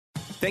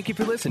Thank you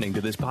for listening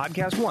to this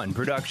Podcast One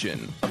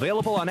production.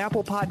 Available on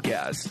Apple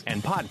Podcasts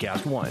and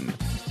Podcast One.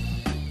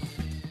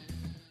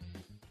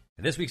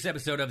 This week's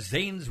episode of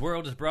Zane's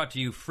World is brought to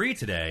you free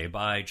today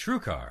by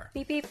TrueCar.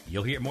 Beep, beep.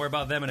 You'll hear more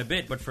about them in a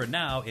bit, but for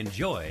now,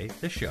 enjoy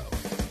the show.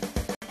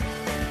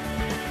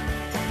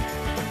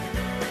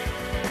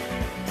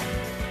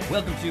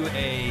 Welcome to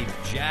a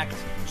jacked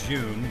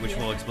June, which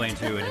we'll explain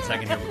to in a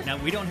second here. Now,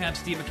 we don't have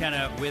Steve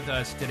McKenna with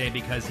us today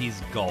because he's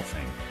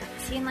golfing.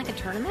 Is he in like a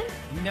tournament?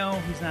 No,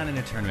 he's not in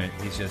a tournament.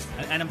 He's just,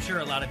 and I'm sure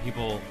a lot of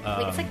people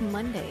Wait, it's like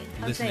Monday.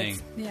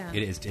 listening. Yeah.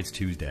 It's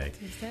Tuesday.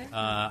 Tuesday?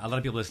 A lot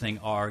of people listening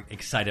are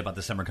excited about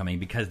the summer coming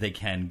because they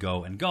can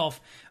go and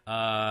golf.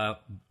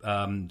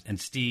 And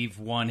Steve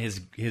won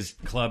his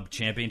club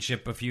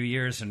championship a few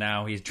years, so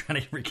now he's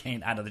trying to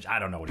regain out of the. I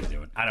don't know what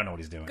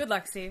he's doing. Good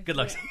luck, Steve. Good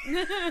luck.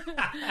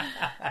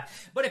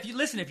 But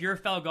if you're a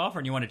fellow golfer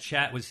and you want to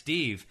chat with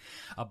Steve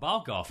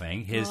about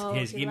golfing,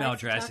 his email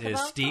address is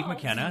Steve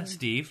McKenna,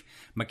 Steve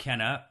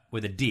McKenna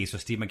with a D, so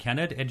Steve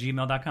McKenna at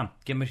gmail.com.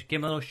 Give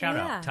him a little shout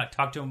out.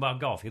 Talk to him about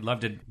golf. He'd love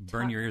to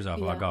burn your ears off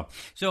about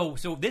golf. So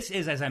this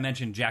is, as I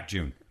mentioned, Jack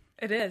June.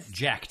 It is.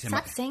 Jacked.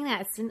 Stop saying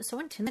that. It's so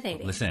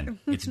intimidating. Listen,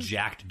 it's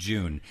Jacked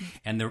June.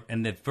 And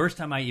the first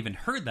time I even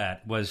heard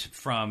that was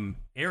from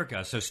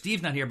Erica. So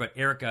Steve's not here, but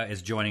Erica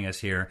is joining us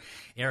here.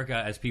 Erica,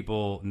 as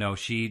people know,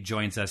 she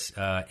joins us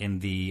in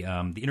the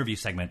interview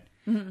segment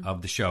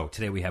of the show.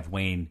 Today we have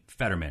Wayne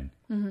Federman,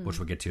 which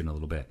we'll get to in a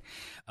little bit.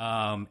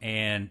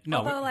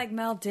 Although,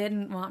 Mel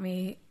didn't want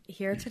me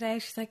here today,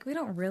 she's like, we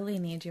don't really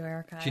need you,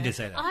 Erica. She did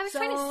say that. Oh, I was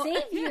trying to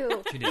save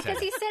you. She did say because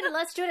he said,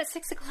 let's do it at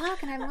 6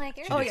 o'clock. And I'm like,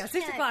 Erica,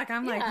 6 o'clock.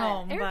 I'm like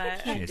home. Erica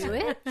But can't do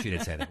it. She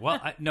did say that. Well,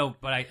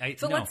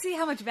 So let's see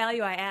how much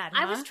value I add.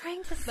 I huh? was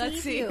trying to Let's save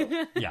see.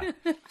 you. Yeah.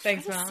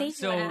 Thanks, Trying Mel. to save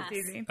So- your ass.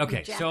 Easy.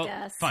 Okay, You so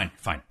jackass. fine.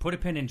 Put a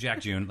pin in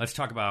Jack June. Let's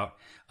talk about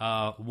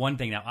one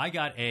thing. Now, I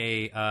got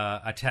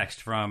a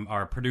text from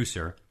our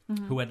producer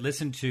who had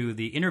listened to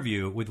the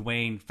interview with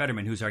Wayne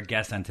Federman, who's our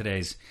guest on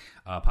today's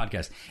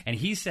podcast, and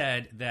he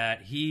said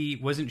that he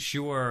wasn't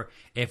sure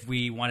if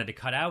we wanted to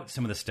cut out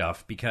some of the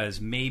stuff because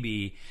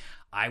maybe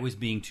I was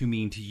being too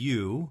mean to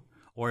you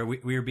or we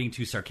were being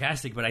too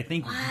sarcastic. But I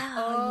think You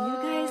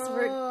guys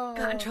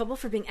got in trouble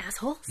for being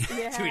assholes?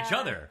 to each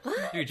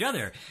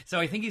other. So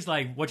I think he's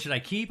like, what should I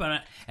keep?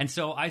 And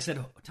so I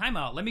said, time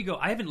out, let me go.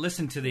 I haven't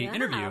listened to the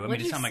interview. I mean,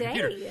 What'd it's you on my say?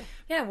 computer.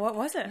 Yeah, what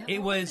was it?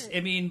 It was, I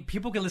mean,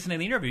 people can listen to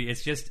the interview.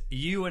 It's just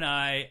you and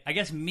I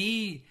guess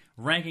me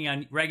ragging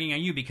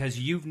on you because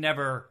you've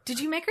never. Did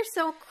you make her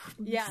so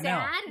sad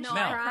and No,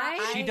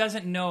 cry? She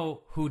doesn't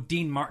know who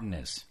Dean Martin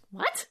is.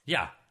 What?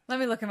 Yeah. Let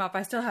me look him up.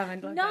 I still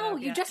haven't looked No, it up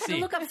you yet. just had to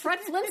See. look up Fred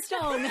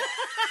Flintstone.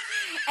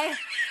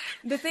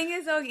 The thing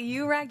is, though,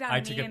 you ragged on I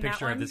me took a in that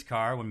picture of one. this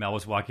car when Mel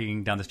was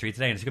walking down the street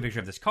today, and I took a picture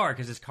of this car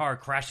because this car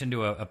crashed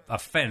into a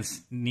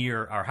fence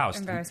near our house.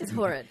 Embarrassing. It's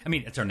horrid. I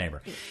mean, it's our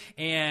neighbor.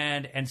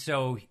 And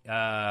so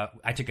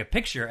I took a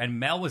picture, and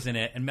Mel was in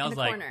it, and Mel's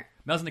like, corner.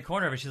 Mel's in the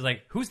corner of it. She's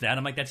like, who's that?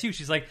 I'm like, that's you.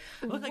 She's like,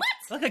 I look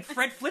like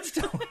Fred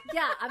Flintstone.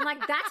 Yeah, I'm like,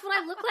 that's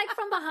what I look like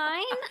from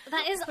behind?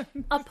 That is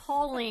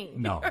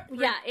appalling. No.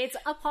 Yeah, it's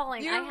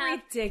appalling. You're I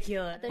have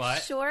ridiculous. the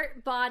But-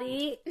 short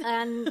body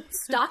and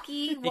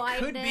stocky It wideness.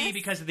 could be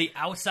because of the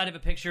outside of a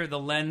picture, the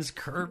lens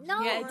curved.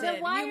 No, Yeah, it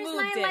did. why You is moved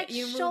my it.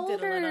 You moved it a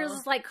shoulders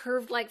little. like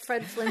curved like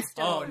Fred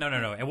Flintstone? Oh,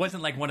 no. It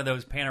wasn't like one of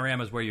those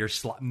panoramas where you're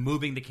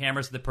moving the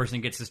camera so the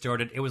person gets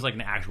distorted. It was like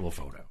an actual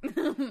photo.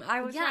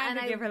 I was Yeah, trying and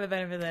to I- give her the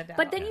benefit of the doubt.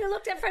 But then you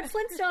looked at Fred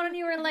Flintstone and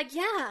you were like,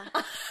 yeah,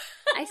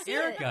 I see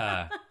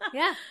Erica. it.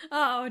 Yeah.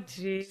 Oh,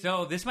 geez.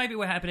 So this might be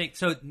what happening.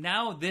 So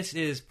now this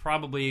is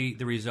probably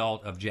the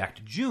result of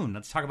Jack June.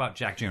 Let's talk about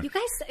Jack June. You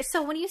guys,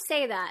 so when you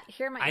say that,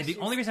 here are my The issues.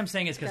 only reason I'm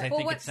saying is because I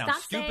think what? it sounds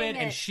Stop saying stupid,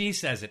 and it. she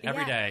says it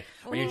every day.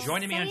 Are you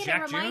joining me on Say it,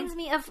 Jack it reminds June?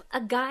 me of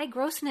a guy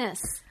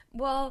grossness.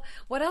 Well,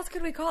 what else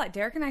could we call it?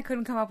 Derek and I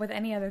couldn't come up with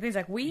any other things.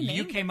 Like, we You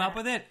named came it up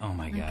with it? Oh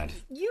my god!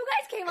 You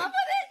guys came up with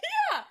it?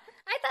 Yeah.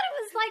 I thought it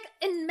was like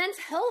in Men's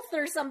Health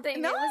or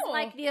something. No. It was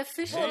like the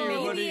official. Hey, Maybe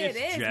everybody, it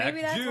it's is. Jack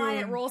Maybe that's why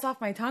it June. rolls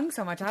off my tongue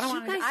so much. I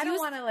don't You guys want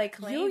use- to like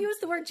claim. You use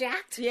the word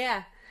jacked?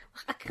 Yeah.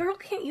 A girl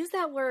can't use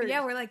that word.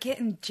 Yeah, we're like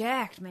getting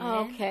jacked, man.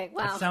 Okay,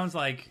 wow. It sounds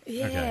like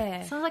Yeah.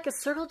 Okay. Sounds like a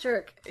circle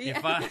jerk.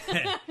 If I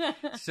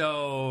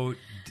so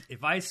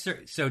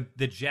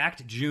the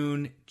Jacked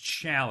June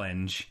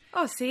challenge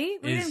Oh, see?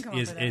 We is didn't come up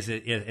with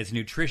it. it's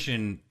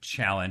nutrition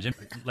challenge, and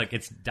like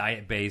it's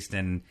diet based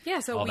and Yeah,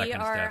 so all that we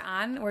kind of are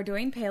stuff. we're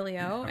doing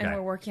paleo Okay. and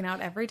we're working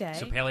out every day.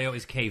 So paleo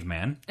is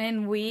caveman.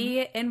 And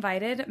we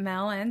invited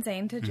Mel and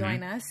Zane to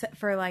join us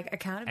for like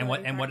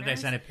accountability. And what did I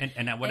partners. send?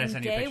 And what did I And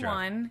send you a day picture of?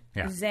 one,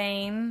 Yeah.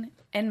 Zane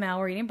and Mel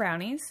were eating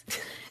brownies,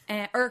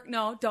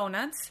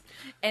 donuts.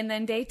 And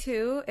then day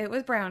two, it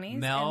was brownies.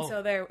 Mel- and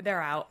so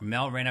they're out.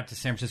 Mel ran up to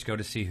San Francisco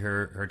to see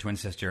her twin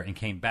sister and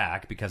came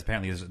back because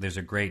apparently there's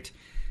a great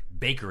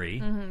bakery.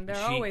 There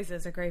always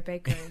is a great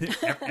bakery.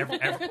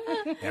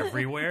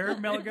 Everywhere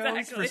Mel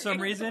goes for some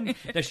reason.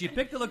 Does she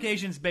pick the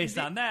locations based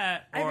on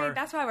that? Or... I mean,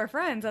 that's why we're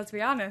friends, let's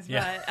be honest.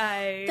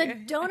 Yeah. But The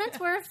donuts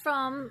were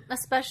from a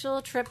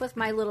special trip with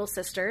my little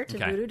sister to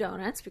Voodoo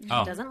Donuts because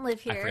she doesn't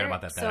live here. I forgot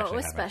about that. So it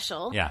was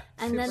special. Yeah.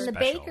 And then the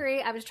special.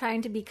 bakery, I was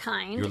trying to be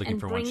kind You were looking and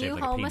for one bring shaped you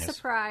like a home a penis.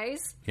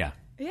 surprise. Yeah.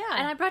 yeah.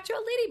 And I brought you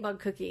a ladybug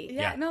cookie.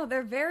 yeah, no,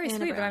 they're very And a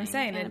sweet, but I'm brownie,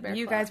 saying and a bear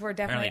you claw. guys were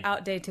definitely Apparently-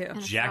 out day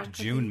 2. Jack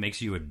June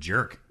makes you a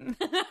jerk.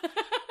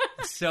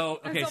 So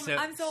okay,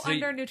 I'm so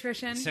under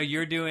nutrition. So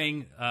you're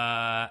doing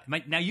now.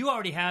 You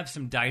already have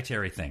some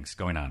dietary things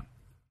going on.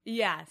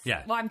 Yes.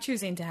 Yeah. Well, I'm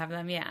choosing to have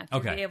them, to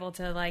Okay. be able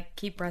to, like,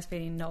 keep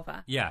breastfeeding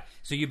Nova. Yeah.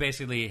 So you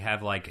basically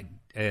have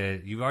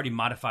you've already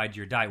modified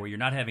your diet where you're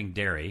not having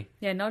dairy.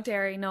 Yeah, no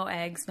dairy, no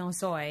eggs, no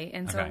soy.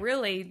 And so Okay.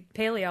 really,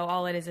 paleo,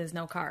 all it is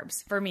no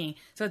carbs for me.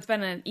 So it's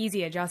been an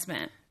easy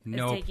adjustment.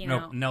 No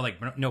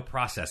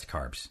processed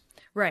carbs.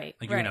 Right.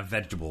 Like you're gonna have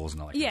vegetables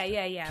and all that. Yeah, kind of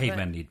yeah, stuff. yeah.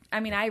 Cavemen but, eat. I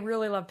mean, I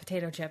really love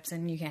potato chips,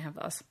 and you can't have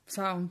those.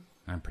 So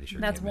I'm pretty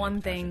sure that's cavemen one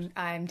eat potato thing chips.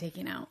 I'm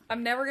taking out.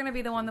 I'm never going to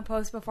be the one to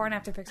post before and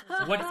after pictures.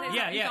 What? Don't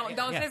Yeah.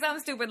 say something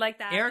stupid like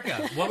that.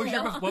 Erica, what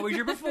was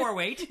your before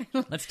weight?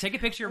 Let's take a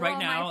picture right Well,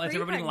 now. my Let's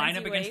everybody line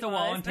up pre-pregnancy against the weight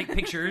wall was- and take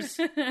pictures.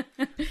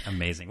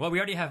 Amazing. Well, we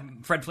already have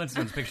Fred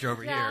Flintstone's picture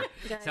over Yeah, here.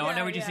 good. So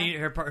now we just need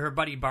her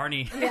buddy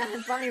Barney. Yeah,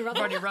 Barney Rubble.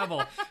 Barney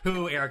Rubble,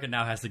 who Erica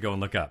now has to go and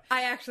look up.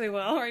 I actually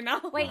will right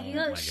now. Wait,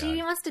 my she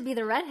God. wants to be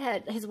the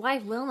redhead. His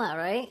wife, Wilma,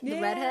 right?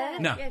 The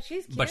redhead? No, Yeah,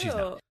 she's but she's cute.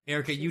 not.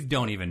 Erica, you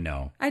don't even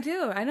know. I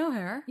do. I know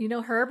her. You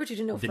know her, but you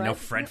didn't know Didn't Fred. know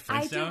Fred I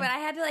Flintstone? do, but I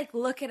had to like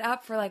look it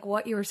up for like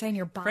what you were saying.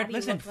 Your body. Fred,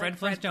 listen, looked Fred like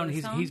Flintstone.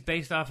 He's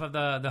based off of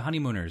the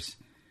Honeymooners.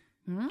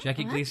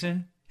 Jackie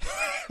Gleason.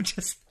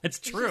 It's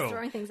true. just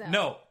throwing things out.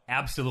 No,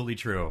 absolutely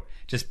true.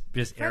 Just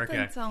Erica.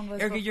 Flintstone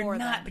was Erica, you're before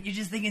not. then. But you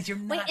just think you're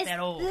Wait, not is that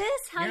old. this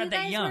how you're you not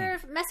that guys young. were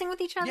messing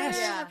with each other?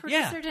 Yes. The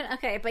producer didn't.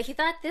 Okay, but he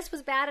thought this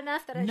was bad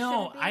enough that I No,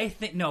 shouldn't be? I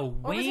think no. Or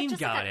was Wayne it just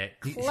got like it.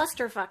 a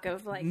clusterfuck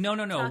of like No.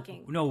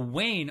 talking? No,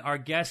 Wayne, our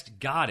guest,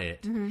 got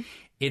it. Mm-hmm.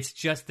 It's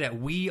just that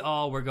we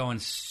all were going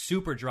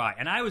super dry,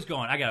 and I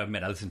gotta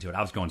admit, I listened to it.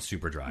 I was going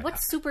super dry.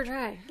 What's super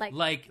dry? Like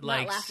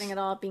not laughing at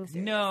all, being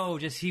serious. No,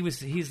 just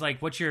he's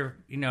like, what's your,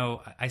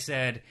 I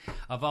said,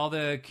 of all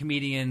the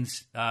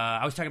comedians,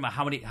 I was talking about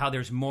how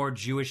there's more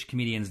Jewish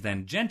comedians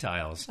than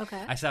Gentiles.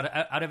 Okay. I said,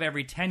 out of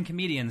every 10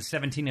 comedians,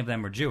 17 of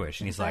them are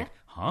Jewish. And he's like,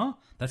 huh?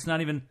 That's not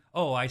even,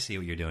 oh, I see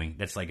what you're doing.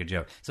 That's like a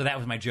joke. So that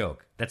was my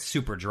joke. That's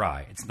super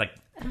dry. It's like,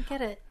 I don't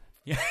get it.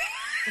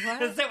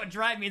 is that what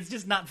dry means? It's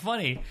just not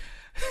funny.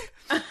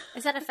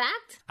 Is that a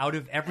fact? Out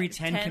of every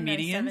 10 10 or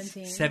comedians,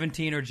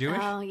 17 are Jewish?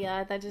 Oh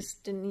yeah, that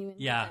just didn't even.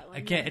 Yeah, that one.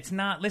 I can't. It's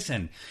not.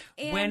 Listen,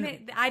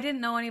 And I didn't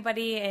know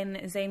anybody,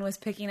 and Zane was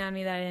picking on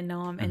me that I didn't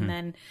know him, Mm-hmm. and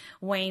then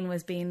Wayne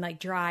was being like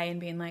dry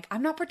and being like,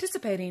 "I'm not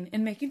participating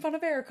in making fun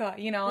of Erica,"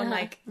 and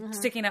like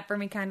sticking up for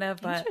me, kind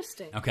of. But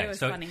Interesting. Okay, It was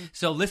so funny.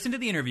 so listen to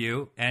the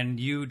interview and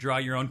you draw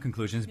your own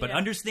conclusions, but Yeah.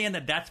 understand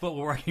that that's what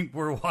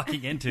we're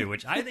walking into,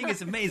 which I think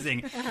is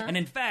amazing. And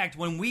in fact,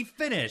 when we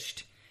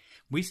finished,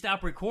 we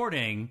stopped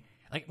recording.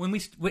 Like when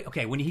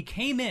when he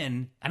came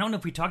in, I don't know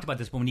if we talked about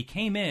this, but when he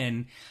came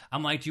in,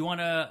 I'm like, "Do you want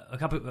a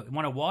cup of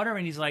water?"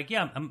 And he's like,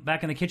 "Yeah, I'm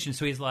back in the kitchen."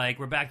 So he's like,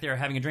 "We're back there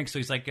having a drink." So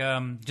he's like,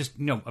 just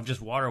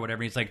water or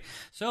whatever." And he's like,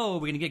 "So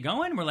we're gonna get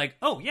going?" And we're like,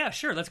 "Oh yeah,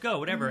 sure, let's go,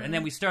 whatever." And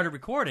then we started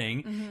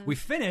recording. We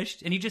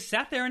finished, and he just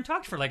sat there and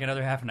talked for like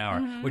another half an hour,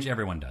 which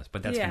everyone does,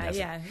 but that's fantastic.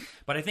 yeah.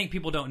 But I think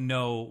people don't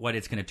know what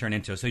it's going to turn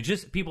into. So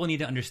just people need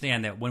to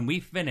understand that when we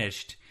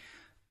finished,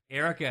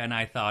 Erica and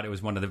I thought it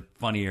was one of the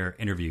funnier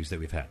interviews that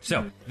we've had.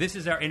 So this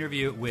is our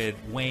interview with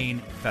Wayne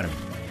Federman.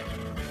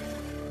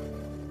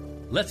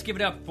 Let's give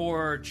it up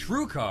for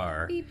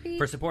TrueCar Beep, beep.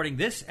 for supporting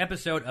this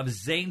episode of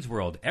Zane's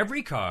World.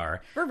 Every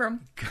car... Vroom,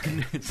 vroom.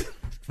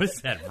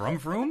 What's that, vroom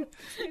vroom?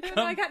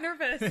 I got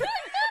nervous.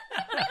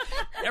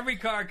 Every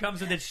car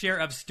comes with its share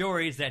of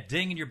stories that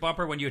ding in your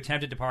bumper when you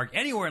attempted to park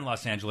anywhere in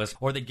Los Angeles,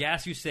 or the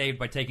gas you saved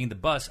by taking the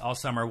bus all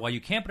summer while you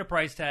can't put a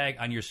price tag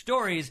on your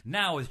stories.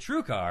 Now with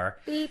TrueCar,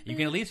 you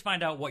can at least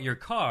find out what your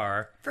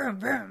car Vroom,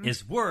 vroom.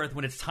 is worth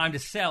when it's time to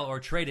sell or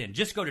trade in.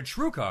 Just go to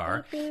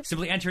TrueCar,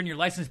 simply enter in your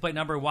license plate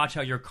number, watch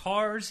how your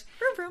car's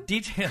Vroom, vroom.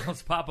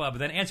 details pop up,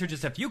 then answer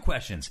just a few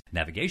questions.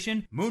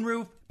 Navigation,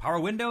 moonroof, power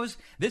windows.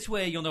 This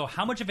way you'll know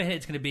how much of a hit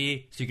it's going to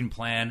be so you can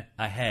plan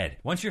ahead.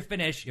 Once you're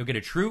finished, you'll get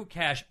a true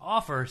cash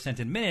offer sent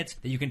in minutes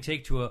that you can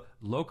take to a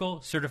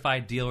local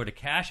certified dealer to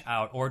cash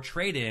out or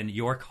trade in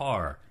your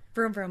car.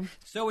 Vroom, vroom.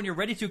 So when you're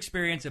ready to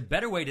experience a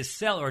better way to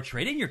sell or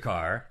trade in your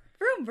car,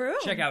 Vroom, vroom.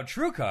 check out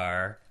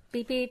TrueCar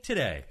Beep beep.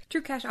 today.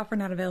 True cash offer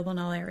not available in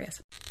all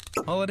areas.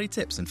 Holiday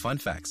tips and fun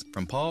facts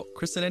from Paul,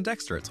 Kristen, and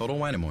Dexter at Total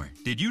Wine & More.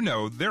 Did you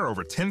know there are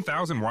over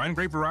 10,000 wine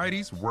grape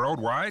varieties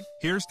worldwide?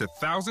 Here's to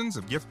thousands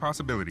of gift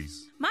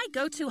possibilities. My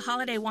go-to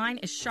holiday wine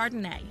is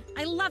Chardonnay.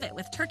 I love it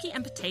with turkey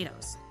and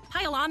potatoes.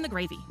 Pile on the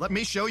gravy. Let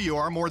me show you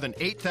our more than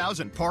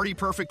 8,000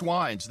 party-perfect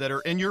wines that are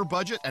in your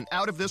budget and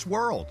out of this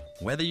world.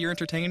 Whether you're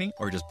entertaining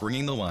or just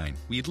bringing the wine,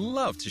 we'd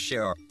love to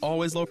share our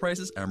always low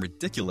prices and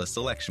ridiculous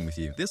selection with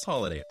you this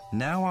holiday.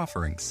 Now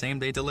offering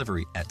same-day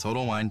delivery at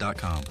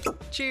TotalWine.com.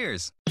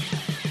 Cheers!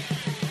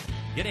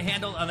 Get a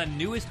handle on the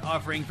newest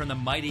offering from the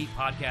mighty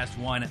Podcast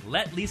One.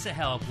 Let Lisa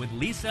help with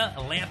Lisa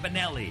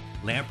Lampanelli.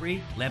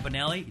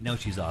 Lampanelli? No,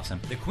 she's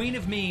awesome. The Queen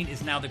of Mean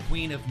is now the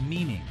Queen of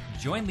Meaning.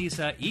 Join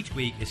Lisa each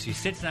week as she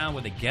sits down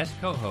with a guest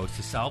co-host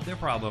to solve their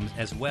problems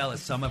as well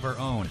as some of her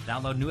own.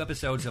 Download new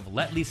episodes of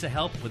Let Lisa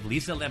Help with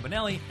Lisa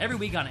Lampanelli every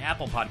week on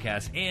Apple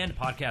Podcasts and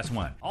Podcast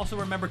One. Also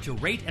remember to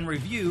rate and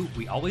review.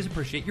 We always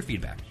appreciate your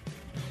feedback.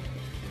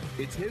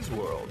 It's his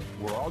world.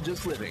 We're all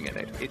just living in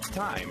it. It's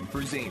time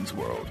for Zane's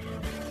World.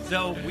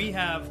 So we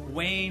have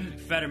Wayne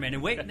Federman,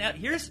 and wait, now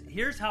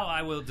here's how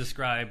I will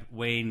describe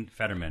Wayne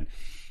Federman.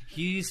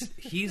 He's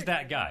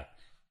that guy.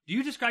 Do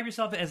you describe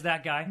yourself as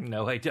that guy?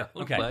 No, I don't.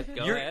 Okay, But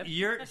go ahead.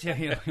 You're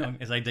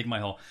as I dig my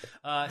hole.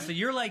 So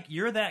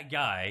you're that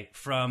guy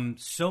from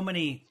so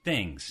many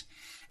things,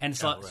 and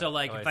so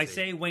if I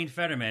say Wayne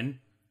Federman,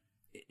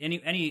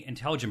 any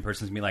intelligent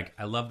person's gonna be like,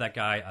 I love that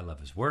guy. I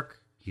love his work.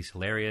 He's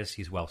hilarious.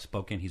 He's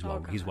well-spoken. He's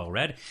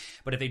well-read.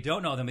 But if they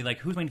don't know, they'll be like,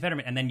 who's Wayne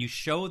Federman? And then you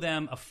show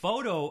them a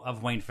photo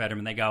of Wayne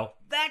Federman. They go,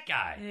 that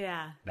guy.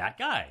 Yeah. That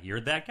guy. You're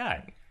that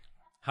guy.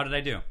 How did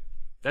I do?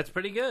 That's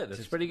pretty good.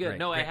 That's pretty good. Great,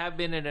 No, great. I have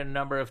been in a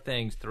number of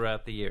things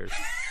throughout the years.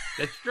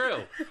 That's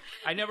true.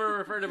 I never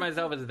refer to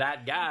myself as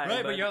that guy.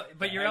 Right,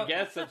 I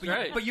guess that's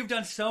right. But you've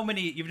done so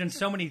many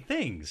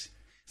things.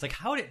 It's like,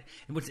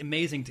 what's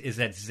amazing is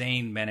that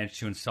Zane managed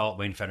to insult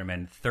Wayne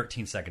Federman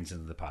 13 seconds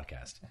into the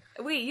podcast.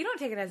 Wait, you don't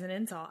take it as an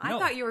insult. I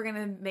thought you were going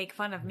to make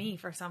fun of me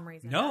for some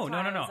reason. No.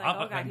 Like,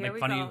 oh, God, here make we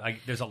fun go. of you.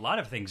 There's a lot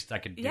of things I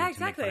could do Yeah,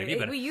 to make fun of you.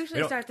 But we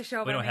usually start the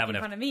show by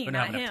making fun of me, we don't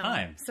not have enough him.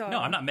 time. So. No,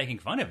 I'm not making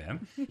fun of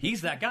him.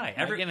 He's that guy.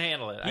 I can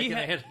handle it. I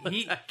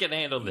can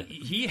handle it.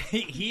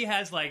 He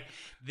has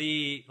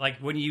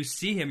when you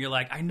see him, you're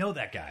like, I know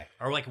that guy.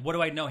 Or like, what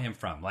do I know him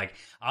from? Like,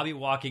 I'll be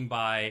walking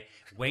by,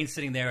 Wayne's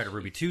sitting there at a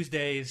Ruby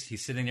Tuesdays.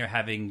 He's sitting there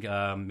having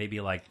maybe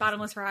like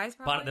bottomless fries,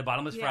 probably? The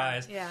bottomless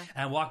fries. Yeah.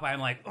 And I walk by, I'm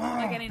like, oh,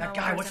 that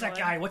guy. What's that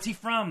guy? What's he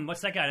from?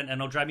 What's that guy? And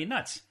it'll drive me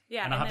nuts.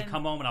 Yeah, and I'll have to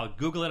come home and I'll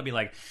Google it. I'll be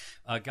like,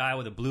 a guy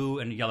with a blue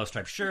and yellow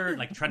striped shirt,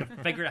 like trying to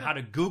figure out how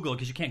to Google,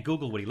 because you can't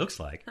Google what he looks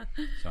like.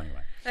 So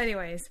anyway.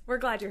 Anyways, we're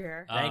glad you're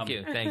here. Thank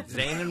you. Thanks.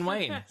 Zane and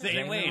Wayne. Zane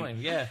and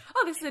Wayne. Yeah.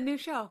 Oh, this is a new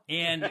show.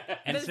 And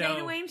the so, Zane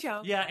and Wayne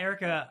show. Yeah,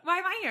 Erica. Why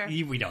am I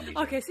here? We don't need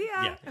Okay, you. see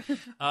ya.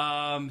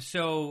 Yeah.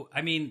 So,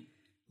 I mean,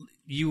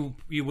 you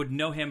would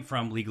know him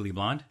from Legally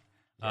Blonde,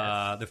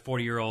 Yes. the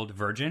 40-year-old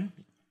virgin.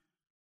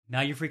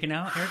 Now you're freaking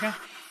out, Erica?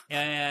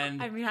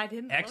 And I mean, I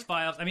didn't.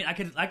 X-Files. I mean, I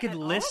could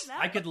list.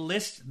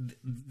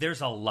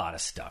 There's a lot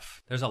of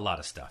stuff. That's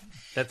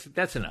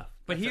enough.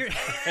 But here,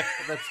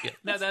 that's good.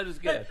 No, that was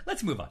good.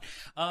 Let's move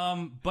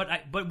on.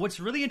 But what's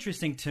really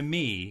interesting to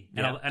me,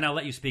 and I'll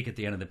let you speak at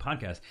the end of the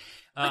podcast,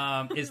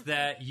 is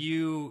that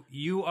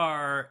you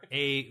are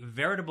a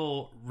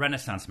veritable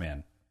Renaissance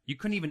man. You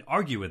couldn't even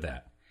argue with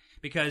that,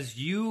 because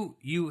you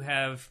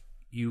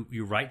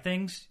write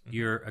things. Mm-hmm.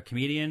 You're a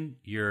comedian.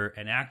 You're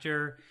an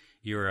actor.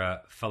 You're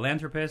a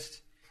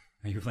philanthropist.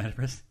 Are you a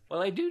philanthropist?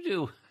 Well, I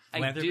do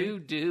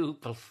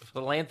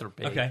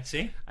philanthropy. Okay,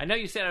 see? I know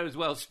you said I was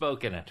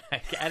well-spoken.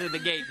 Out of the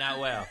gate,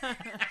 not well.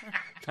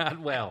 Not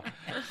well.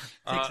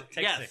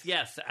 Take six.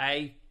 Yes.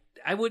 I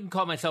wouldn't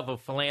call myself a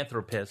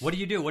philanthropist. What do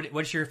you do?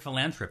 What's your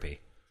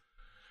philanthropy?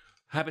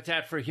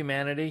 Habitat for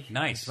Humanity.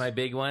 Nice. It's my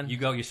big one.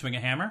 You swing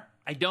a hammer?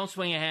 I don't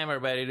swing a hammer,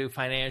 but I do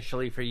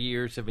financially. For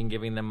years, I've been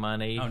giving them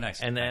money. Oh,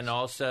 nice. And then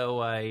also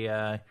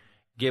I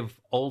give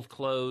old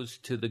clothes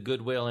to the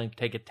Goodwill and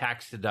take a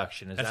tax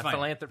deduction. Is that fine.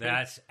 philanthropy?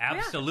 That's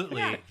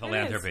absolutely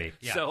philanthropy.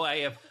 Yeah. So I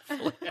have...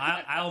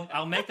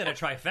 I'll make that a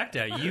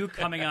trifecta. You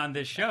coming on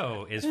this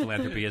show is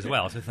philanthropy as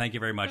well. So thank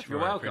you very much for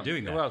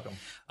doing that. You're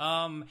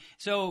welcome.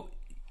 So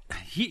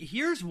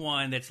here's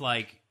one that's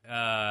like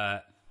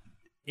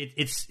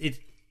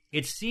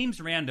it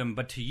seems random,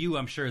 but to you,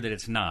 I'm sure that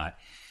it's not.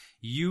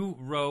 You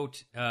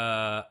wrote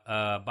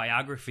a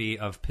biography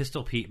of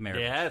Pistol Pete Maravich.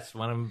 Yes,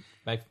 one of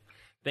my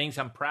things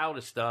I'm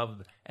proudest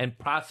of, and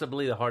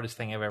possibly the hardest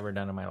thing I've ever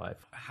done in my life.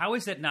 How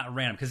is that not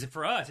random? Because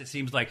for us, it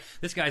seems like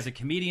this guy's a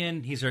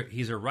comedian. He's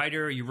a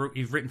writer.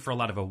 You've written for a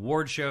lot of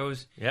award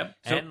shows. Yep,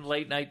 so and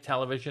late night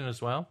television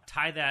as well.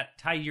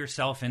 Tie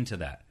yourself into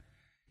that.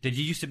 Did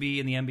you used to be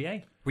in the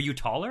NBA? Were you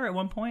taller at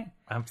one point?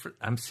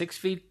 I'm 6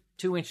 feet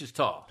 2 inches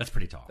tall. That's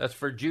pretty tall. That's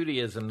for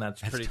Judaism. That's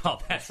pretty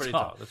tall. That's pretty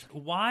tall.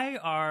 Why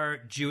are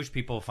Jewish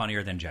people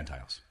funnier than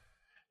Gentiles?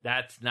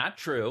 That's not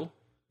true.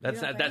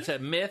 That's a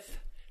myth.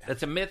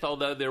 That's a myth,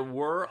 although there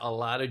were a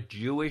lot of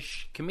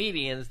Jewish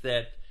comedians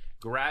that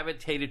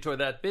gravitated toward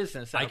that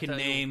business. I can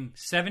name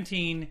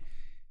 17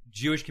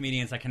 Jewish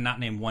comedians. I cannot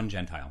name one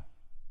Gentile.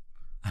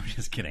 I'm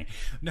just kidding.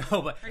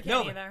 But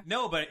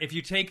if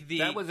you take the...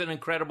 That was an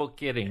incredible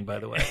kidding, by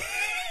the way.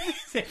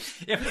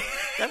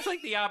 That's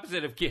like the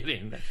opposite of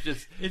kidding. That's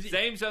just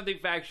saying something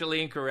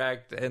factually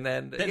incorrect, and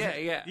then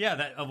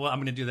Well, I'm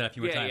going to do that a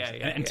few more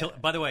times.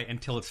 By the way,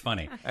 until it's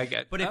funny.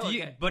 Okay.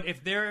 But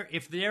if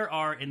there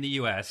are in the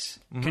U.S.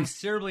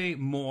 considerably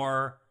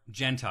more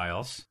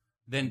Gentiles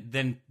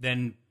than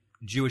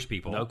Jewish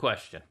people, no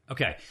question.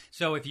 Okay,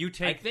 so if you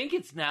take, I think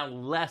it's now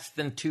less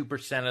than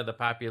 2% of the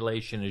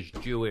population is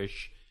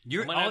Jewish.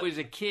 When I was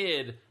a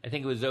kid, I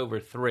think it was over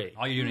 3.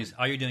 All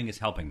you're doing is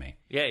helping me.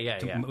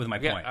 With my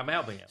point. Yeah, I'm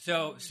helping you.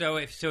 So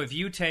if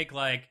you take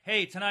like,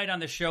 hey, tonight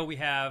on the show we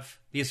have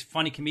these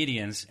funny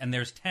comedians, and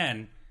there's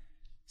 10,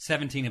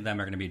 17 of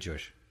them are going to be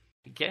Jewish.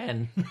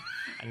 Again,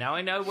 now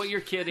I know what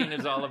your kidding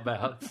is all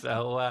about.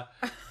 So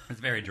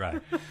it's very dry.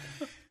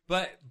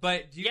 But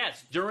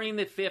yes, during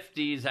the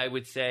 50s, I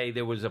would say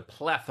there was a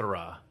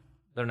plethora.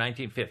 The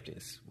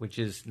 1950s, which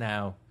is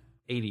now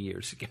 80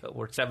 years ago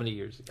or 70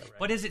 years ago. Right?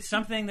 But is it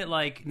something that,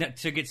 like,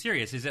 to get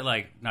serious, is it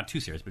like, not too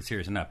serious, but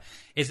serious enough?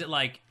 Is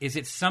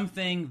it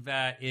something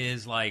that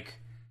is like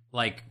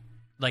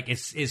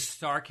is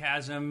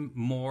sarcasm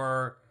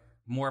more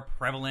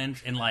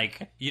prevalent in,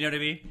 like, you know what I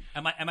mean?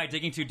 Am I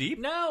digging too deep?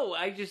 No,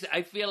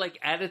 I feel like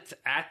at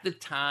the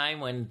time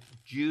when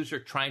Jews are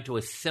trying to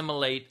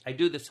assimilate, I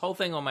do this whole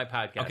thing on my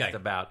podcast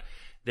about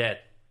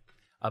that.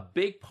 A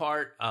big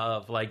part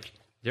of, like,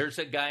 there's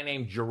a guy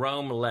named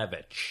Jerome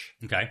Levitch.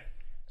 Okay.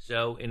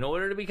 So in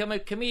order to become a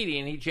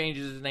comedian, he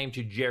changes his name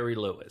to Jerry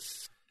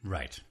Lewis.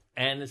 Right.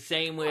 And the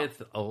same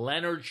with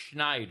Leonard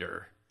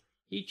Schneider.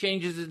 He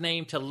changes his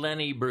name to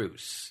Lenny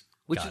Bruce,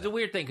 which is a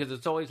weird thing because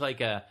it's always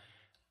like a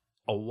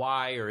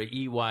Y or a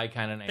EY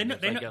kind of name.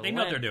 They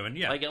know what they're doing,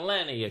 yeah. Like a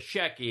Lenny, a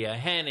Shecky, a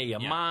Henny, a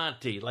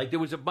Monty. Like there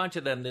was a bunch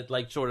of them that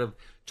like sort of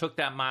took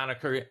that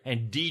moniker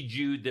and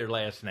de-Jewed their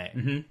last name.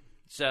 Mm-hmm.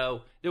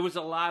 So there was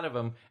a lot of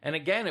them. And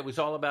again, it was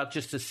all about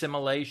just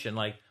assimilation.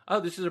 Like, oh,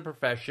 this is a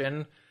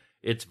profession.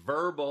 It's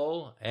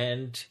verbal.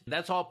 And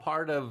that's all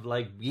part of,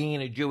 like,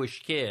 being a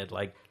Jewish kid.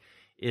 Like,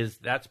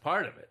 that's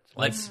part of it.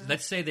 Like,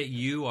 let's say that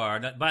you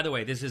are, by the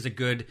way, this is a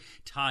good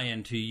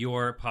tie-in to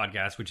your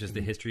podcast, which is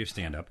the history of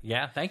stand-up.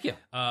 Yeah, thank you.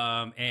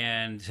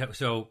 And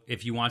so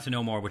if you want to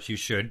know more, which you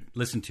should,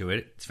 listen to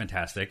it. It's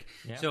fantastic.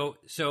 Yeah.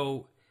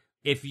 So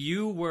if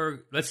you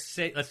were, let's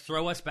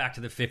throw us back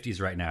to the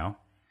 50s right now.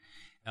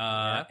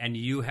 And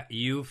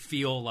you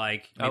feel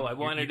like I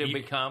wanted to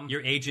become,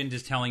 your agent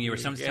is telling you, or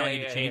someone's telling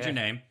you to change your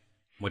name.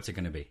 What's it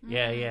going to be?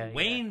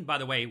 Wayne, by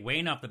the way,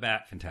 Wayne off the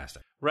bat,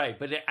 fantastic. Right,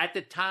 but at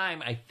the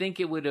time, I think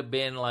it would have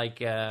been like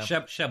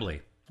Shebley.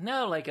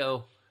 No, like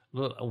a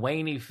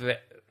Wayne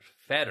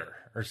Feder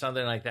or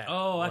something like that.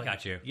 Oh, I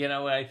got you. You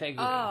know what I think?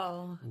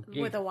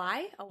 With a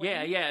Y?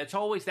 Yeah. It's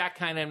always that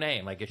kind of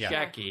name, like a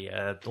Shecky,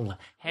 a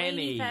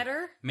Henny. Wayne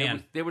Feder?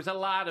 Man, there was a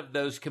lot of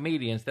those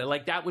comedians that,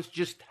 like, that was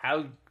just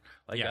how.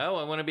 Like, oh,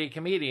 I want to be a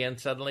comedian.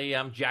 Suddenly,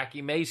 I'm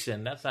Jackie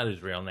Mason. That's not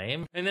his real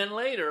name. And then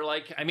later,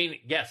 like, I mean,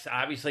 yes,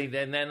 obviously,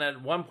 then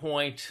at one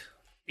point,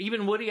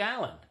 even Woody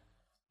Allen.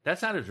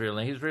 That's not his real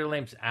name. His real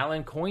name's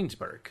Alan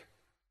Koinsberg.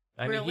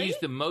 I mean, he's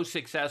the most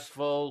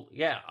successful,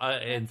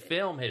 in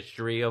film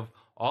history of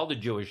all the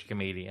Jewish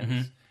comedians.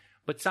 Mm-hmm.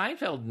 But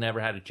Seinfeld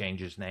never had to change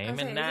his name.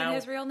 And now, isn't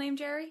his real name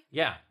Jerry?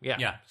 Yeah.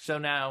 So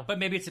now, but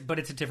maybe it's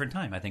a different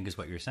time, I think, is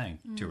what you're saying,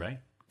 too, right?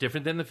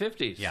 Different than the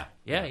 50s. Yeah.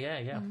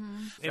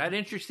 Mm-hmm. Is that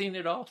interesting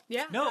at all?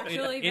 Yeah. No,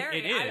 actually, very.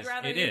 It is. I'd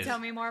rather you tell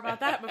me more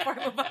about that before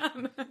I move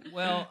on.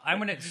 Well, I'm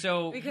going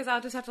to, because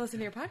I'll just have to listen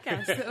to your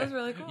podcast. It was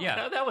really cool. Yeah.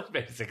 No, that was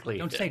basically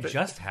Don't say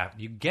just have.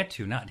 You get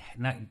to, not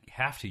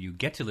have to. You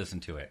get to listen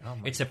to it. Oh,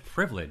 it's a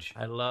privilege.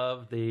 I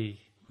love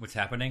what's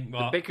happening?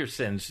 Well, the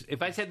Bickersons.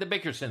 If I said the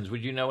Bickersons,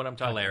 would you know what I'm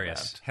talking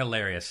about?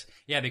 Hilarious.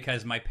 Yeah,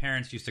 because my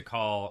parents used to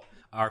call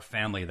our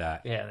family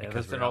that. Yeah,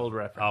 that's an old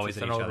reference. Always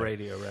it's an old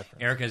radio reference.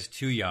 Erica's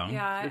too young.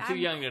 Yeah, they're too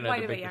young to know.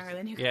 Quite a bit younger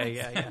than you guys.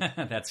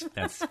 Yeah.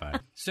 That's fine.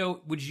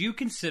 So, would you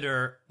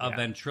consider a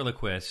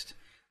ventriloquist?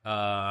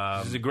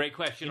 This is a great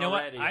question. You know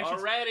already. What? I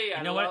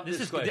love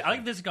this question. I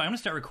like this going. I'm going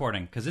to start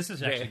recording because this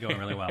is actually going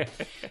really well.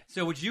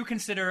 So, would you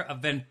consider a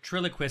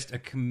ventriloquist a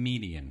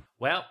comedian?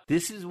 Well,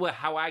 this is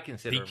how I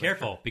consider. Be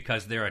careful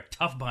because they're a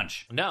tough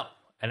bunch. No,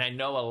 and I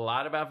know a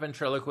lot about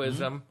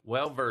ventriloquism. Mm-hmm.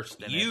 Well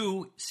versed in it.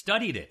 You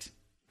studied it.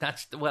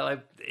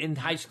 In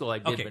high school I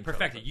did. Okay,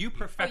 perfected. You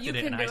perfected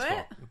it in high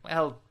school.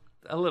 Well,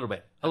 a little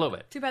bit.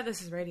 Too bad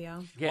this is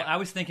radio. Yeah, well, I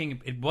was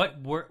thinking, what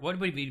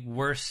would be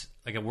worse,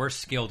 like a worse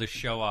skill to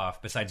show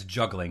off besides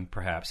juggling,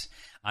 perhaps,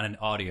 on an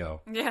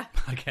audio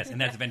podcast, and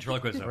that's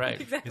ventriloquism,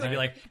 right?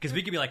 Exactly. Because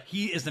we could be like,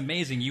 he is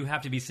amazing. You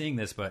have to be seeing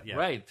this, but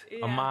right,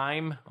 a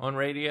mime on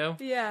radio,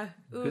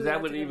 because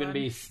that would even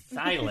be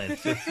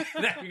silent.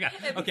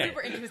 Okay,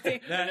 super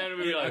interesting. And then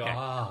we'd be like,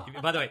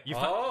 By the way, you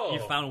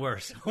found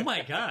worse. Oh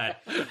my god!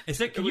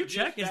 Can you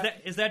check?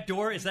 Is that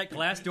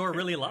glass door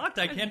really locked?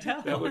 I can't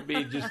tell. That would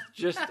be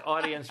just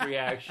audience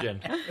reaction.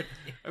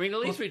 I mean, at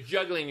least with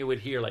juggling, you would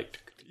hear like.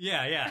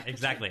 Yeah,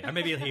 exactly. Or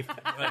maybe you would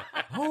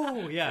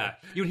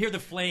hear the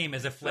flame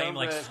as a flame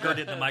like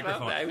skirted the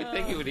microphone. I would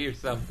think you would hear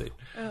something.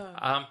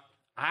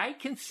 I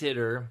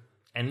consider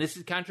and this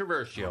is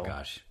controversial. Oh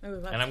gosh.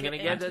 And I'm going to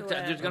get it.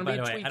 There's going to be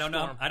a tweet I don't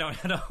know. storm. I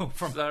don't know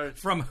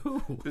from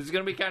who. This is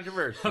going to be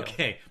controversial.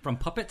 Okay, from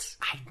puppets.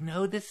 I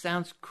know this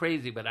sounds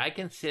crazy, but I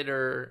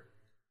consider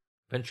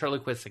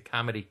ventriloquists a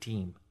comedy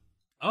team.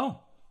 Oh,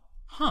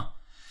 huh.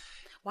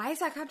 Why is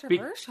that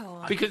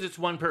controversial? Because it's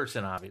one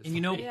person, obviously.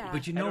 And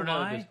but you know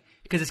why?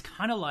 Because it's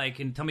kind of like,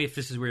 and tell me if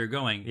this is where you're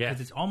going. Yeah.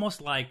 Because it's almost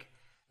like,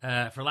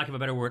 for lack of a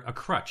better word, a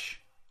crutch,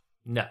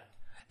 No.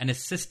 an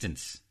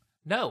assistance.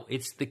 No,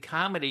 it's the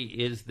comedy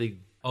is the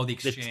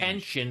exchange.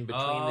 tension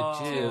between the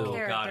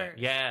two. Got it.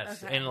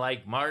 Yes, Okay. and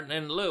like Martin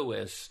and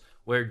Lewis,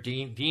 where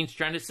Dean's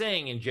trying to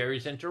sing and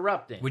Jerry's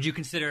interrupting. Would you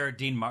consider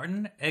Dean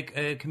Martin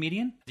a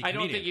comedian? I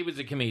don't think he was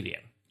a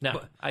comedian. No,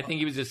 I think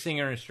he was a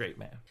singer and a straight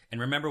man. And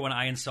remember when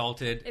I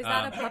insulted? Is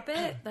that a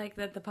puppet? Like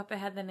that the puppet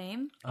had the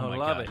name? Oh my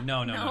love God. it.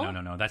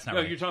 No. That's not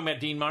No, right. you're talking about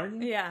Dean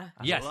Martin? Yeah.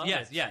 Yes. love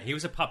it. Yeah. He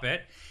was a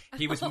puppet.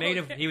 He was made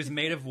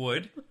of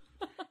wood.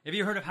 Have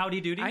you heard of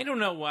Howdy Doody? I don't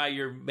know why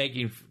you're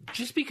making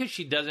just because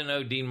she doesn't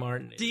know Dean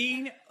Martin.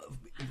 Dean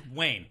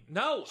Wayne.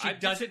 No, She I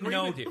doesn't disagree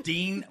know with you.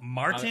 Dean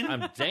Martin.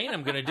 I'm saying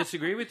I'm going to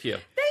disagree with you.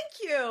 Thank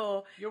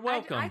you. You're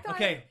welcome. I thought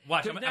Okay,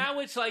 watch. Because now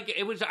it's like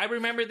it was. I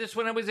remember this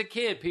when I was a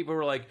kid. People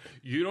were like,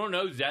 "You don't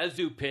know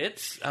Zazu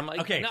Pitts?" I'm like,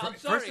 Okay, no, I'm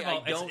sorry, first of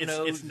all, I don't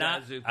it's know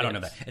not. Zazu Pitts. I don't know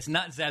that. It's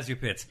not Zazu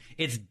Pitts.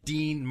 It's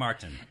Dean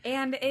Martin.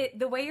 And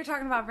the way you're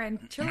talking about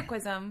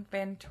ventriloquism.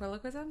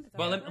 Is that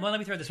Well, what let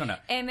me throw this one out.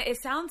 and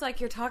it sounds like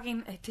you're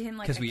talking to him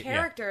like 'Cause a we- yeah,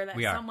 character that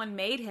we are. someone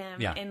made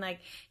him, Yeah. and like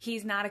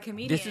he's not a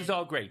comedian. This is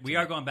all great. We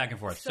are going back and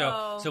forth.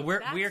 So So we're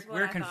that's what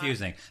we're I thought.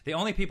 confusing. The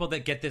only people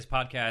that get this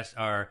podcast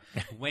are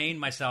Wayne,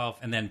 myself,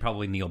 and then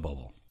probably Neil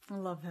Boble. I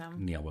love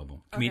him. Neil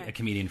Boble, Okay. a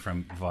comedian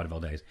from vaudeville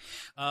days.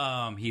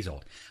 He's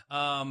old.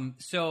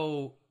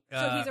 So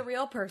he's a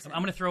real person.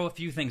 I'm going to throw a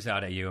few things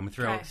out at you. I'm going to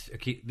throw.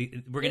 Okay.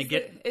 We're going to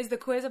get. Is the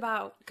quiz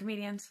about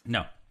comedians?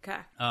 No. Okay.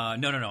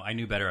 No. I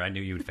knew better. I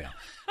knew you would fail.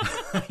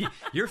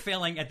 You're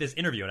failing at this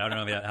interview, and I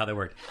don't know how that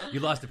worked. You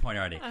lost a point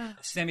already.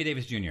 Sammy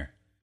Davis Jr.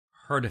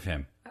 Heard of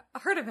him?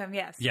 Heard of him?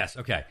 Yes. Yes.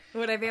 Okay.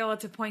 Would I be able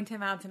to point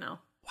him out to know?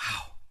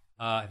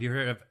 Wow. Have you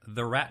heard of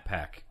the Rat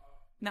Pack?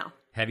 No.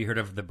 Have you heard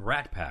of the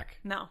Brat Pack?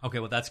 No. Okay,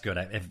 well that's good.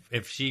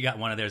 If she got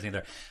one of theirs,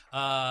 neither.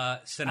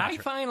 Sinatra. I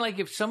find like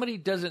if somebody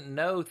doesn't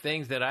know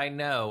things that I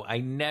know, I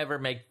never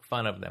make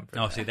fun of them.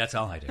 Oh, see, that's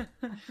all I do.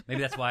 Maybe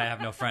that's why I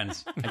have no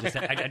friends.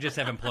 I just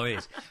have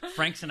employees.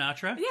 Frank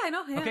Sinatra. Yeah, I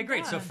know him. Okay,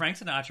 great. Yeah. So Frank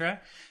Sinatra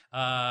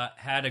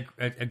had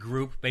a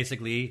group.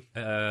 Basically,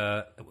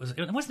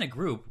 it wasn't a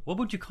group. What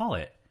would you call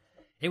it?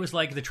 It was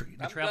like the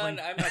traveling.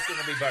 I'm not going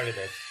to be part of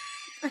this.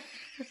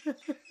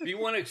 If you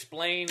want to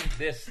explain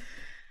this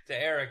to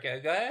Erica,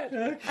 go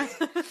ahead.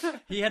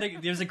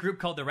 There was a group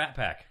called the Rat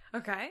Pack,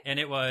 Okay. and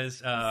it was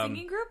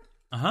Singing group?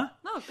 Uh-huh.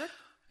 No, good.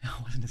 It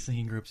wasn't a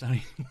singing group.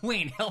 Sonny.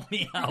 Wayne, help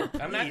me out.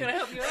 I'm not going to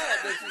help you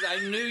out.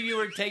 I knew you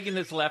were taking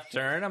this left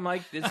turn. I'm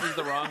like, this is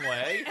the wrong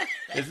way.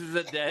 This is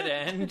a dead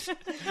end.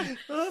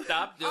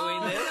 Stop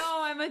doing this. No,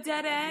 I'm a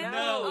dead end.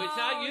 No, it's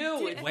not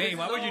you. Wayne,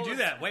 why would you do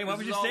that? Wayne, why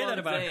would you say that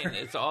about her?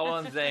 It's all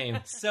on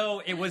Zane. So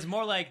it was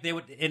more like they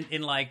would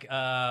in like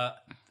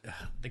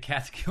the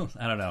Catskills.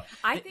 I don't know.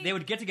 I think- they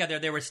would get together.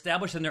 They were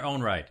established in their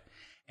own right,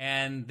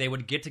 and they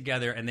would get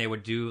together and they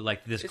would do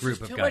like this This group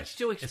is of too guys. much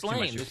to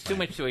explain. There's too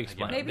much to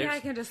explain. Maybe There's- I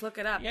can just look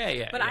it up.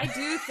 Yeah. But I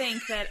do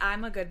think that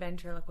I'm a good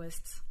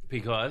ventriloquist.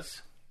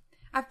 Because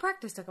I've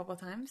practiced a couple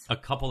times. A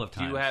couple of do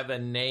times. you have a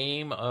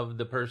name of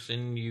the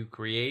person you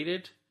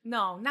created?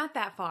 No, not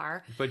that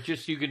far. But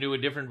just you can do a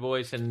different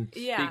voice and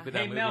Yeah. speak without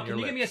Hey moving Mel, your can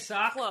you lips. give me a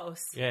sock?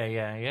 Close. Yeah.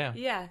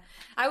 Yeah.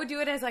 I would do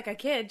it as like a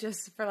kid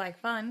just for like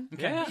fun.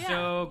 Okay, Yeah.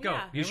 so go.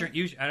 Yeah.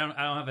 Use I don't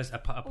have a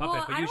puppet, Well,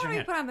 but I don't use your want to be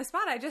hand. put on the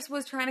spot. I just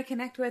was trying to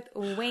connect with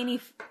Wayne.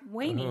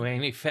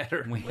 Wayne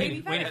Fetter.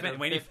 Wayne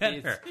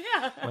Fetter.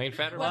 Yeah. Wayne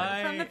Fetter.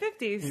 Why- From the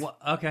 50s. Well,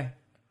 okay.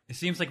 It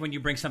seems like when you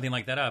bring something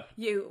like that up.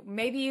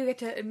 Maybe you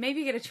get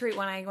a treat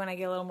when I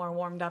get a little more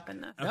warmed up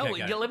in this. No, Okay,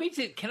 got it. let me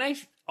see. Can I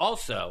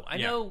also? I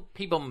know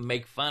people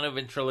make fun of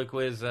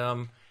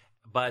ventriloquism,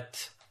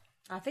 but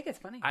I think it's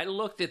funny. I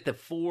looked at the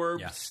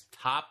Forbes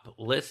top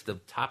list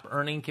of top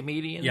earning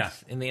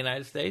comedians in the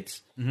United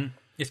States.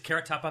 Is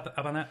Carrot Top up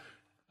on that?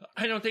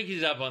 I don't think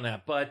he's up on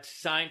that, but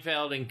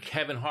Seinfeld and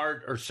Kevin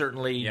Hart are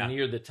certainly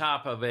near the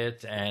top of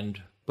it.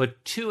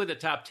 But 2 of the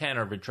top 10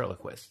 are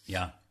ventriloquists.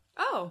 Yeah.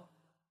 Oh.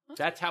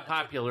 That's how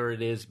popular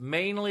it is,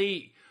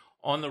 mainly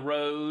on the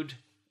road.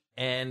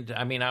 And,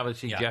 I mean,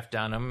 obviously Jeff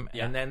Dunham.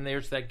 Yeah. And then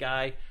there's that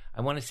guy,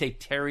 I want to say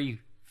Terry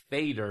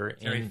Fader.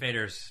 Terry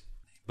Fader's.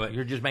 But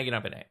You're just making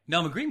up a name. no,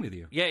 I'm agreeing with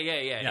you. Yeah.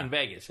 In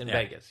Vegas.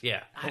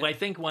 Yeah. Well, I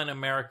think one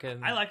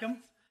American I like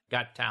him.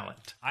 Got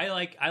Talent. I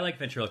like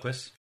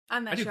ventriloquists.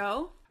 On that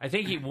show? I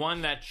think he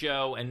won that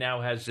show and now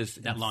has this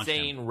That launched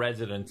insane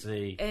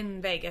residency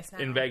In Vegas now.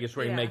 in Vegas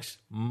where he makes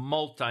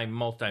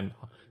multi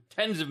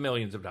tens of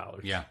millions of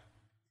dollars. Yeah.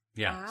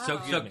 Wow.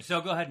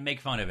 So go ahead and make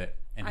fun of it.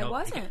 And I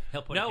wasn't.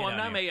 He'll put No, a hit I'm on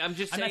not you. making. I'm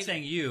just. I'm saying, not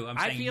saying you. I'm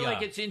I saying feel ya.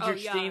 like it's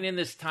interesting yeah. in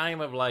this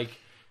time of like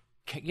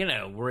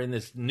we're in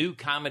this new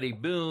comedy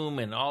boom,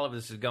 and all of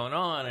this is going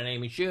on, and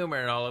Amy Schumer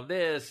and all of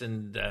this,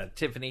 and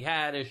Tiffany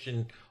Haddish,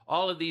 and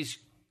all of these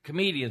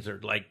comedians are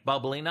like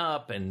bubbling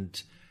up,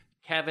 and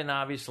Kevin,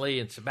 obviously,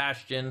 and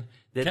Sebastian.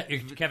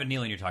 Kevin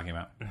Nealon you're talking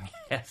about.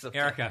 Yes.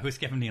 Erica, who's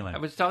Kevin Nealon? I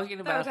was talking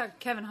I about... was talking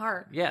Kevin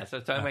Hart. Yes, I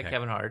was talking about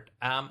Kevin Hart.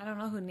 I don't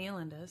know who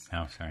Nealon is.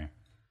 Oh, sorry.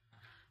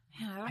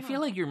 Yeah, I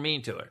feel like you're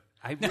mean to her.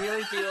 I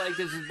really feel like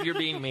you're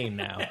being mean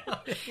now.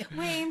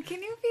 Wayne,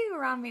 can you be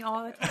around me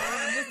all the time?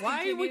 And just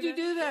Why would you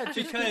do that?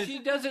 Just because she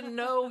doesn't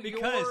know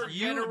your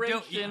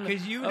generation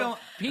of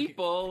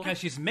people. Because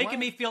she's making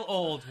me feel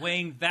old,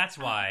 Wayne. That's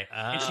why,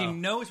 and she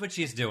knows what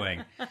she's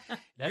doing.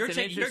 You're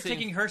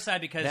taking her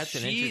side because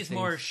she's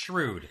more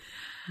shrewd.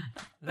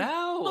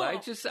 No,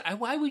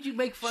 why would you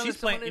make fun of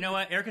someone? Playing, you know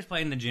what? Erica's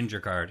playing the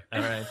ginger card. All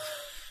right.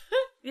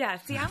 Yeah,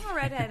 see, I'm a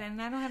redhead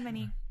and I don't have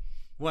many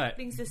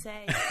things to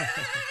say.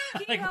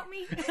 Can you help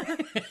me?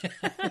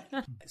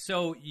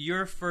 So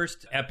your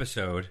first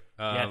episode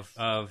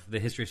of the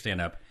history of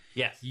stand-up,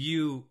 yes,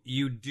 you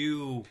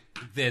do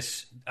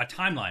a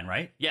timeline,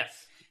 right? Yes.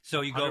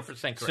 So you go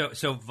 100% correct.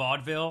 So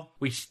vaudeville.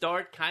 We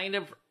start kind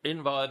of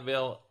in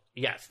vaudeville.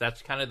 Yes,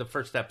 that's kind of the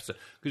first episode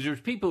because there's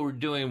people who are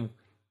doing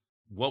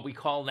what we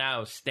call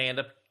now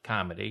stand-up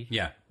comedy.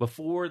 Yeah.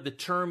 Before the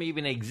term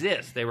even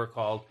exists, they were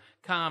called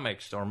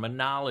comics or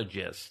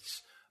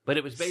monologists. But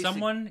it was basically...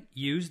 Someone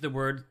used the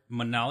word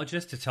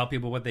monologist to tell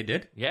people what they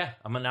did? Yeah,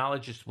 a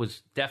monologist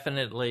was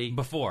definitely...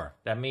 Before.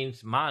 That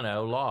means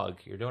monologue.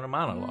 You're doing a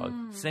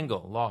monologue.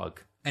 Single,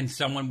 log. And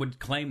someone would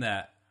claim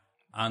that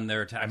on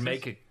their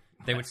taxes?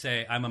 They would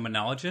say, I'm a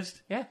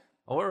monologist? Yeah.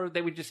 Or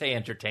they would just say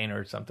entertainer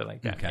or something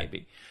like that,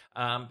 maybe.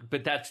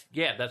 But that's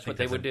what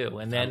they would do.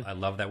 And then I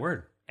love that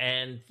word.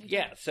 And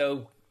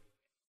so...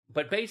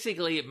 But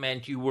basically it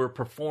meant you were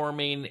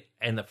performing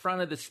in the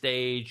front of the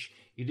stage.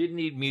 You didn't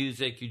need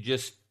music. You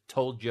just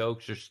told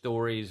jokes or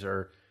stories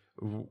or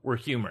were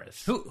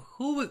humorous. Who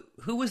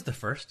was the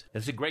first?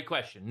 That's a great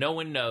question. No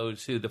one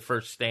knows who the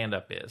first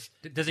stand-up is.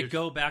 Does it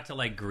go back to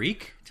like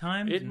Greek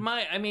times? It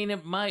might. I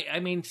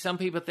mean, some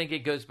people think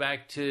it goes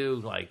back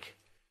to like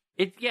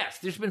it. Yes,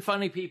 there's been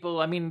funny people.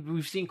 I mean,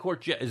 we've seen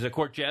is a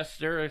court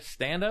jester a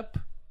stand-up?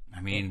 I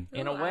mean,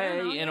 in a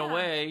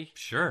way,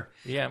 sure,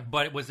 yeah.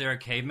 But was there a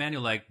caveman who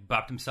like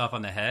bopped himself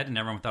on the head and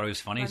everyone thought it was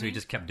funny, so he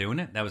just kept doing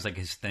it? That was like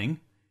his thing.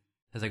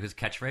 That's like his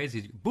catchphrase.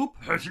 He's boop,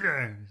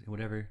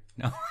 whatever.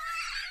 No,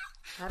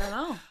 I don't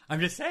know. I'm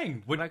just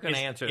saying. I'm not going to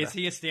answer that. Is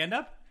he a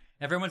stand-up?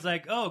 Everyone's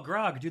like, "Oh,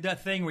 Grog, do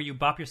that thing where you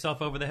bop yourself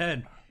over the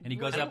head," and he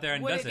goes up there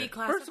and does it.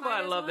 First of all,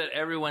 I love that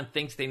everyone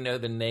thinks they know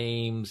the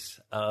names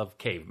of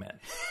cavemen.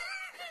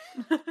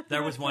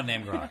 There was one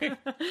named Grog.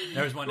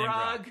 There was one named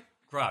Grog.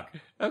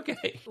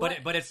 Okay.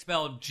 But it's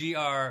spelled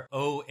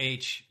Grohug.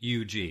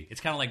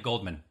 It's kind of like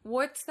Goldman.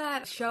 What's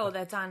that show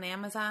that's on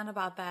Amazon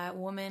about that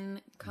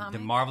woman comic? The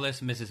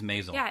Marvelous Mrs.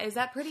 Maisel. Yeah, is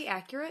that pretty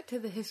accurate to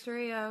the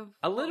history of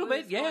a little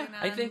bit? Yeah.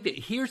 I think that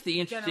here's the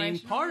interesting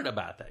part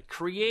about that.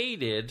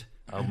 Created,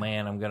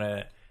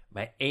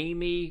 by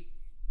Amy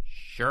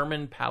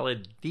Sherman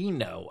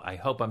Palladino. I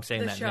hope I'm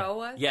saying that. The show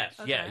was? Yes,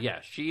 okay.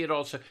 yeah. She had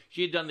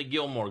done the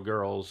Gilmore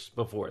Girls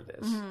before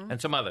this and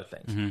some other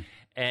things.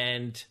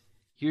 And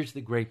here's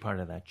the great part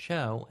of that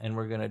show, and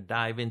we're going to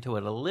dive into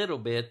it a little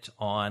bit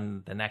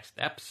on the next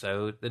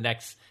episode,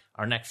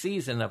 our next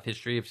season of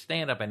History of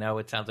Stand-Up. I know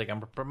it sounds like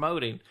I'm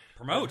promoting.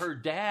 Promote. Her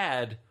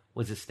dad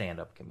was a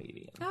stand-up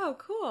comedian. Oh,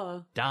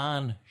 cool.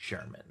 Don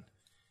Sherman.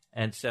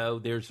 And so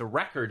there's a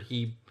record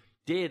he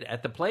did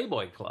at the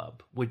Playboy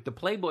Club. The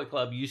Playboy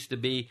Club used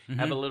to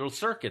have a little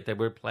circuit that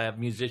would have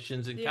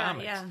musicians and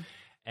comics. Yeah.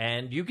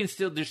 And you can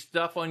there's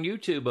stuff on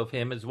YouTube of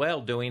him as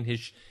well doing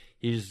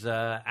his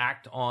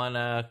act on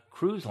a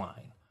cruise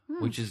line,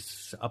 which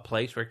is a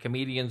place where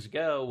comedians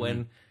go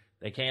when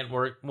they can't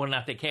work. Well,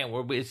 not they can't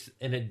work, but it's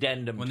an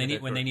addendum. When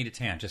they need a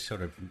tan, just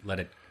sort of let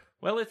it.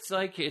 Well, it's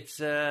like it's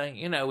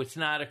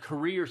not a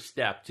career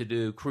step to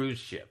do cruise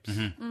ships.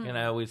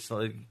 It's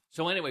like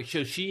so. Anyway,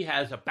 so she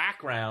has a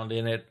background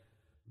in it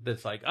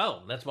that's like,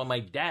 oh, that's what my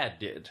dad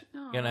did.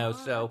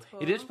 So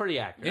cool. It is pretty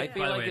accurate.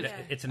 By the way,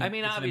 it's an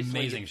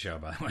amazing show,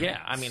 by the way.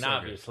 Yeah, I mean,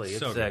 obviously,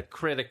 it's a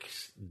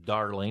critic's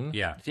darling.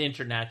 Yeah, it's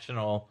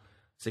international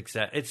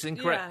success. It's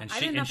incredible,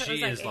 and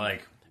she is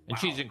like, and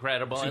she's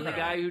incredible. And the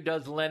guy who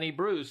does Lenny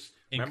Bruce.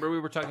 Remember we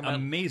were talking about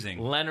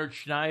Leonard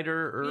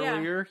Schneider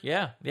earlier?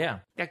 Yeah.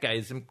 That guy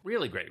is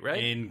really great,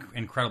 right?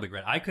 Incredibly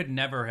great. I could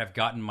never have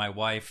gotten my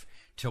wife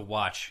to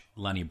watch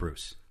Lenny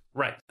Bruce.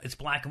 Right. It's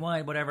black and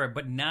white, whatever.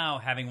 But now,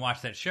 having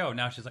watched that show,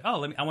 now she's like,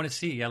 oh, I want to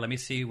see. Yeah, let me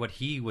see what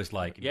he was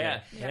like. Yeah.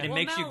 And it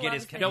makes you get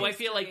his... No, I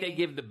feel like they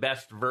give the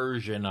best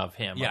version of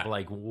him, of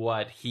like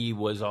what he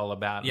was all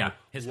about. Yeah,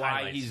 his why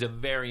highlights. He's a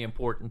very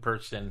important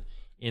person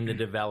in the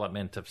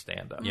development of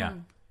stand-up. Yeah.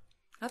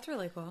 That's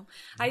really cool.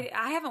 I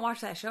haven't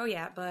watched that show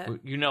yet,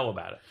 but... You know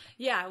about it.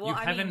 Yeah, well,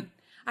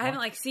 I haven't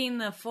like seen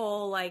the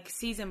full like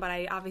season, but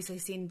I obviously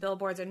seen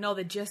billboards and know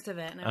the gist of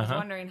it, and I was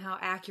wondering how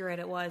accurate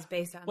it was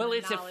based on. Well,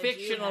 it's a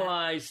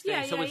fictionalized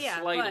thing, so it's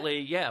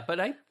slightly but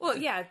I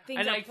things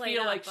and I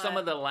feel like some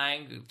of the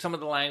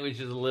language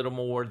is a little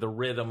more the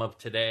rhythm of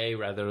today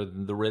rather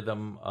than the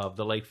rhythm of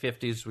the late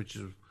 50s, which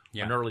is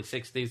an early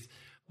 60s.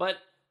 But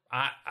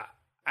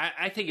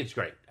I think it's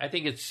great. I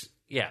think it's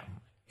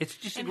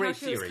just a great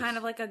series. She was kind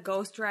of like a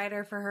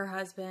ghostwriter for her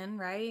husband,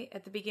 right,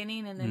 at the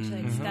beginning, and then she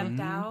like stepped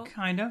out.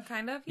 Kind of,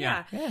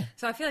 yeah.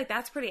 So I feel like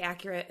that's pretty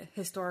accurate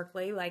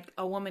historically. Like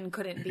a woman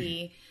couldn't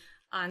be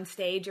on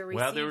stage or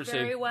received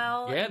very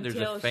well. Yeah, there's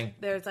a thing.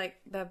 There's like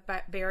the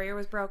barrier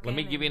was broken. Let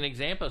me give you an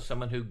example of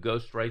someone who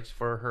ghostwrites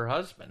for her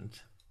husband,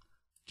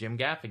 Jim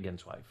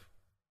Gaffigan's wife.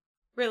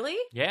 Really?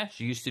 Yeah,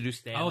 she used to do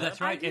stand-up. Oh,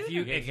 that's right. If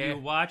you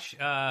watch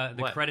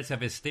the credits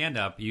of his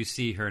stand-up, you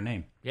see her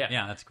name.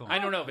 Yeah, that's cool. I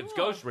don't know if it's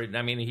ghostwritten.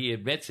 I mean, he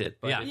admits it.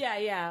 But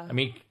yeah. I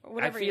mean,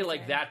 whatever I feel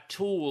like that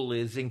tool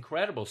is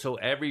incredible. So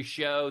every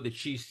show that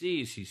she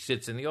sees, she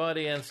sits in the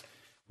audience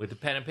with a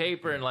pen and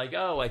paper and like,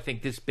 oh, I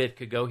think this bit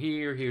could go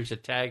here. Here's a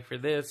tag for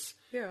this.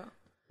 Yeah.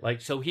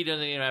 Like, so he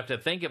doesn't even have to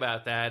think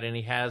about that, and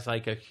he has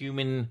like a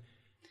human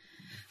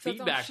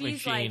feedback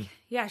machine.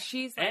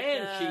 She's like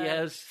and she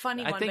has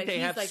funny I one. think but they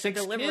he's have like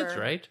 6 kids,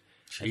 right?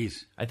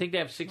 Jeez, I think they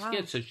have 6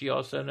 kids, so she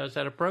also knows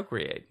how to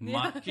procreate.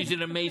 She's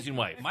an amazing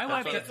wife. My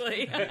wife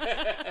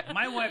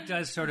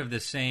does sort of the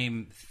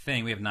same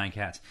thing. We have 9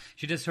 cats.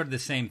 She does sort of the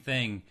same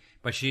thing,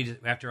 but she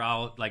after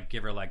I'll like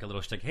give her like a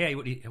little shtick. Hey,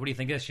 what do you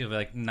think of this? She'll be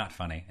like, not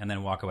funny, and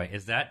then walk away.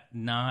 Is that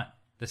not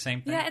the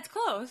same thing? Yeah, it's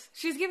close.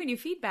 She's giving you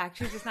feedback.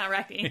 She's just not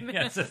wrecking.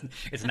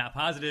 It's not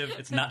positive.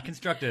 It's not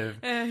constructive.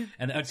 And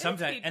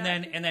sometimes, and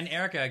then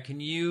Erica,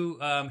 can you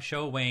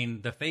show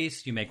Wayne the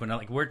face you make when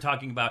like we're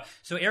talking about?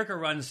 So Erica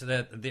runs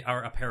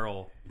our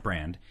apparel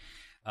brand.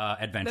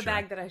 Adventure. The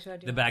bag that I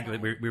showed you. The bag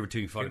that we were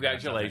taking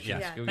photographs.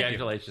 Congratulations. Yes.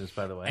 Congratulations,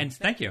 by the way. And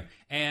thank you.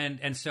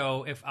 And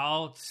so if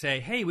I'll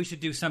say, hey, we should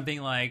do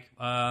something like,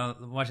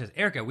 watch this.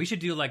 Erica, we should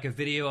do like a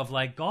video of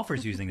like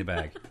golfers using the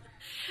bag.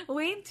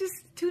 Wayne's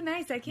just too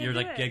nice. I can't You're do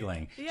like it.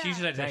 giggling. Yeah. She's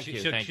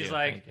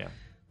like,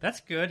 that's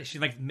good. She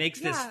like makes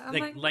this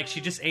like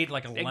she just ate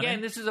like a lemon.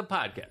 Again, this is a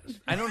podcast.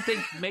 I don't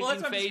think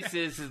making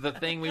faces is the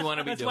thing we want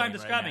to be doing. That's why I'm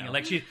describing it.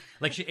 Like she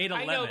ate a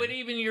lemon. I know, but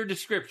even your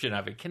description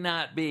of it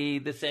cannot be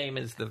the same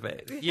as the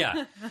face.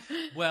 Yeah.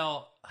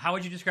 Well, how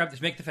would you describe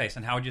this? Make the face,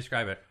 and how would you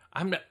describe it?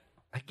 I'm not.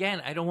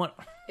 Again, I don't want.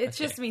 It's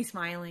just me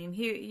smiling.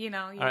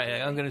 All right,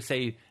 I'm going to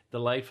say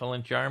delightful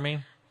and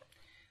charming.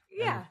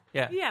 Yeah,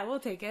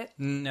 we'll take it.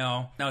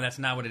 No, that's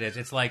not what it is.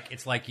 It's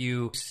like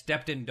you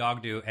stepped in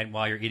dog do and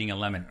while you're eating a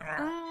lemon,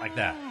 like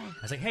that. I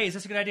was like, "Hey, is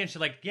this a good idea?" And she's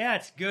like, "Yeah,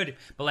 it's good."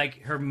 But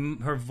like her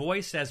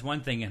voice says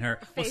one thing and her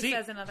face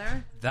says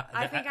another.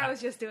 I think I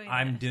was just doing.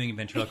 I'm doing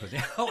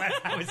ventriloquism. Oh,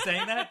 I was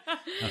saying that.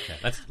 Okay,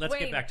 let's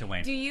get back to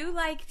Wayne. Do you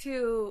like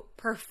to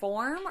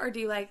perform, or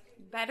do you like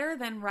better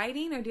than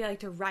writing, or do you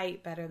like to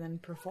write better than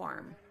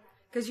perform?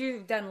 Because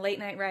you've done late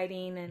night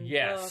writing and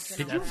books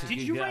and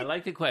did you write? I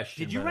like the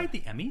question. Did you write the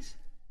Emmys?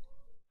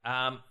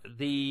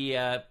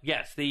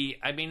 Yes.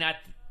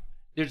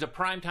 There's a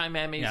primetime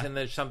Emmys and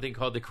there's something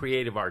called the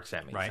Creative Arts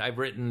Emmys. Right. I've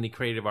written the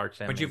Creative Arts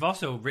Emmys. But you've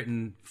also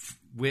written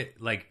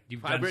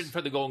I've written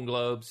for the Golden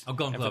Globes. Oh,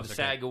 Golden Globes. For the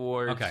SAG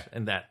Awards. Okay.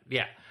 And that.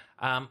 Yeah.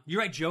 You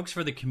write jokes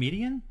for the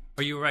comedian?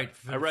 Or you write...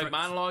 I write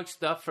monologue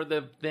stuff for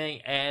the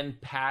thing and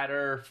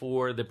patter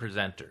for the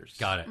presenters.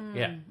 Got it.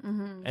 Yeah.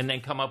 Mm-hmm. And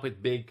then come up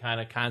with big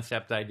kind of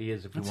concept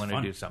ideas if we want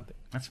to do something.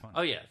 That's fun.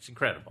 Oh, yeah. It's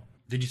incredible.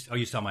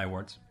 You saw my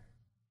awards?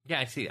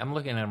 Yeah, I see. I'm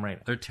looking at them right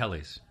now. They're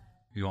tellies.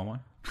 You want one?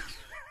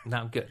 No,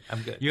 I'm good.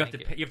 You have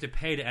to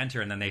pay to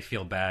enter, and then they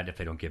feel bad if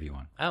they don't give you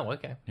one. Oh,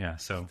 okay. Yeah,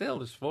 so... Still,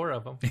 there's 4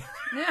 of them.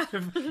 Yeah,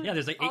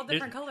 there's like 8. All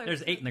different colors.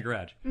 There's 8 in the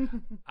garage.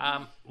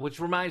 Which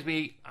reminds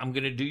me, I'm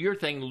going to do your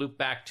thing, loop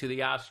back to the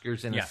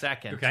Oscars in a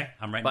second. Okay,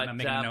 I'm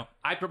making a note.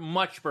 I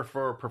much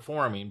prefer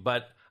performing,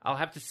 but I'll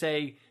have to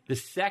say the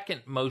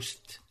second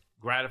most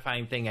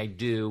gratifying thing I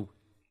do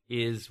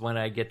is when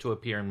I get to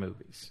appear in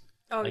movies.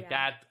 Oh,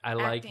 that, I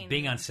like.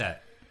 Being on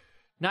set.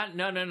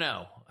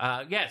 No.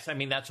 Yes, I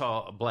mean, that's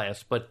all a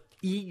blast, but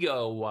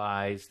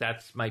ego-wise,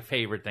 that's my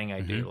favorite thing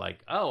I do. Like,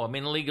 I'm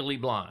in Legally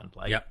Blonde.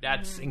 Like,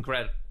 that's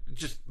incredible.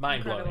 Just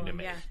mind-blowing to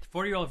me. Yeah.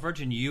 40-Year-Old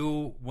Virgin,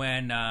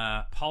 when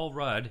Paul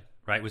Rudd,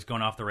 right, was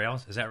going off the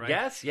rails, is that right?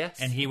 Yes.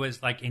 And he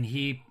was like, and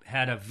he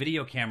had a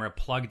video camera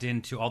plugged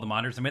into all the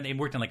monitors. I mean, they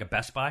worked in like a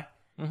Best Buy.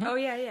 Mm-hmm. Oh,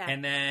 yeah.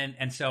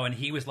 And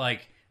he was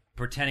like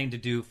pretending to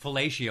do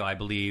fellatio, I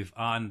believe,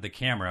 on the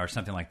camera or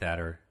something like that,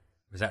 or...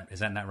 Is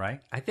that not right?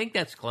 I think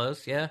that's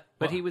close, yeah.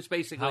 But he was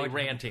basically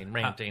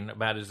ranting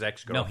about his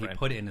ex-girlfriend. No, he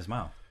put it in his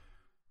mouth.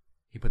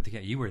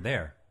 You were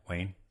there,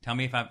 Wayne. Tell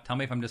me if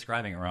I'm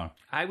describing it wrong.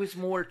 I was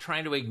more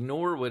trying to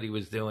ignore what he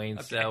was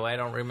doing, so I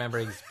don't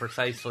remember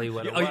precisely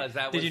what it was.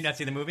 Did you not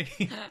see the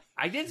movie?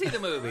 I did see the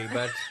movie,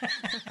 but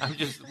I'm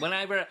just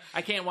whenever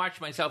I can't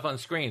watch myself on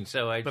screen,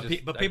 so I.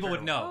 But people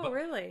would know. Oh,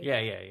 really?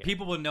 Yeah.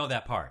 People would know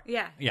that part.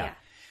 Yeah.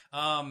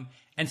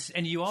 And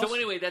you also. So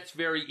anyway, that's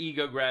very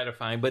ego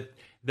gratifying, but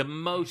the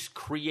most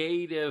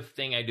creative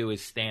thing I do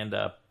is stand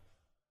up,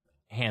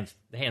 hands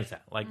down.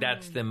 Like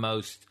that's the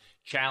most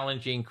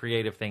challenging,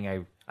 creative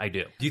thing I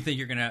do. Do you think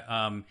you're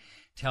gonna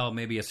tell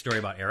maybe a story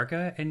about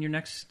Erica in your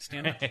next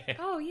stand-up?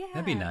 Oh yeah,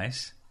 That'd be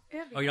nice.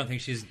 You don't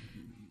think she's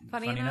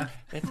funny enough?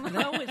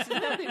 No, it's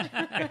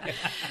not.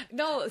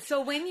 No.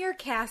 So when you're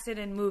casted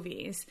in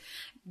movies,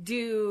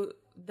 do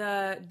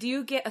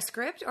you get a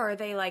script, or are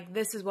they like,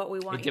 this is what we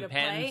want you to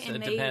play,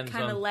 and they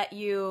kind of let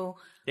you?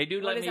 They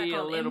do let me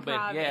a little bit.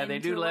 Yeah, they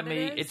do let me.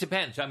 It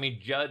depends. I mean,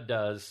 Judd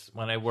does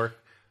when I work.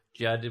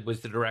 Judd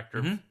was the director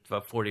of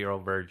a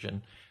 40-Year-Old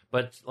Virgin,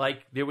 but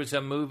like there was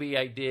a movie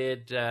I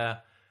did.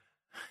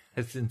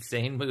 This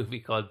insane movie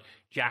called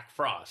Jack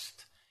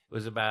Frost.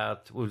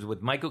 It was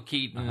with Michael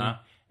Keaton,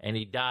 and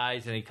he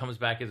dies, and he comes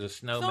back as a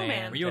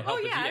snowman. Were you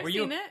I've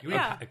seen it. You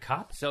were a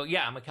cop? So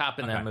yeah, I'm a cop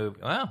in that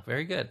movie. Wow,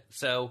 very good.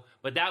 So,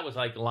 but that was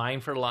like line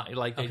for line,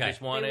 like they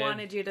just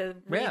wanted you to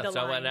read the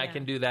line. And I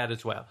can do that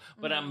as well.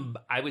 But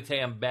I would say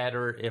I'm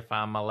better if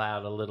I'm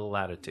allowed a little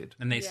latitude.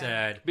 And they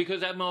said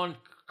because I'm on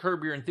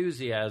Curb Your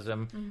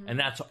Enthusiasm, and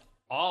that's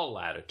all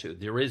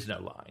latitude. There is no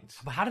lines.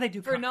 But how do they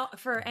do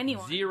for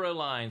anyone? 0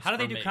 lines. How do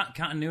they do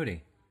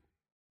continuity?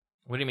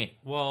 What do you mean?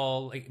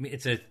 Well, like,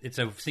 it's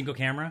a single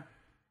camera.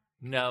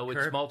 No,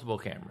 it's multiple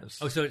cameras.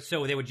 Oh,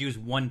 so they would use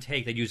one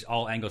take. They'd use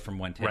all angles from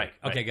one take. Right.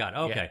 Okay, got it.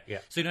 Okay. Yeah.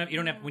 So you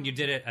don't have when you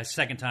did it a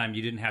second time,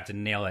 you didn't have to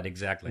nail it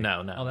exactly.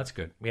 No. Oh, that's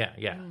good.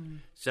 Yeah.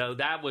 So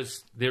that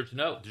was there's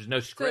no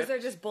script. So is there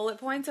just bullet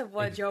points of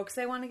what jokes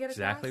they want to get across?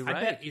 Exactly right.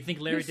 I bet you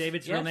think Larry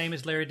David's real name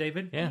is Larry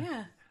David?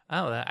 Yeah.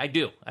 Oh, I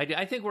do.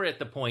 I think we're at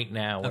the point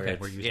now where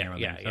we're using our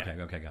names.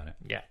 Okay, got it.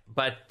 Yeah,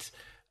 but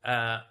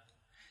I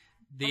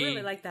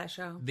really like that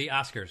show. The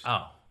Oscars.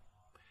 Oh,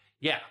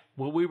 yeah.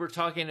 Well, we were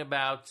talking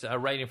about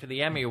writing for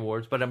the Emmy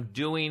Awards, but I'm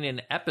doing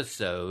an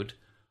episode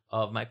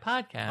of my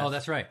podcast. Oh,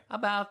 that's right.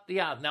 About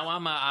now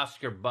I'm an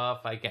Oscar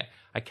buff.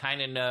 I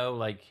kind of know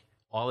like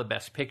all the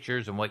best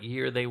pictures and what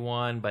year they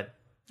won, but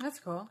that's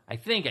cool. I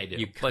think I do.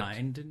 You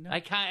kind of know.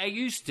 I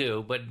used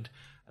to, but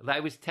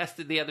I was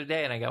tested the other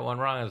day and I got one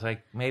wrong. I was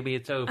like, maybe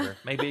it's over.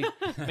 Maybe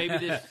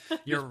this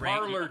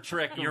parlor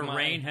trick. Your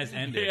reign has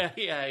ended.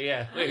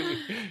 Yeah.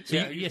 So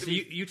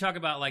you talk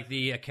about like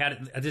the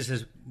Academy. This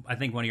is, I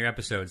think, one of your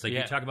episodes. Like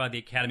you talk about the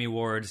Academy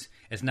Awards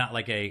as not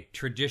like a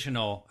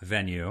traditional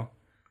venue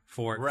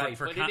for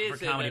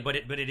comedy,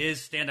 but it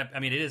is stand up. I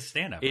mean, it is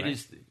stand up. It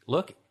is.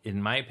 Look,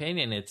 in my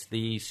opinion, it's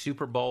the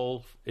Super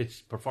Bowl. It's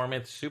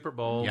performance Super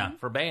Bowl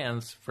for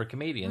bands, for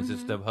comedians.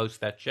 Is to host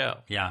that show.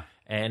 Yeah.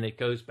 And it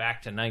goes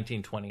back to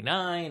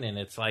 1929, and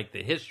it's like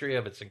the history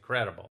of it's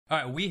incredible. All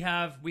right, we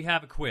have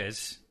a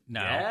quiz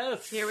now.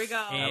 Yes, here we go.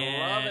 I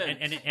love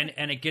it,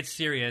 and it gets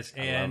serious.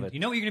 And I love it. You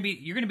know what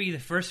you're gonna be the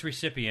first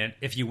recipient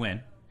if you win,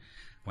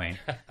 Wayne,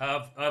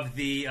 of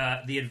the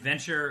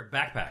adventure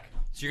backpack.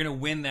 So you're gonna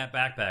win that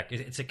backpack.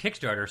 It's a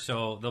Kickstarter,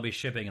 so they'll be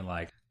shipping in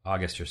like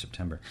August or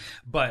September,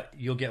 but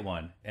you'll get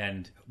one,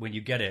 and when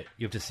you get it,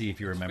 you have to see if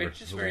you remember. It's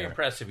just very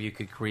impressive. You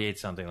could create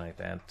something like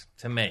that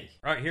to me.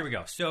 All right, here we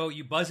go. So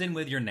you buzz in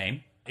with your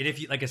name, and if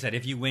you, like I said,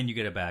 if you win, you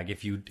get a bag.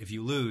 If you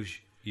lose,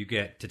 you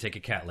get to take a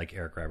cat, like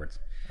Eric Roberts.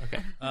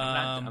 Okay,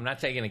 I'm not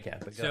taking a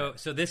cat. But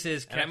so this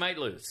is, and I might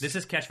lose. This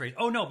is catchphrase.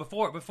 Oh no!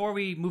 Before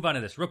we move on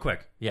to this, real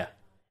quick. Yeah,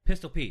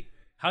 Pistol Pete.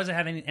 How does it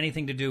have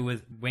anything to do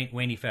with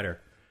Wayne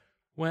Feder?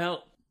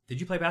 Well, did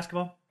you play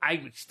basketball?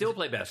 I still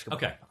play basketball.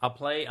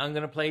 Okay. I'm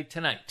going to play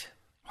tonight.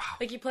 Wow.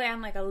 Like you play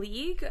on like a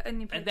league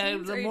and you play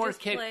teams, or you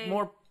just play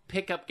more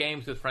pickup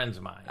games with friends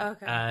of mine.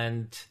 Okay.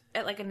 And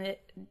at like an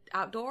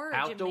outdoors.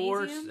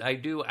 Gymnasium? I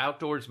do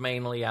outdoors,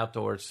 mainly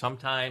outdoors.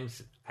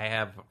 Sometimes I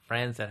have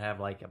friends that have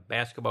like a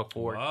basketball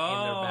court in their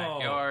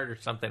backyard or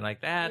something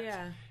like that.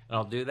 Yeah. And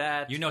I'll do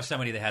that. You know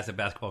somebody that has a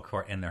basketball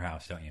court in their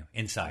house, don't you?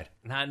 Inside.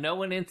 No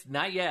one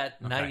not yet.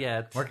 Okay. Not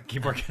yet.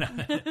 Keep working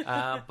on it.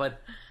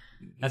 But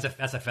that's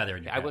a feather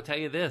in your hat. I will tell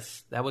you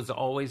this: that was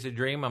always a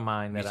dream of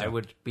mine, that I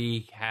would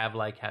have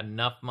like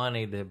enough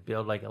money to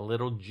build like a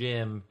little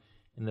gym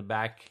in the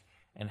back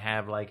and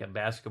have like a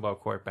basketball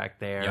court back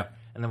there,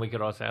 and then we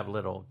could also have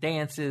little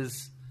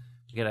dances.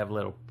 We could have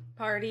little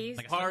parties,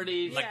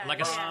 like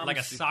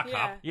a sock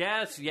hop.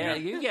 Yes,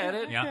 you get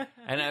it. Yeah.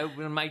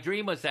 And my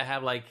dream was to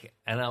have like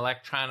an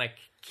electronic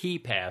key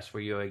pass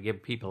where you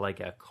give people like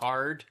a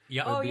card.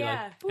 Yeah. Oh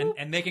yeah. Like,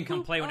 and they can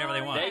come play whenever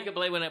they want. They can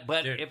play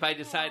but if I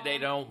decide they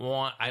don't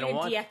want, I don't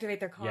want. Deactivate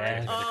their card.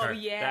 Yeah,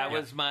 yeah. That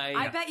was my.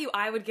 I bet you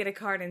I would get a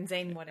card and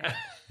Zane wouldn't.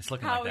 It's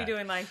looking How like are we that.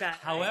 doing like that?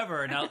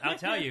 However, now I'll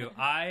tell you,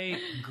 I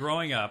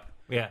growing up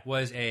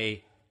was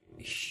a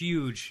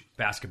huge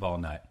basketball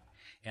nut.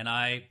 And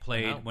I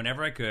played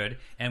whenever I could.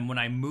 And when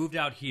I moved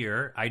out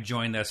here, I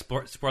joined the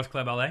Sports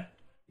Club LA.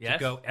 Yes. To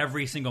go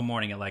every single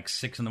morning at like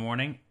 6 in the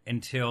morning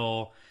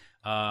until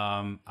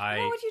What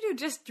would you do?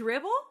 Just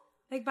dribble?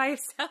 Like by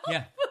yourself?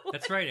 Yeah,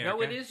 that's right, Erica.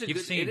 No, it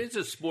is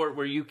a sport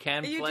where you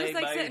can you play just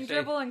like by sit and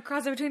dribble and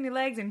cross it between your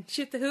legs and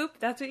shoot the hoop?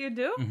 That's what you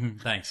do?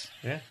 Thanks.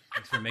 Yeah.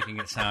 Thanks for making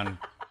it sound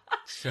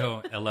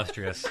So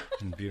illustrious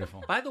and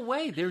beautiful. By the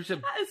way, That is so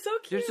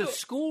cute. there's a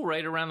school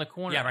right around the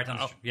corner. Yeah, right down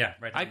the street. Yeah,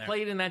 right down I there.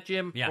 played in that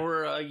gym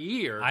for a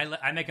year.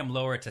 I make them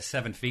lower it to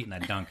 7 feet and I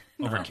dunk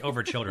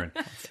over children.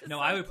 No,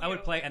 I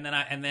would play, and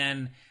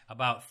then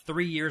about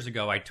 3 years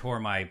ago I tore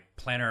my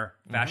plantar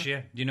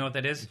fascia. Do you know what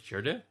that is?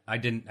 Sure do. I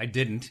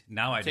didn't.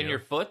 Now I do. It's in your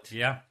foot?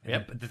 Yeah.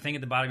 Yep. The thing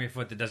at the bottom of your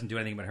foot that doesn't do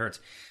anything but hurts.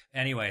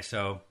 Anyway,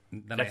 so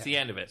That's the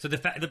end of it. So the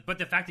fact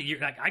that you're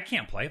like, I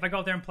can't play. If I go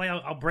out there and play,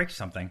 I'll break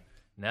something.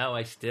 No,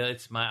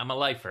 I'm a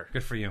lifer.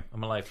 Good for you.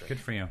 I'm a lifer. Good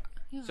for you.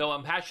 So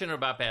I'm passionate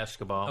about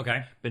basketball.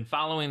 Okay. Been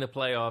following the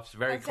playoffs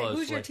very closely.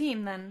 Who's your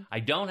team then? I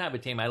don't have a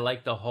team. I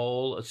like the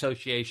whole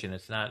association.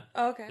 It's not.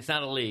 Oh, okay. It's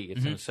not a league.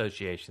 It's an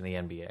association. The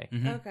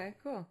NBA. Okay,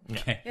 cool.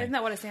 Okay. Isn't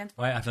that what it stands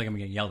for? Well, I feel like I'm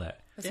getting yelled at.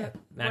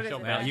 National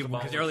it? Basketball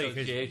Because earlier,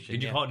 Association.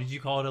 did you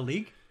call it a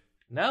league?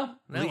 No.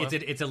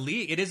 It's a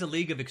league. It is a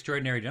league of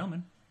extraordinary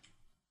gentlemen.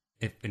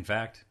 If in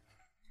fact,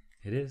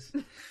 it is.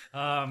 So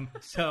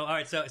all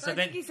right. So I then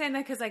think he's saying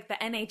that because like the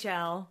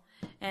NHL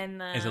and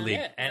the is a league.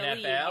 Yeah,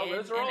 NFL.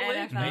 Those are all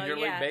leagues. Major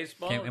League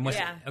Baseball. Okay, and what's-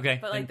 Yeah. okay,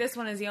 But like this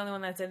one is the only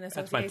one that's in That's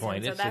association. my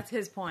point. So It's that's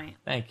his point.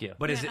 Thank you.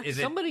 But is it?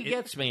 Somebody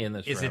gets me in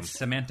this Is room. it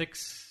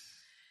semantics?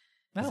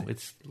 No,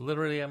 it's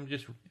literally I'm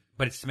just.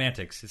 But it's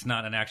semantics. It's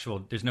not an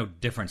actual. There's no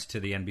difference to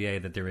the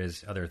NBA that there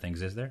is other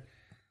things. Is there?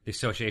 The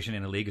association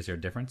in a league, is there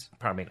a difference?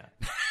 Probably not.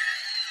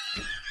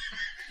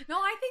 No,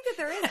 I think that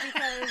there is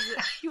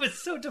because He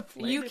was so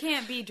deflated. you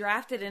can't be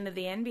drafted into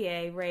the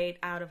NBA right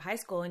out of high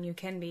school, and you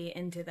can be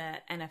into the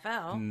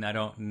NFL. I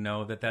don't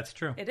know that that's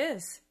true. It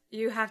is.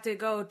 You have to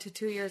go to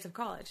 2 years of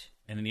college.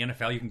 And in the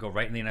NFL, you can go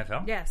right in the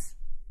NFL? Yes.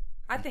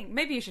 I think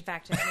maybe you should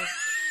fact check me.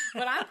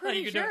 But I'm pretty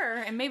You can do sure,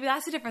 and maybe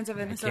that's the difference of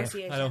an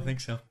association. I don't think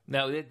so.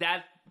 No,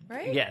 that.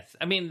 Right? Yes.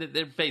 I mean,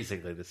 they're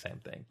basically the same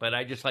thing. But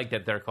I just like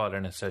that they're called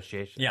an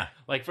association. Yeah.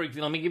 Like, for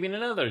example, let me give you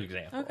another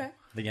example. Okay.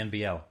 The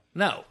NBL.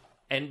 No.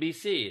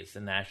 NBC is the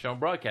National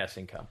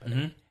Broadcasting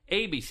Company.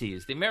 ABC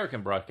is the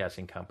American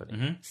Broadcasting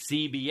Company.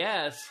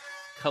 CBS,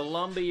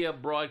 Columbia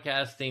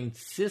Broadcasting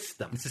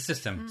System. It's a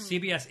system.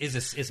 CBS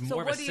is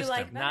more of what a do you system.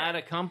 like better? Not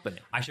a company.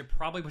 I should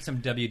probably put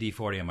some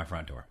WD-40 on my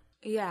front door.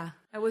 Yeah,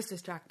 it was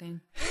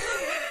distracting.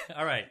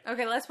 All right.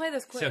 Okay, let's play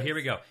this quiz. So here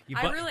we go. I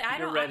You're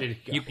don't. ready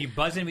to go. You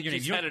buzz in with your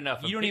name. She's You had don't- enough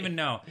of You don't me. even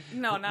know.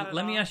 No, not at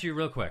Let me all. ask you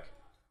real quick.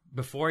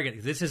 Before I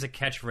get... This is a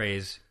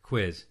catchphrase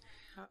quiz.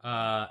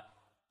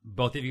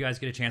 Both of you guys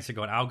get a chance to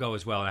go, and I'll go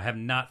as well. I have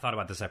not thought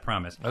about this, I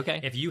promise. Okay.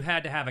 If you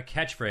had to have a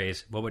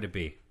catchphrase, what would it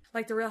be?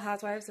 Like the Real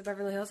Housewives of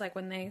Beverly Hills, like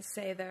when they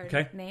say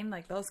their name,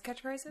 like those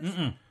catchphrases.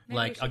 Maybe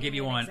Like, you I'll should give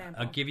you me an one.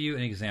 example. I'll give you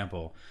an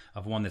example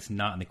of one that's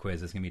not in the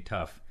quiz. That's going to be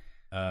tough.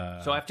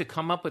 So I have to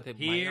come up with it.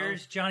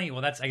 Here's Johnny.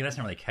 Well, that's not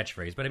really a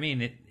catchphrase, but I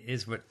mean, it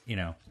is what, you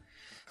know.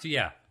 So,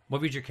 yeah. What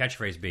would your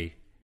catchphrase be?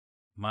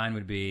 Mine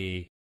would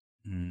be...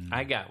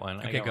 I got one.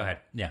 Okay, go ahead.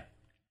 Yeah.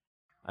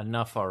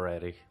 Enough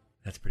already.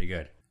 That's pretty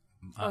good.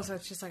 Oh, so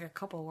it's just like a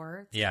couple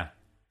words. Yeah.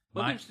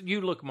 Well, Mine,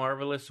 you look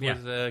marvelous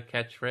was a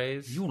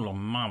catchphrase. you little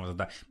mom was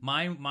that.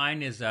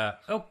 Mine is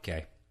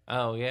okay.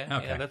 Oh, yeah.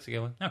 Okay. Yeah, that's a good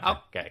one.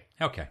 Okay.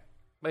 Okay.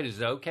 Wait,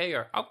 is it okay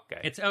or okay?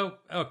 It's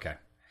okay.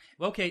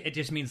 Well, okay, it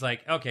just means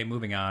like, okay,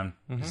 moving on.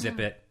 Zip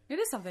it. It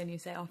is something you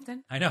say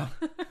often. I know.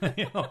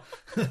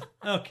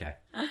 Okay.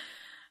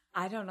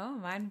 I don't know.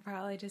 Mine would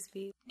probably just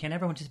be Can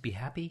everyone just be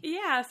happy?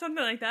 yeah,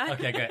 something like that.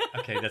 Okay, good.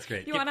 Okay, that's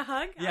great. You want a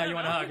hug? Yeah, you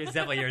want a hug. It's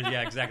definitely yours.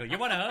 Yeah, exactly. You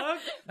want a hug?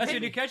 That's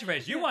your new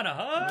catchphrase. You want a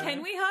hug?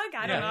 Can we hug?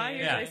 I don't know. I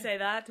usually say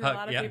that to a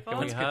lot of people.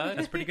 That's, good.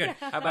 That's pretty good.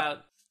 How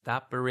about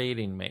stop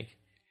berating me?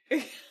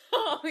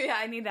 Oh yeah,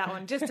 I need that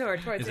one just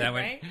towards Is him, that what?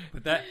 right?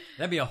 But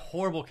that'd be a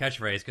horrible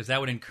catchphrase because that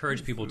would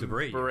encourage people to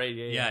berate you.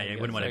 Berate, Yeah, you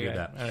wouldn't want to do okay.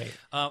 that. All right.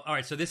 All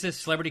right, so this is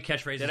celebrity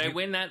catchphrases. Did I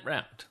win that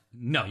round?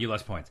 No, you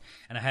lost points,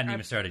 and I hadn't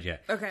even started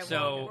yet. Okay, so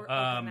well, we're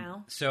open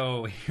now.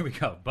 so here we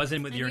go. Buzz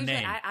in with your Usually,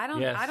 name. I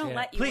don't. Yes, I don't yeah.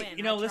 let you Please, win.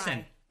 you know, I listen.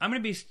 try. I'm going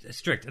to be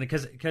strict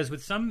because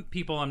with some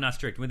people I'm not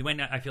strict. With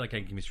Wayne, I feel like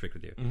I can be strict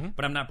with you,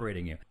 but I'm not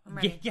berating you.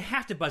 You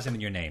have to buzz in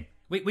with your name.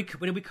 We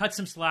cut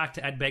some slack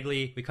to Ed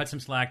Begley. We cut some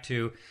slack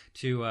to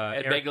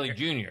Ed Begley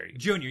Jr.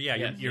 Junior.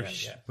 Yeah,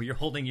 Yes, you're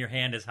holding your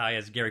hand as high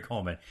as Gary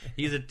Coleman.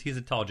 He's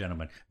a tall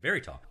gentleman,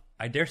 very tall.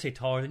 I dare say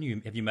taller than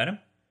you. Have you met him?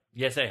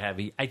 Yes, I have.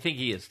 I think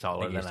he is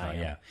taller than I am.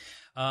 Yeah.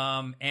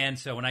 And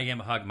so when I gave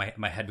him a hug,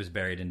 my head was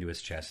buried into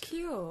his chest.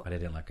 Cute. But I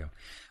didn't let go.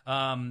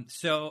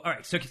 So, all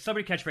right. So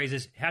celebrity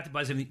catchphrases, have to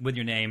buzz in with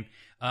your name.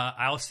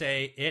 I'll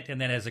say it, and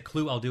then as a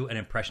clue, I'll do an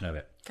impression of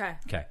it. Okay.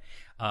 Okay.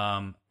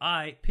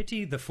 I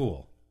pity the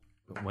fool.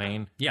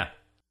 Wayne, Yeah.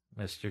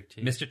 Mr.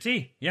 T. Mr.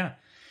 T. Yeah.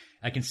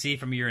 I can see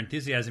from your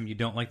enthusiasm you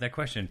don't like that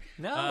question.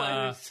 No,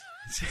 I was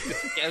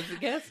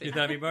guessing. You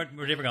thought it'd be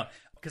more difficult.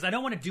 Because I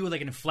don't want to do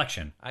like an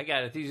inflection. I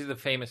got it. These are the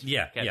famous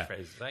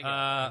catchphrases. I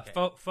got it.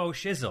 Okay. Faux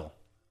shizzle.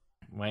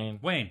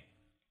 Wayne.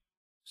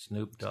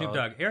 Snoop Dogg. Snoop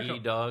Dogg. Erica.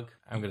 E-Dog.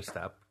 I'm going to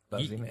stop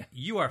buzzing it.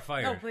 You are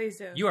fired. Oh, please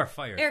do. You are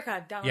fired.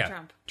 Erica, Donald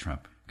Trump.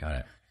 Trump. Got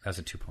it. That was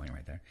a 2-point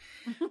right there.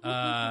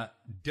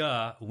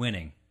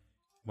 Winning.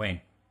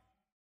 Wayne.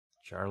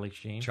 Charlie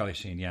Sheen. Charlie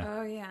Sheen, yeah.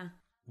 Oh yeah.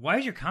 Why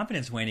is your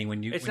confidence waning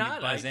when you It's when not.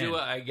 you buzz in?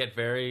 I get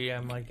very.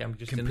 I'm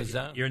just in the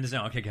zone. You're in the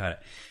zone. Okay, got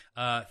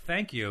it.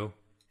 Thank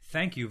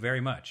you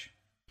very much.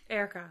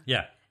 Erica.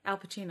 Yeah. Al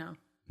Pacino.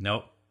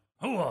 Nope.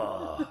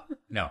 Oh,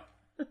 no.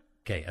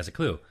 Okay, as a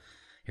clue,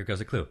 here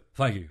goes a clue.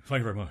 Thank you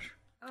very much.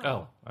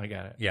 Oh, I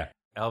got it. Yeah.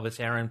 Elvis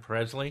Aaron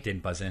Presley.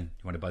 Didn't buzz in. You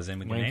want to buzz in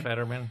with your Wayne name?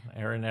 Federman.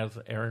 Aaron.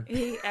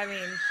 I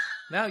mean,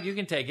 No, you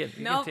can take it.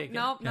 nope. Okay.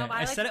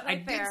 I said like it. I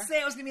to play fair. did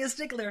say I was going to be a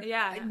stickler.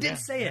 Yeah. I did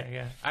say it.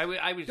 Yeah.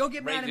 I was Don't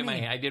get mad at raising my me.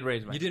 hand. I did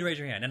raise my You hand. did raise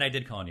your hand, and I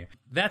did call on you.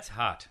 That's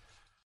hot.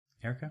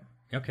 Erica?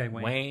 Okay,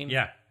 Wayne. Wayne.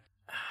 Yeah.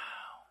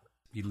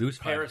 You lose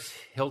 5. Paris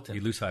Hilton.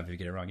 You lose 5 if you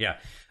get it wrong. Yeah.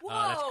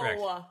 Whoa. That's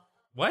correct.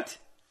 What?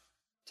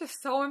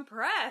 Just so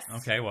impressed.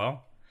 Okay,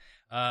 well.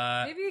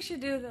 Maybe you should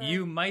do the.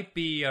 You might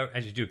be,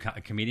 as you do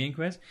a comedian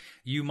quiz,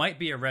 you might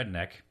be a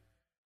redneck.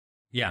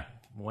 Yeah.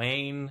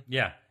 Wayne.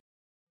 Yeah.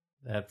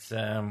 That's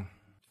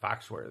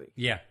Foxworthy.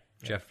 Yeah.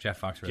 Jeff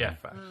Foxworthy.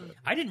 Jeff Foxworthy.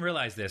 I didn't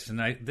realize this,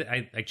 and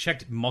I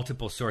checked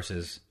multiple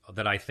sources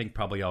that I think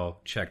probably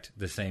all checked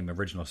the same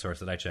original source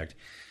that I checked.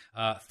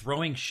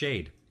 Throwing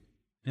shade.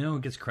 You know who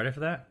gets credit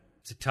for that?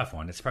 It's a tough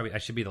one. It's probably I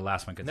should be the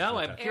last one. No,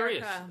 I'm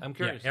curious. Erica. I'm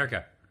curious. Yeah,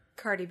 Erica.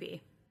 Cardi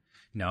B.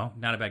 No,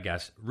 not a bad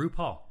guess.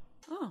 RuPaul.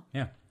 Oh.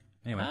 Yeah.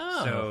 Anyway,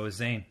 Oh. so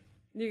Zane.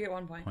 You get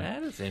 1 point.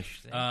 That is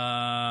interesting.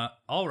 All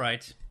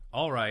right.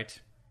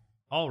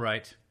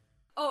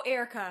 Oh,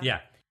 Erica. Yeah.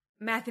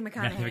 Matthew McConaughey.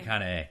 Matthew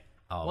McConaughey.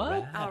 All What?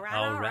 right. All right.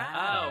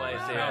 Oh,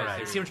 I see. All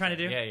right. See what I'm trying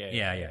to do?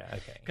 Yeah.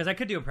 Okay. Because I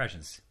could do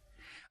impressions.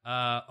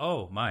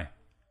 Oh my.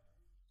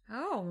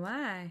 Oh,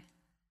 my.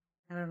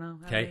 I don't know.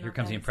 Okay, here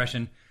comes the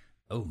impression.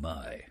 Oh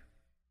my.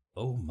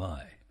 Oh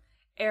my.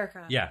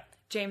 Erica. Yeah.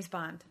 James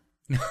Bond.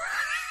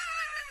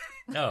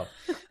 No.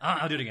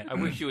 I'll do it again. I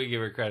wish you would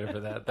give her credit for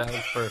that. That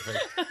was perfect.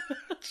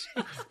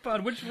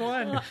 Bond, which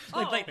one?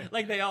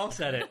 Like they all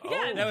said it.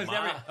 Yeah. That was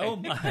my. Oh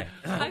my.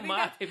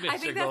 I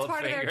think that's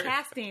part of their Goldfinger.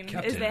 casting is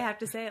Captain. they have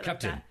to say it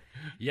Captain. like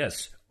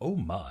Yes. Oh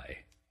my.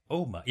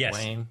 Oh my. Yes.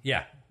 Wayne.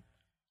 Yeah.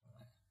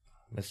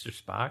 Mr.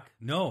 Spock?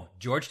 No.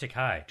 George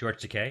Takei.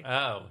 George Takei.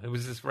 Oh, it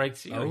was this right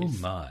series. Oh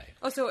my. that.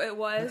 Oh, so it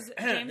was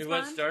James It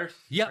Bond? was Star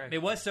Yep. Trek. It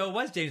was. So it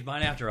was James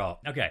Bond after all.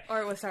 Okay.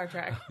 Or it was Star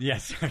Trek?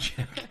 Yes.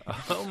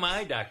 Oh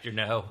my, Dr.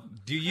 No.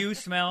 Do you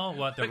smell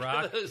what the Look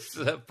Rock? at those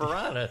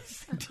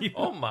piranhas.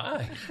 Oh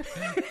my.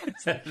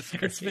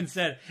 It's been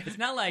said. It's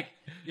not like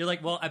you're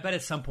like. Well, I bet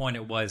at some point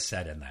it was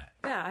said in that.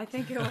 Yeah, I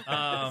think it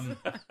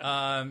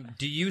was.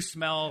 Do you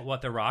smell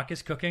what the Rock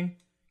is cooking?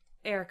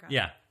 Erica.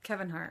 Yeah.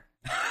 Kevin Hart.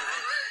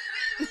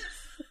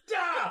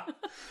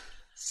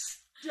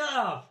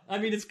 Stop. I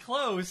mean, it's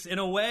close in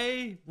a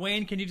way.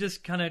 Wayne, can you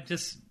just kind of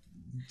just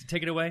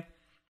take it away?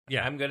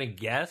 Yeah. I'm going to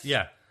guess.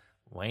 Yeah.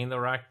 Wayne the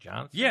Rock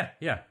Johnson?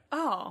 Yeah.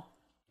 Oh.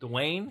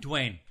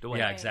 Dwayne?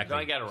 Yeah, exactly. No,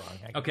 I got it wrong.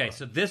 Okay,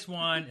 so this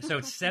one, so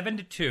it's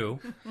 7-2.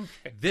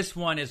 This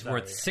one is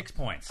worth 6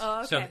 points. Oh,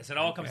 okay. So it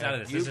all comes out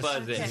of this. You This is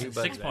buzz in. a You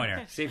buzz in.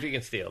 6-pointer. See if you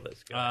can steal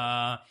this. Go.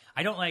 I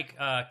don't like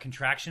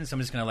contractions, so I'm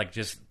just gonna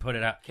just put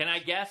it out. Can I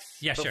guess?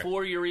 Yeah, sure.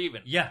 Before you're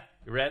even. Yeah,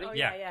 You ready? Oh,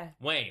 Yeah. yeah.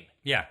 Wayne.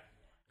 yeah,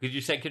 Because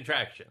you said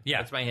contraction. Yeah.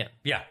 That's my hint.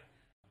 yeah.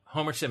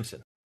 Homer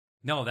Simpson.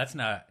 No, that's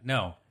not.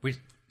 No,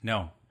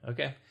 no.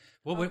 Okay.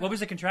 What was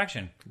the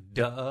contraction?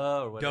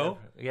 Duh. Or whatever. Doe?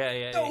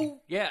 Yeah.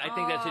 Doe. Yeah, I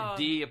think that's a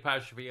D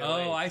apostrophe O.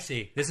 Oh, I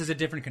see. This is a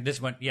different. This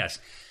one, yes.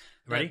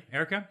 Ready,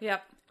 Erica?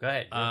 Yep. Go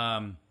ahead.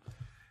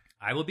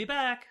 I will be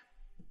back.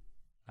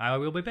 I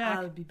will be back.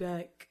 I'll be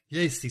back.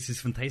 Yes, this is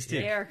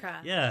fantastic.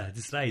 Erica. Yeah,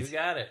 that's right. You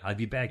got it. I'll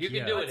be back. You can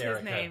yeah. do What's it, his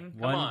Erica. name?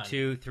 Come 1, on.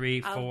 2,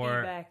 3, I'll 4,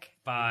 be back.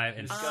 5,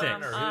 and Who's 6.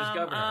 governor? Who's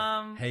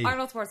governor? Hey.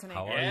 Arnold Schwarzenegger.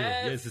 How are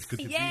Yes. you? Yes, it's good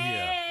to be Yeah.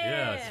 here.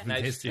 Yeah, it's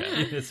Nice.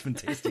 fantastic. It's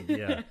fantastic.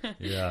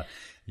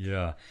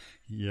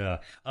 Yeah.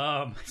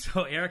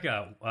 So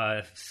Erica,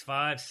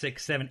 5,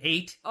 6, 7,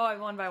 8, Oh, I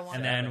won by one.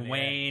 and then 7, yeah.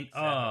 Wayne.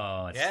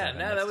 Oh, that's Yeah, 7.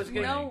 no, That's that was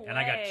good. disappointing. No And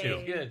I got way.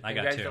 2. Good. I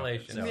got 2.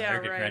 Congratulations. So, yeah,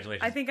 Erica, right.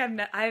 congratulations. I think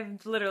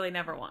I've literally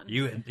never won.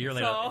 You're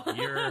late. So-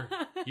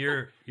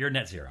 You're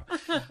net zero.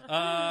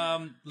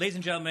 Ladies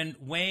and gentlemen,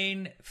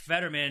 Wayne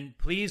Federman,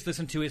 please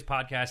listen to his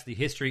podcast, The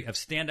History of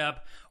Stand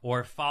Up,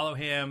 or follow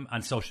him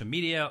on social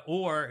media,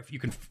 or if you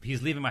can,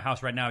 he's leaving my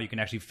house right now, you can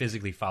actually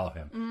physically follow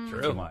him.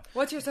 If you want.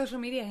 What's your social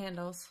media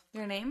handles?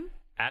 Your name?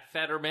 At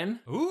Federman.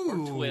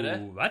 Ooh, Or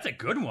Twitter. that's a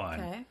good one.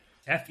 Okay.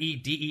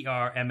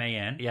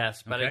 Federman.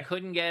 Yes, but I Okay.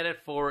 couldn't get it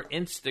for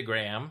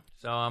Instagram,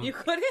 so You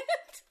couldn't?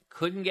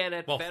 couldn't get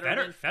it. Well,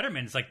 Federman.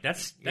 Federman's like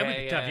that Yeah, would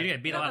be tough. yeah. You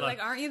get beat a No, lot but of.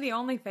 aren't you the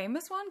only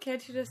famous one?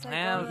 Can't you just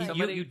Well, go,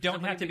 somebody- you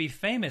don't have to be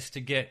famous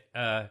to get.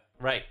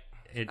 Right.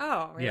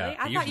 Oh, really? Yeah,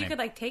 I the thought you username.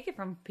 could take it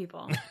from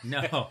people.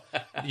 No,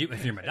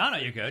 if you're Madonna,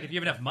 you could. If you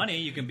have enough money,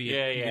 you can be.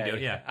 You can do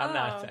it. Yeah. I'm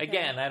not. okay.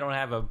 Again, I don't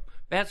have a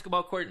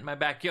basketball court in my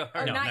backyard.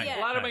 No, not not yet.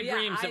 A lot of my Yeah,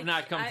 dreams have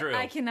not come true.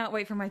 I cannot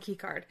wait for my key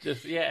card.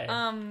 Just Okay,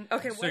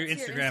 what's your your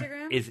Instagram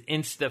Instagram? is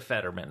Insta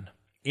Federman.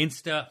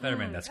 Insta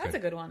Federman. That's good. that's a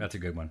good one. That's a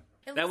good one.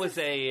 That was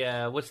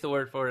a what's the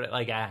word for it?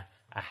 Like a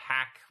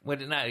hack. What?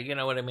 Not you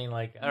know what I mean?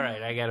 Like, all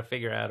right, I got to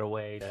figure out a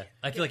way to.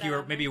 I feel like you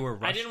were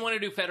rushed. I didn't want to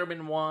do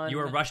Federman 1. You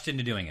were rushed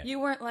into doing it. You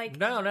weren't like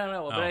No.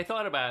 But I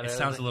thought about it. It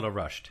sounds a little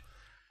rushed.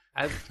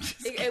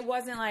 It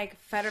wasn't like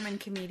Federman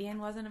comedian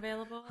wasn't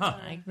available. Huh?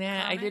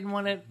 I didn't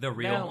want it. The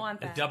real don't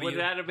want that. W. Would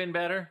that have been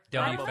better?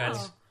 W I don't Feds.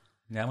 know.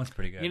 That one's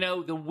pretty good. You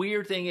know, the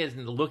weird thing is,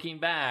 looking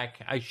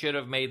back, I should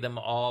have made them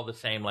all the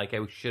same. Like,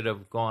 I should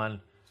have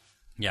gone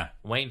Yeah.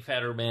 Wayne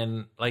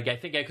Federman. Like, I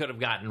think I could have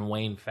gotten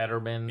Wayne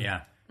Federman.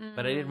 Yeah.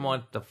 But I didn't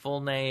want the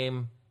full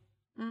name.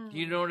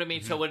 You know what I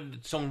mean? So when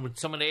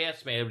someone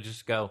asked me, I would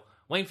just go,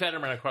 Wayne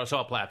Federman across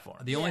all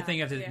platforms. The only thing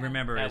you have to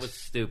remember That is was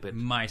stupid.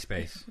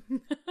 MySpace.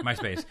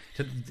 MySpace.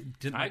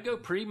 I go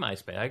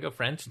pre-MySpace. I go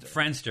Friendster.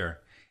 Friendster.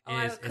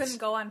 I couldn't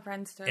go on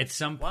Friendster. At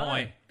some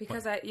point.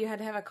 because you had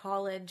to have a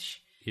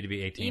college You'd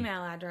be 18.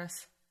 email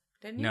address,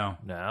 didn't you? No.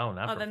 No,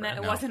 not Oh, for then Friendster.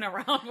 it wasn't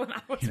around when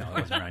I was. No, it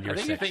wasn't around. You I were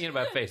think you're 6. thinking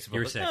about Facebook. You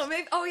were 6. Oh,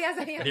 maybe. Oh, yes,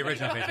 I am. The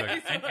original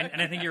Facebook.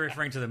 And I think you're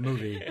referring to the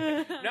movie.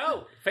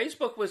 No,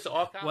 Facebook was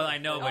all college. Well, I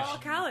know, but All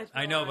college.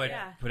 I know, before, but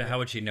yeah. but how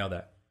would she know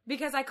that?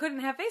 Because I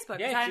couldn't have Facebook.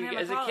 Yeah, because I didn't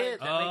have as a college. kid.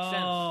 That makes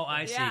sense. Oh,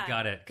 I see.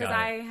 Got it. Because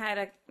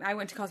I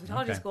went to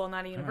cosmetology Okay. school,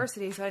 not a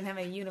university, so I didn't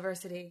have a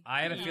university.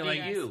 I have a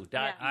feeling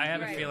I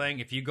have a feeling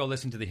if you go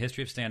listen to the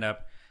history of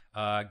stand-up,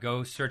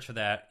 go search for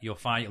that. You'll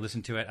find it.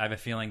 Listen to it. I have a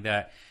feeling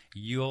that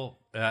you'll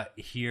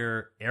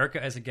hear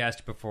Erica as a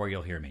guest before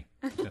you'll hear me.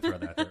 Throw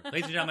that out there.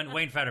 Ladies and gentlemen,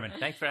 Wayne Federman.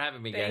 Thanks for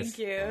having me, guys.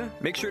 Thank you.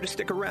 Make sure to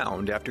stick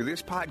around after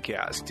this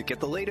podcast to get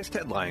the latest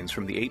headlines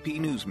from the AP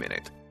News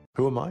Minute.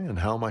 Who am I and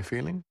how am I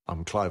feeling?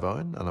 I'm Clive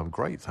Owen and I'm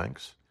great,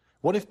 thanks.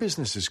 What if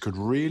businesses could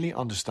really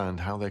understand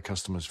how their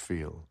customers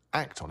feel,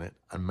 act on it,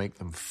 and make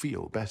them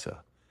feel better?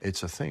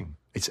 It's a thing.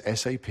 It's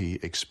SAP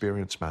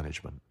Experience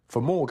Management.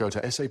 For more, go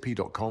to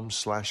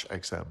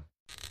sap.com/XM.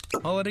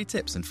 Holiday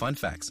tips and fun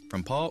facts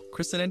from Paul,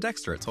 Kristen, and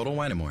Dexter at Total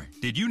Wine & More.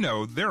 Did you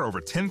know there are over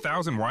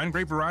 10,000 wine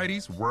grape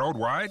varieties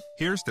worldwide?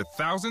 Here's to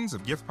thousands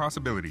of gift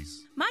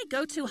possibilities. My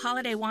go-to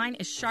holiday wine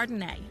is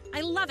Chardonnay.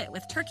 I love it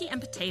with turkey and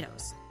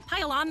potatoes.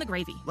 Pile on the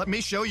gravy. Let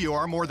me show you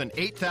our more than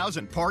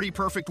 8,000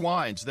 party-perfect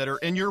wines that are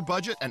in your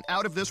budget and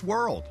out of this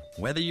world.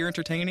 Whether you're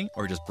entertaining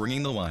or just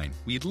bringing the wine,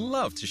 we'd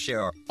love to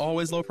share our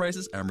always low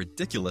prices and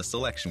ridiculous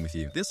selection with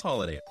you this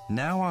holiday.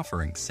 Now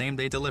offering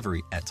same-day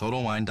delivery at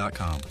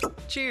TotalWine.com.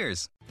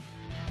 Cheers!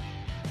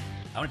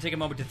 I want to take a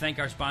moment to thank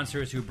our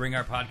sponsors who bring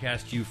our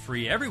podcast to you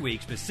free every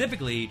week,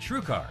 specifically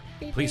TrueCar.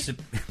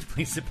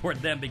 Please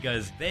support them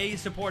because they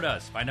support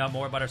us. Find out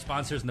more about our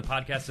sponsors in the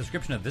podcast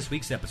description of this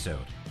week's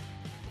episode.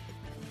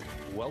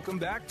 Welcome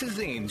back to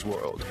Zane's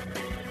World.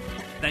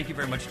 Thank you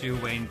very much to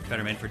Wayne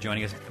Federman for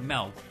joining us.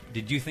 Mel,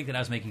 did you think that I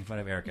was making fun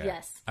of Erica?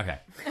 Yes. Okay.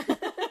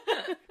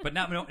 But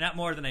not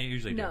more than I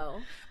usually do.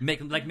 No.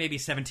 Like maybe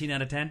 17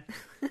 out of 10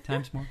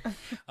 times more.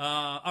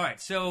 All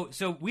right, so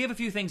we have a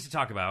few things to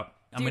talk about.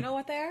 Do you know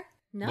what they are?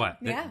 No. What?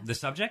 Yeah. The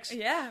subjects?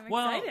 Yeah, I'm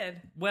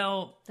excited.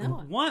 Well,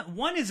 No.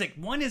 one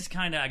is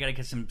kind of I got to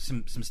get some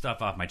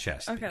stuff off my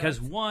chest because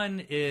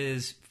one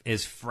is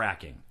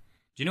fracking.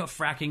 Do you know what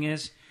fracking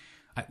is?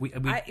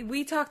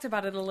 We talked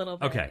about it a little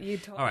bit. Okay. You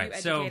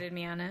educated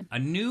me on it. A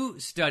new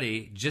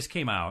study just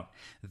came out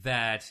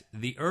that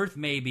the Earth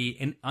may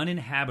be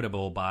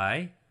uninhabitable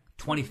by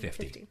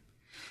 2050.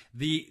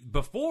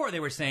 Before they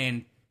were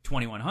saying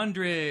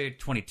 2100,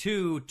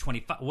 22,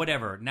 25,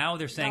 whatever. Now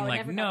they're saying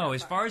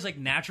as far as like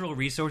natural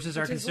resources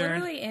are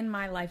concerned. Literally in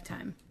my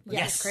lifetime.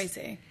 Yes. It's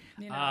crazy.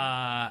 You know,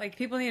 like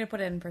people need to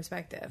put it in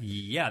perspective.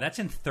 Yeah, that's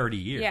in 30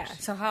 years. Yeah.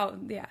 So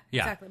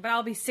exactly. But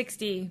I'll be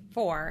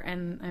 64,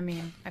 and I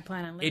mean, I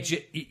plan on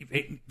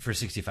living for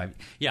 65.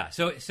 Yeah.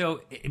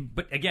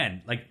 But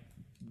again, like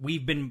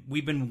we've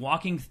been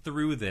walking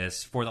through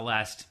this for the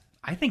last.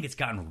 I think it's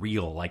gotten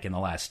real like in the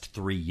last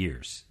 3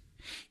 years.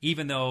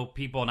 Even though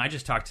people, and I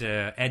just talked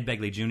to Ed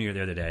Begley Jr.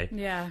 the other day,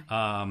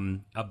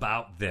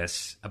 about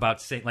this,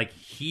 about saying like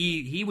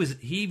he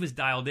was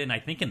dialed in, I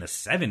think in the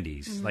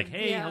 70s, like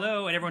hey,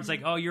 hello, and everyone's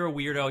like, oh, you're a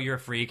weirdo, you're a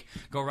freak,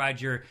 go ride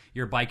your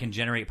bike and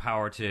generate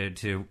power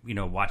to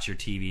watch your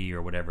TV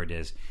or whatever it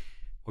is.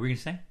 What were you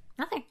gonna say?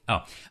 Nothing.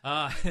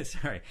 Oh,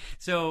 sorry.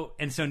 So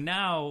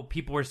now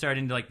people are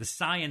starting to like the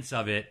science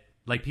of it.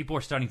 Like, people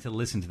are starting to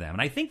listen to them.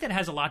 And I think that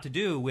has a lot to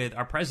do with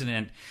our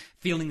president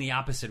feeling the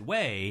opposite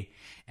way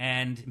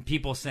and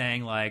people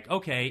saying, like,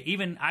 okay,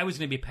 even I was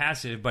going to be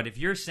passive, but if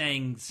you're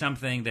saying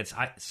something that's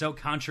so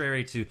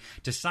contrary to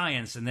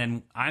science, and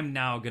then I'm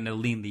now going to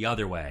lean the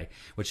other way,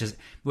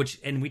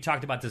 and we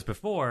talked about this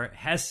before,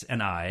 Hess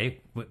and I,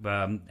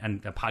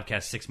 and a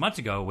podcast 6 months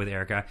ago with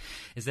Erica,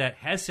 is that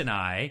Hess and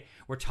I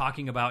were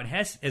talking about,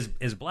 Hess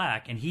is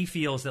black, and he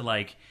feels that,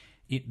 like,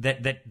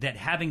 that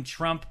having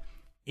Trump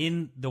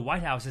in the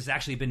White House has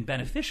actually been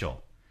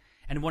beneficial.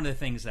 And one of the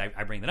things that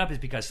I bring that up is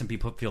because some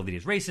people feel that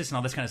he's racist and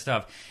all this kind of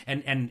stuff.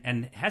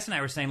 And Hess and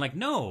I were saying, like,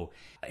 no,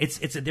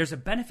 there's a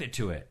benefit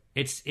to it.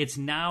 It's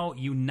now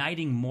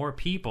uniting more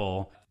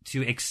people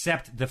to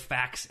accept the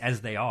facts as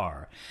they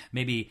are.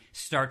 Maybe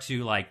start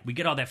to, like, we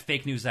get all that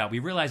fake news out. We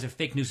realize that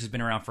fake news has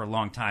been around for a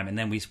long time, and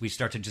then we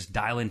start to just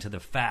dial into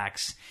the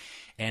facts.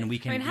 And we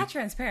can. I mean, how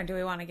transparent do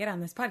we want to get on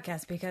this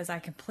podcast? Because I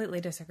completely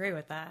disagree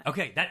with that.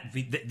 Okay,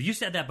 you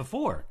said that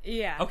before.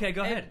 Yeah. Okay,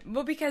 go ahead.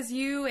 Well, because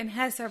you and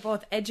Hess are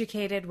both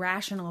educated,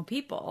 rational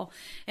people,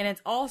 and it's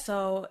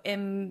also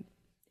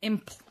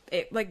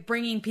like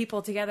bringing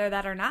people together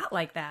that are not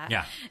like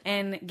that,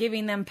 and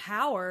giving them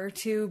power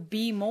to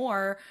be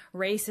more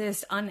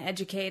racist,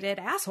 uneducated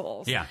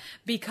assholes.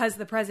 Because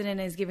the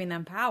president is giving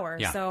them power.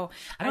 So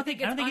I don't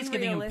think he's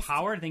giving them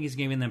power. I think he's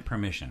giving them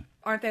permission.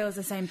 Aren't those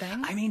the same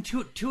thing? I mean,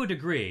 to a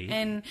degree.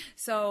 And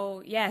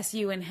so, yes,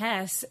 you and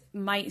Hess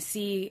might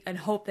see and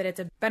hope that it's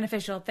a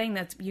beneficial thing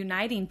that's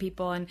uniting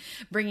people and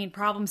bringing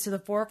problems to the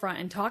forefront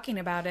and talking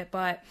about it.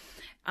 But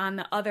on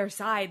the other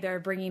side, they're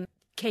bringing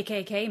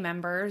KKK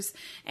members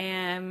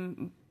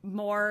and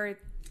more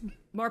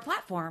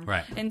platform.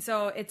 Right. And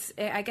so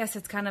I guess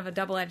it's kind of a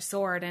double-edged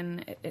sword,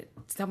 and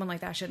someone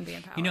like that shouldn't be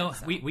in power. You know,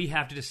 we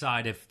have to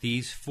decide if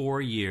these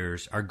 4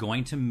 years are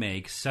going to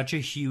make such a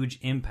huge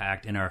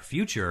impact in our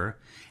future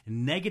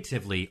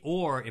negatively,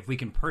 or if we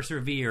can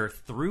persevere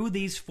through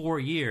these 4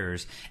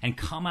 years and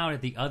come out at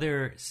the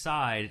other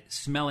side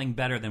smelling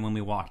better than when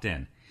we walked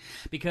in.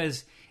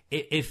 Because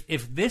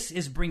if this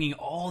is bringing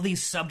all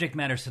these subject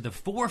matters to the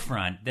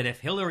forefront, that if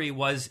Hillary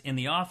was in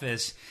the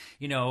office,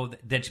 you know,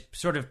 that's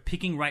sort of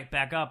picking right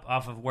back up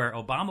off of where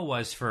Obama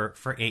was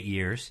for 8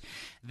 years,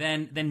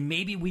 then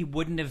maybe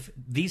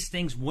these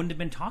things wouldn't have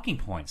been talking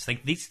points.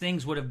 Like, these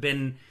things would have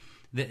been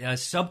the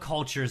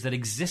subcultures that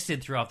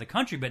existed throughout the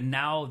country, but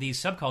now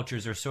these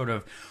subcultures are sort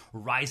of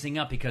rising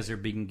up because they're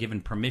being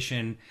given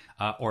permission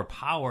or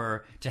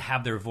power to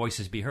have their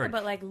voices be heard.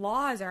 But like,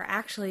 laws are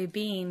actually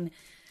being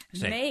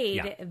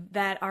made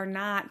that are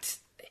not.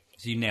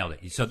 So you nailed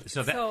it.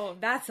 So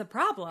that's a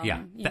problem.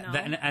 Yeah,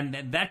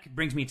 and that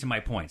brings me to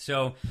my point.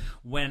 So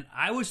when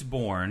I was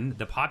born,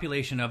 the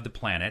population of the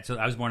planet. So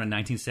I was born in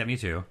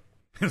 1972.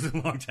 It was a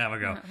long time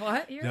ago.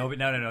 What? No,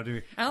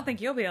 dude. I don't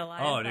think you'll be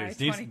alive. Oh,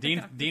 dude,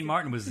 Dean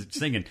Martin was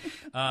singing.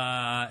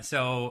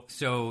 So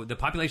the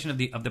population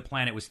of the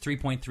planet was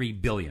 3.3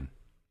 billion.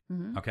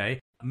 Mm-hmm. Okay,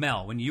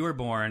 Mel, when you were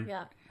born,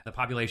 the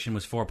population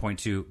was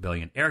 4.2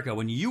 billion. Erica,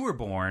 when you were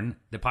born,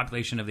 the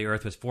population of the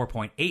Earth was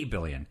 4.8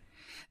 billion.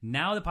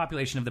 Now the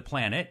population of the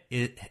planet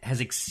has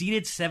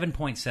exceeded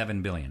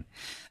 7.7 billion.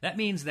 That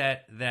means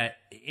that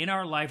in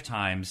our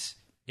lifetimes,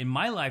 in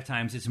my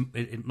lifetimes,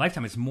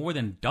 it's more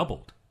than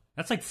doubled.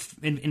 That's like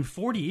in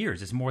 40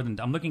 years, it's more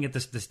than. I'm looking at the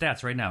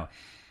stats right now.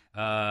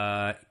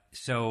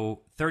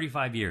 So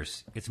 35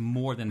 years, it's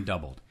more than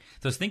doubled.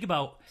 So think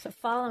about. So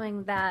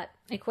following that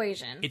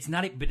equation, it's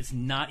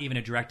not even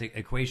a direct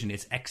equation.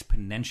 It's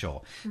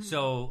exponential. Mm-hmm.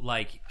 So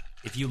like,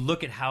 if you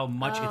look at how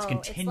much it's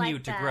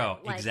continued to grow,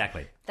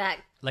 exactly that,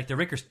 like the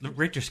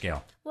Richter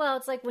scale. Well,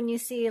 it's like when you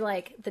see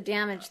like the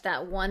damage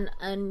that one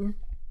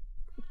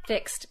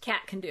unfixed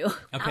cat can do.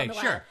 Okay,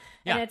 sure.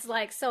 Yeah. And it's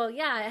like, so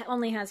it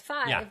only has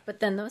 5, but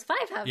then those 5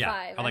 have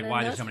 5. Or like,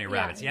 why there's so many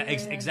rabbits? Yeah,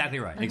 exactly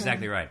right. Uh-huh.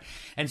 Exactly right.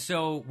 And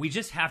so we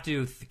just have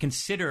to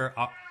consider.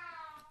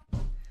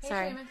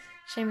 Sorry.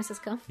 Seamus has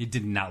come. You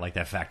did not like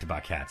that fact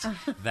about cats.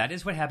 That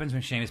is what happens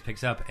when Seamus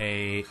picks up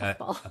a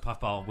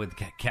puffball with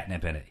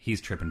catnip in it.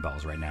 He's tripping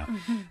balls right now.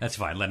 Mm-hmm. That's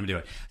fine. Let him do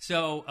it.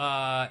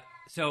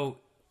 So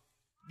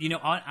you know,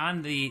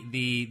 on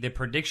the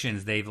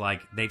predictions, they've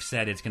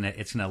said it's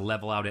gonna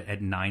level out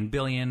at 9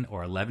 billion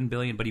or 11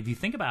 billion. But if you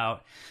think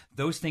about,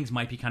 those things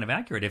might be kind of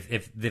accurate.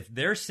 If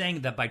they're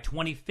saying that by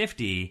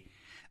 2050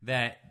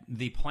 that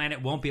the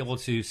planet won't be able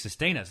to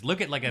sustain us.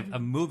 Look at like a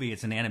movie,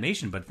 it's an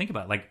animation, but think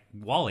about it, like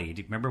WALL-E.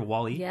 Do you remember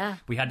WALL-E? Yeah.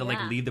 We had to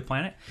leave the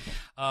planet.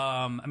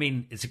 I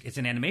mean, it's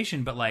an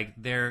animation, but like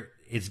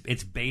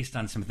it's based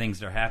on some things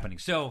that are happening.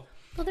 So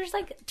there's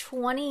like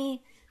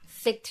 20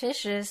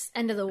 fictitious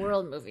end of the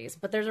world movies,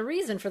 but there's a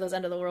reason for those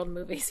end of the world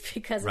movies,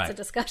 because it's a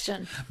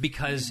discussion.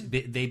 Because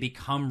they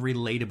become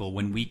relatable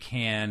when we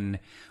can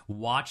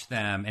watch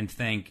them and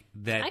think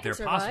that they're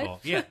possible.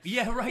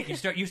 Yeah, right.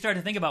 You start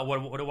to think about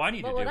what do I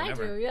need to do? What I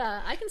do?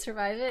 Yeah, I can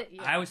survive it.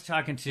 Yeah. I was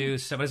talking to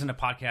somebody in a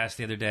podcast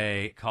the other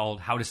day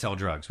called "How to Sell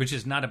Drugs," which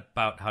is not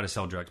about how to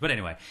sell drugs, but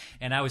anyway.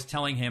 And I was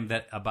telling him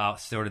that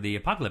about sort of the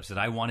apocalypse, that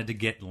I wanted to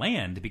get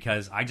land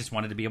because I just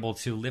wanted to be able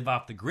to live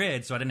off the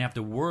grid, so I didn't have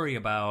to worry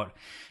about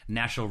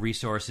natural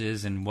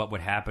resources and what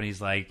would happen. He's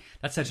like,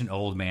 that's such an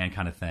old man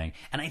kind of thing.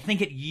 And I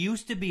think it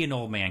used to be an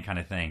old man kind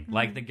of thing,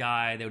 like the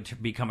guy that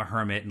would become a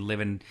hermit and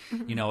live in,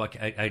 you know,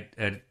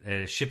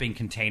 a shipping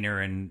container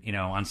and, you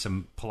know, on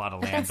some plot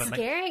of land. But that's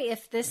scary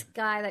if this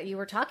guy that you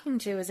were talking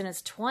to is in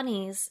his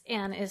 20s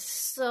and is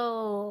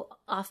so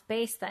off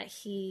base that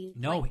he...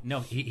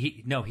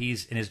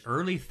 he's in his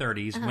early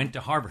 30s, went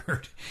to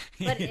Harvard.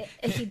 But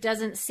if he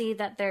doesn't see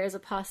that there is a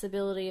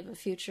possibility of a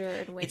future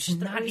in which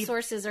the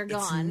resources are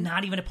gone. It's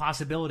not even a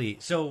possibility.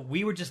 So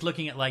we were just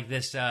looking at like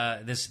this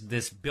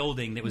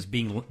building that was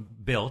being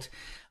built,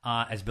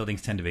 as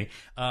buildings tend to be,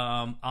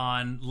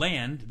 on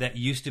land that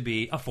used to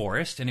be a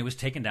forest, and it was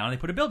taken down and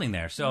they put a building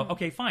there. So,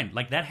 okay, fine.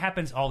 Like, that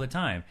happens all the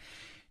time.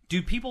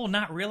 Do people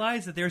not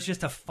realize that there's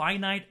just a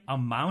finite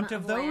amount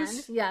of those?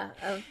 Land. Yeah,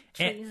 of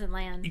trees and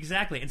land.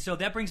 Exactly. And so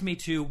that brings me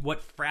to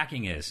what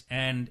fracking is.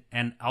 And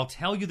I'll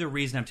tell you the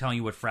reason I'm telling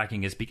you what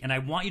fracking is. And I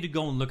want you to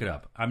go and look it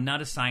up. I'm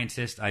not a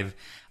scientist. I've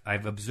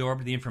I've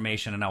absorbed the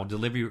information, and I'll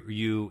deliver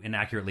you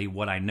inaccurately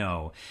what I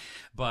know.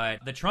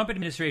 But the Trump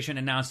administration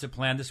announced a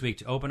plan this week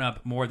to open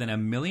up more than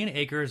 1 million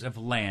acres of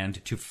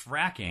land to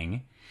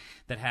fracking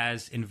that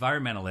has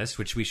environmentalists,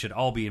 which we should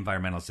all be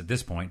environmentalists at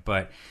this point,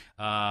 but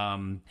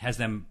has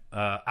them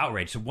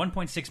outraged. So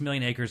 1.6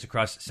 million acres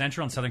across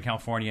Central and Southern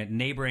California,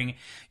 neighboring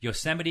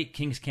Yosemite,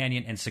 Kings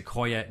Canyon, and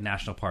Sequoia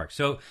National Park.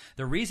 So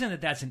the reason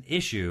that that's an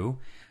issue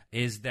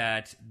is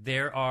that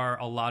there's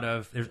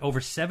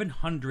over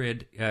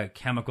 700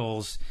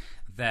 chemicals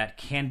that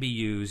can be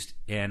used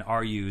and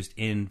are used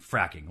in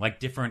fracking, like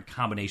different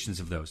combinations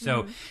of those.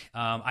 So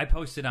I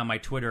posted on my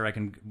Twitter, I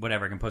can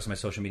post on my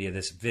social media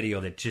this video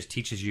that just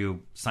teaches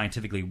you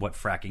scientifically what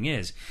fracking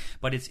is.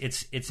 But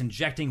it's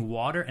injecting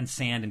water and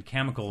sand and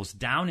chemicals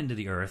down into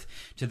the earth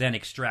to then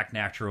extract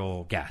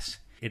natural gas.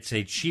 It's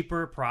a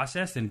cheaper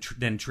process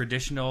than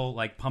traditional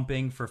like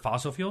pumping for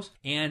fossil fuels,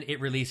 and it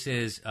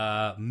releases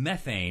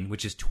methane,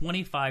 which is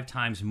 25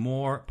 times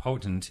more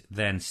potent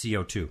than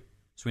CO2.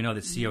 So we know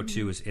that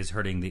CO2 is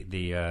hurting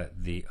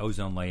the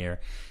ozone layer,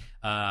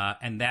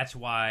 and that's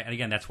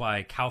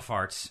why cow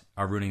farts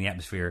are ruining the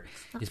atmosphere.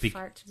 It's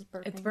burps.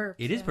 It's burps.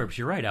 It is burps.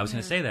 You're right. I was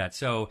going to say that.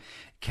 So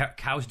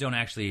cows don't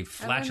actually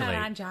flatulate. I learned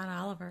that on John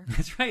Oliver.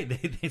 That's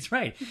right. That's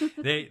right.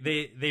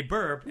 They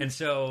burp, and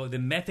so the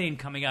methane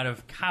coming out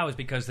of cows,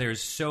 because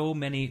there's so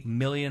many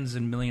millions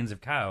and millions of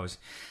cows,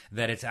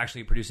 that it's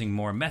actually producing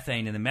more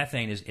methane, and the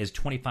methane is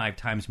 25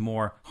 times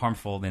more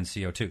harmful than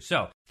CO2.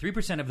 So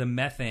 3% of the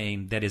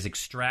methane that is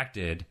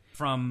extracted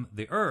from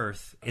the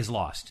earth is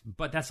lost.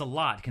 But that's a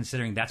lot,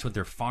 considering that's what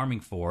they're farming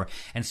for.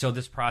 And so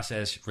this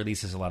process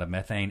releases a lot of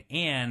methane,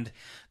 and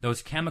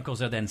those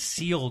chemicals are then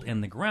sealed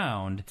in the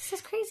ground. This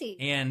is crazy.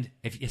 And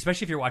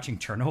especially if you're watching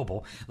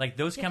Chernobyl, like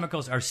those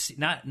chemicals are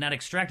not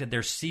extracted,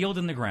 they're sealed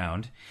in the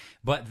ground,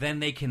 but then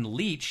they can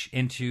leach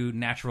into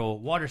natural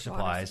water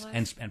supplies.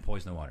 And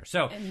poison the water.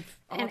 So and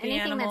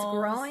anything that's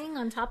growing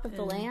on top of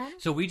the land.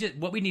 So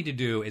what we need to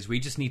do is we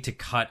just need to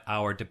cut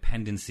our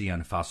dependency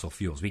on fossil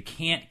fuels. We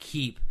can't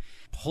keep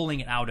pulling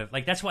it out of,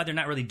 like, that's why they're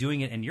not really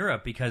doing it in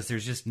Europe, because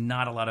there's just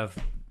not a lot of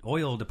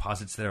oil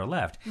deposits that are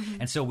left.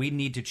 And so we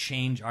need to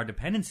change our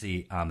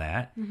dependency on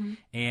that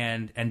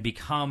and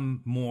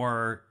become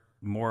more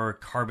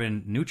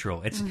carbon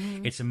neutral.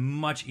 It's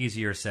much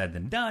easier said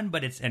than done,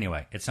 but it's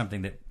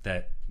something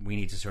that we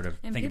need to sort of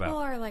think about. And people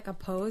are like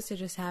opposed to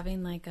just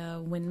having like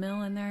a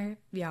windmill in their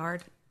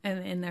yard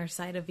and in their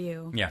sight of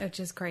view. Yeah, which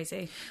is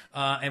crazy.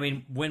 I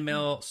mean,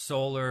 windmill,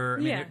 solar.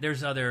 I mean,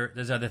 there's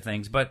other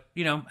things, but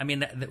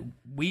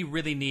we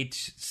really need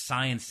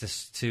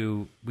science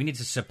we need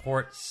to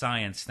support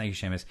science. Thank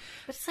you, Seamus.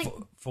 But it's like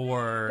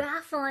for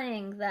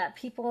baffling that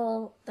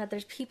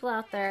there's people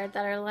out there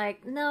that are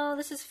like, no,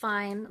 this is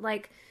fine.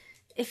 Like,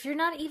 if you're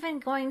not even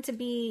going to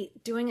be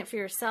doing it for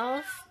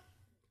yourself.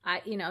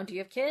 Do you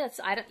have kids?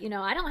 I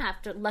don't have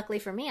to. Luckily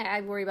for me,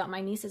 I worry about my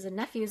nieces and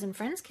nephews and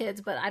friends'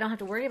 kids, but I don't have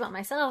to worry about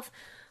myself.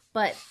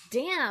 But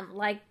damn,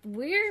 like,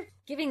 we're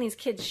giving these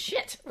kids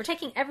shit. We're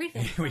taking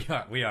everything.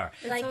 we are.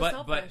 Like,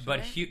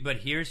 but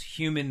here's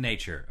human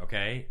nature,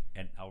 okay?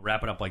 And I'll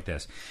wrap it up like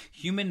this: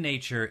 human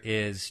nature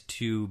is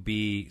to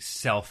be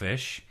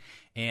selfish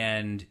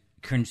and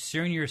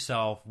concern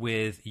yourself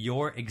with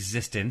your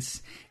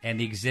existence and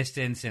the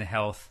existence and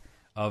health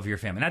of your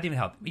family. Not even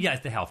health. Yeah,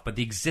 it's the health, but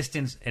the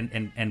existence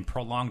and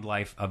prolonged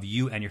life of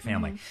you and your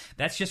family.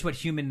 That's just what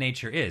human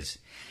nature is.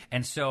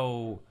 And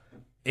so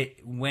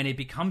when it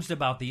becomes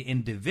about the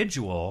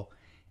individual,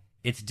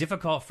 it's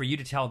difficult for you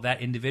to tell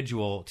that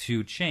individual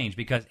to change,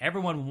 because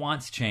everyone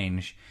wants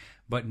change,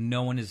 but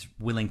no one is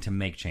willing to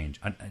make change.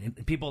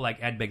 People like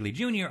Ed Begley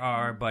Jr.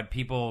 are, but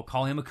people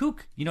call him a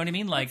kook. You know what I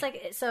mean? It's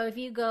like, so if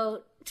you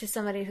go to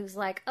somebody who's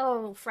like,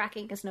 oh,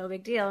 fracking is no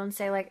big deal, and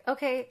say like,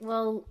 okay,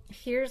 well,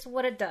 here's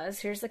what it does.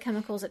 Here's the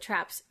chemicals it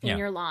traps in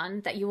your lawn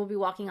that you will be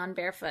walking on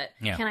barefoot.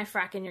 Yeah. Can I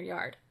frack in your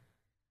yard?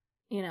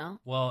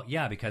 Well,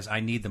 yeah, because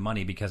I need the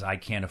money, because I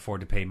can't afford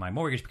to pay my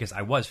mortgage, because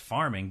I was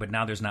farming, but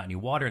now there's not any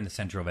water in the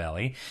Central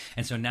Valley,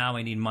 and so now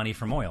I need money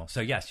from oil. So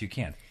yes, you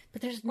can.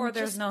 But there's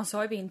no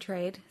soybean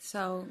trade,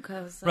 so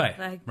because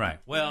right.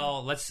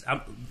 Well,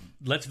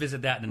 let's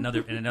visit that in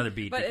another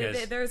beat. But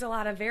because there's a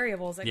lot of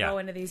variables that go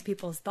into these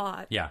people's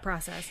thought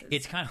processes.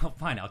 It's kind of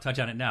fine. I'll touch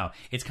on it now.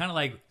 It's kind of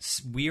like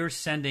we are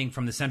sending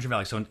from the Central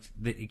Valley. So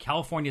the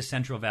California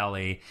Central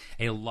Valley,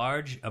 a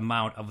large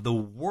amount of the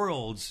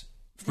world's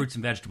fruits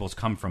and vegetables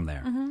come from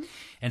there.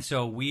 And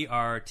so we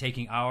are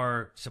taking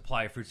our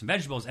supply of fruits and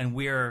vegetables and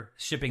we're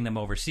shipping them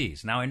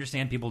overseas. Now, I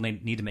understand people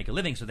need to make a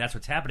living, so that's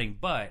what's happening,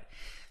 but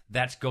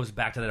that goes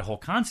back to that whole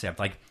concept.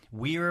 Like,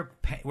 we're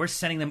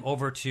sending them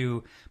over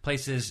to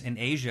places in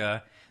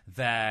Asia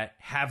that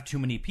have too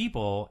many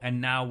people,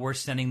 and now we're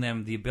sending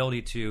them the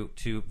ability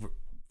to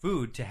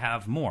food to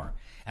have more.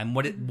 And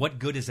what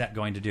good is that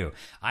going to do?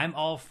 I'm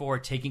all for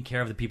taking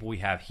care of the people we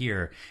have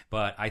here,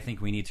 but I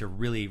think we need to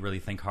really, really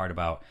think hard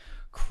about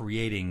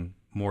creating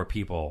more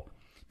people,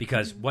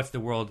 because what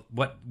world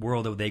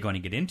are they going to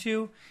get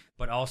into?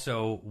 But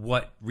also,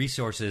 what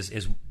resources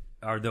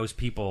are those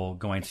people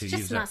going to It's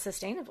use just it? not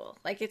sustainable.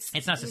 Like it's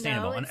not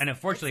sustainable. And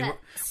unfortunately,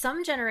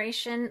 some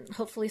generation,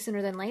 hopefully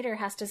sooner than later,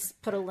 has to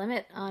put a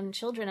limit on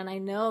children. And I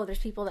know there's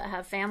people that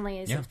have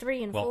families of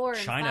 3 and 4 and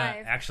 5. China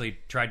actually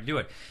tried to do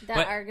it.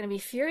 That are going to be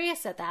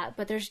furious at that,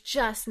 but there's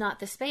just not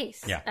the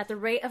space. Yeah. At the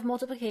rate of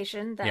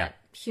multiplication that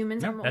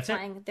humans are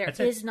multiplying, there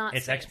is not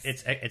space.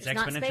 It's there's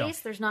exponential. Not space,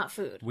 there's not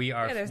food.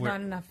 There's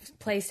not enough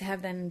place to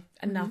have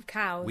enough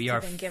cows to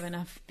then give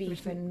enough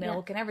beef and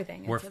milk and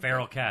everything. We're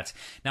feral cats.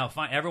 Now,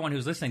 everyone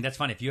who's listening, that's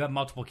fine. If you have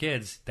multiple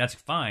kids, that's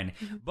fine.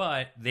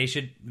 But they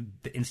should,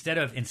 instead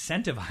of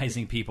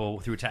incentivizing people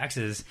through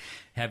taxes,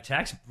 have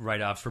tax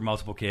write-offs for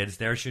multiple kids.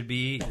 There should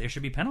be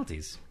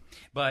penalties.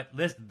 But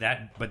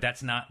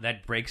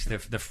that breaks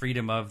the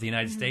freedom of the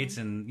United States,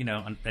 and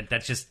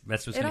that's what's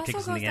going to kick us in the end. It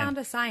also goes down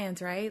to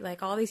science, right?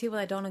 Like all these people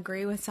that don't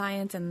agree with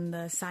science, and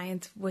the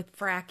science with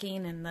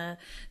fracking, and the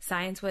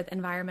science with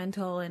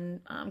environmental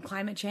and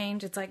climate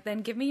change. It's like, then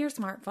give me your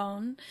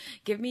smartphone,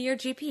 give me your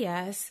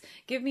GPS,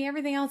 give me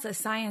everything else that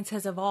science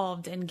has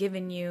evolved and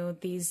given you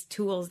these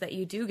tools that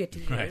you do get to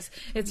use. Right.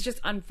 It's just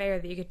unfair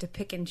that you get to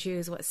pick and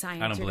choose what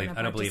science you're going to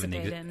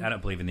participate in. I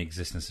don't believe in the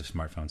existence of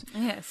smartphones.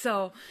 Yeah,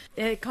 so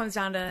it comes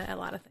down to a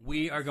lot of things.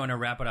 We are going to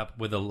wrap it up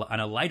with on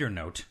a lighter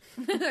note.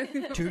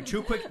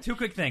 two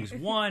quick things.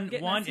 One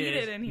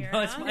is in here,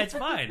 it's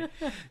fine.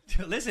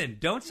 Listen,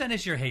 don't send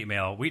us your hate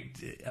mail.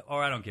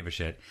 I don't give a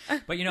shit.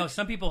 But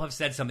some people have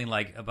said something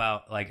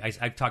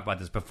I've talked about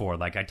this before.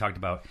 Like I talked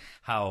about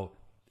how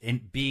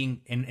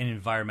being an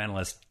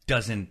environmentalist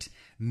doesn't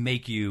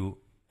make you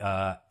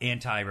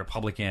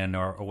anti-Republican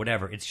or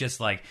whatever. It's just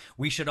like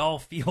we should all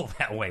feel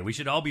that way. We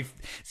should all be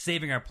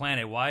saving our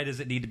planet. Why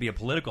does it need to be a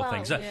political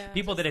thing? So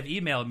people that have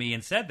emailed me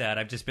and said that,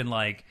 I've just been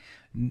like,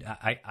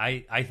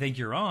 I think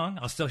you're wrong.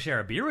 I'll still share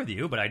a beer with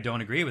you, but I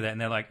don't agree with it.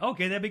 And they're like,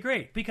 okay, that'd be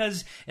great.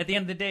 Because at the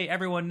end of the day,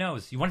 everyone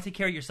knows you want to take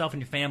care of yourself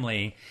and your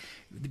family.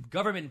 The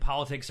government and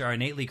politics are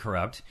innately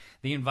corrupt.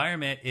 The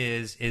environment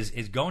is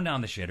going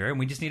down the shitter, and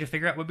we just need to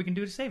figure out what we can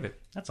do to save it.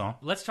 That's all.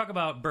 Let's talk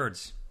about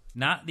birds.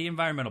 Not the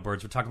environmental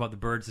birds. We're talking about the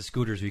birds, the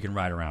scooters you can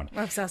ride around.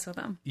 We're obsessed with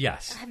them.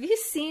 Yes. Have you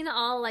seen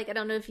I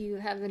don't know if you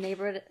have the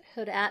neighborhood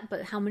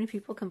but how many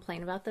people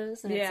complain about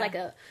those? And it's like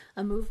a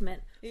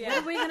movement. Yeah.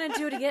 What are we going to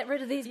do to get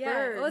rid of these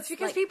birds? Well, it's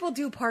because people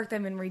do park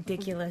them in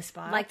ridiculous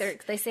spots. Like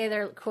they say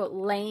they're, quote,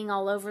 laying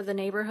all over the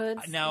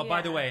neighborhoods. Now,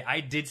 by the way,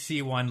 I did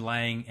see one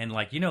laying in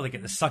like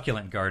at the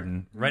succulent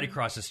garden right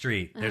across the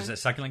street. There's a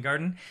succulent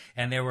garden,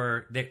 and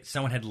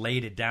someone had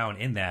laid it down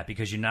in that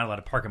because you're not allowed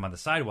to park them on the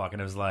sidewalk. And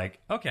it was like,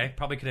 okay,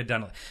 probably could have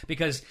done it.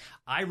 Because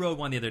I rode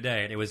one the other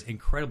day, and it was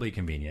incredibly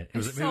convenient. It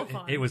was so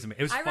fun. It was fun.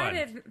 I ride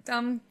it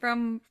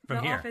from the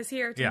here. Office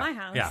here to my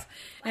house. Yeah.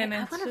 And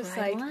it's just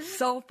like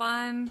so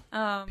fun.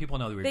 People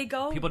know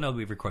that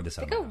we record this.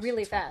 They go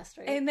really fast,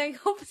 right? And they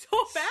go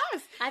so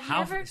fast. I've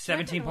never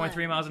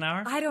 17.3 miles an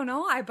hour? I don't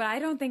know. But I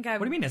don't think I. What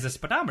do you mean? It's a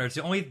speedometer. It's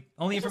the only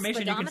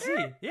information you can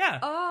see. Yeah.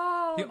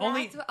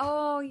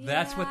 Oh,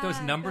 that's what those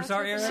numbers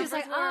are, Erin? She's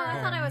like, I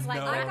thought I was like,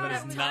 no, I thought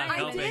it was not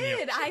helping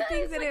you. I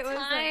think that it was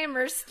time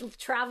or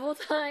travel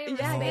time.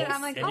 Yeah,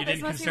 I'm like, and you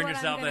didn't concern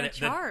yourself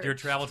that your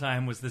travel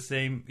time was the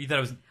same. You thought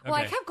it was. Okay. Well,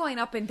 I kept going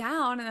up and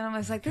down, and I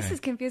was like, this is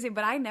confusing.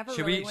 But I never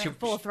went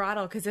full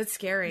throttle because it's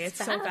scary.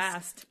 It's so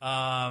fast.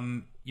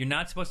 You're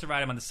not supposed to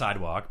ride them on the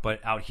sidewalk,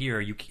 but out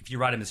here, if you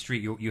ride them in the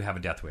street, you have a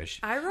death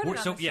wish. I rode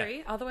it on the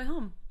street all the way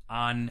home.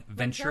 On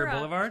Ventura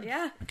Boulevard?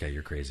 Yeah. Okay,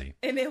 you're crazy.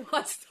 And it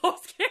was so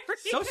scary.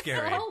 So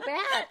scary. So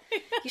bad.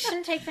 You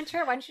shouldn't take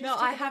Ventura. Why don't you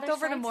just I hopped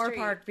over to Moore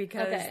Park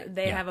because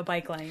they have a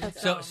bike lane.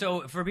 Okay.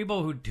 So for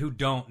people who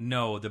don't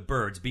know, the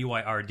birds,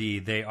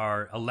 BYRD, they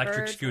are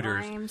electric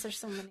scooters. Limes, there's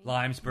so many.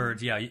 Limes,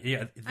 birds, yeah.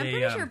 I'm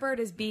pretty sure bird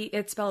is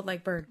it's spelled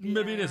like bird.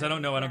 Maybe it is. I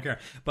don't know. I don't care.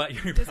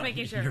 But you're just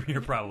making sure. You're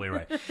probably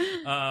right.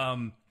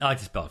 I like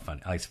to spell it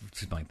funny. I like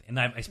to spell it, and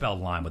I spell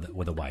lime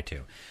with a Y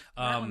too.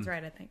 That one's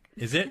right, I think.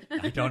 Is it?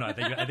 I don't know. I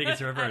think it's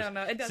the reverse. I don't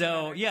know. It doesn't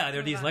matter. Yeah,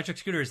 they're these electric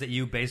scooters that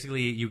you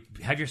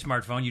have your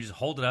smartphone, you just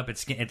hold it up,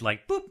 it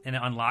like boop, and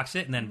it unlocks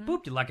it, and then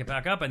boop, you lock it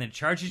back up, and then it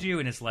charges you,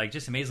 and it's like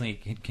just amazingly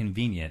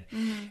convenient.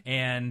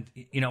 And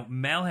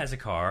Mel has a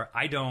car.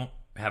 I don't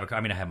have a car.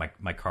 I mean, I have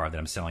my car that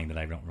I'm selling that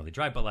I don't really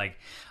drive, but like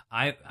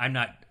I'm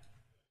not.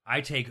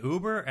 I take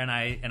Uber and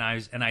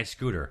I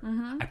scooter.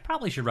 I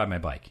probably should ride my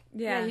bike.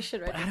 Yeah, you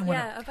should ride.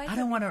 But I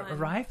don't want to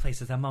arrive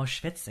places. I'm all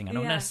schwitzing. I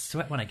don't want to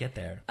sweat when I get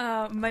there.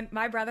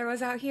 My brother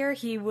was out here.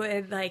 He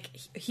would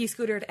he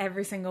scootered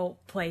every single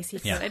place he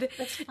could,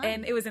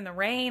 and it was in the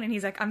rain. And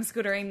he's like, I'm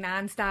scootering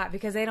nonstop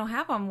because they don't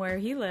have them where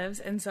he lives,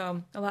 and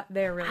so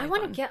they're really. I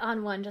want to get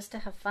on one just to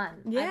have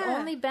fun. Yeah. I've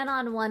only been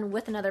on one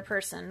with another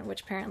person,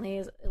 which apparently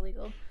is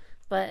illegal.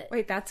 But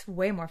wait, that's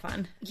way more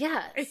fun.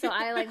 Yeah, so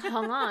I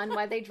hung on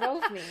while they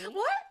drove me.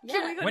 What?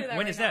 Yeah.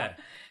 When is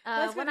that?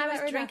 When I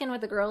was drinking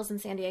with the girls in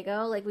San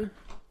Diego,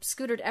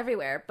 scootered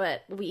everywhere,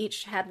 but we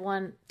each had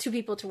two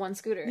people to one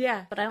scooter.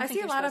 Yeah, but I don't I think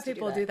see a lot of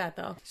people do that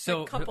though. So,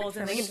 like couples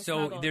and they can just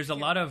snuggle. there's a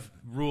lot of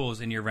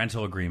rules in your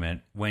rental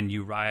agreement when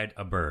you ride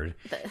a bird,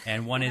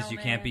 and one is you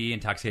can't be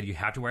intoxicated. You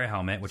have to wear a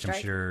helmet, which I'm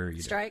sure you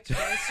do. Strike.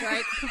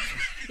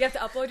 You have to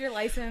upload your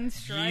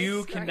license.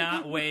 You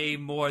cannot weigh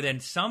more than,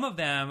 some of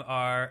them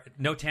are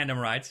no tandem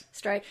rides.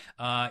 Strike.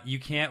 You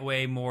can't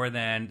weigh more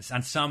than,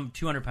 on some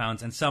 200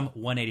 pounds and some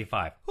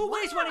 185. Who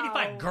weighs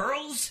 185?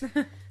 Girls?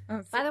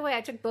 By the way,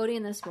 I took Bodie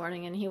in this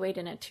morning and he weighed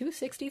in at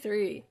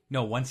 263.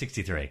 No,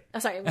 163. Oh,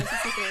 sorry,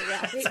 163.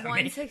 Yeah. Sorry,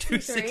 163?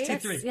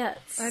 263. Yeah,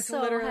 That's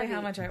so literally heavy.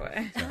 how much I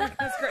weigh.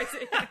 That's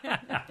crazy.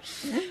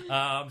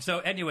 So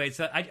anyway,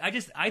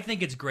 I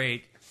think it's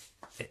great,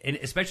 and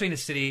especially in a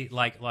city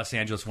like Los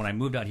Angeles. When I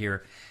moved out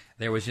here,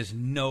 there was just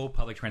no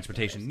public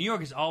transportation. New York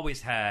has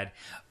always had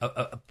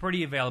a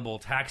pretty available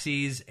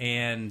taxis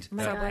and Oh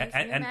my God,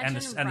 can you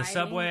imagine the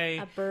subway.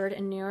 A bird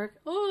in New York.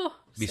 Oh,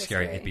 It'd be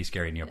scary. It'd be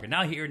scary in New York. But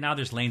now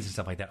there's lanes and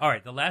stuff like that. All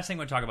right, the last thing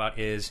we're going to talk about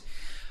is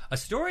a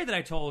story that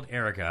I told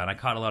Erica, and I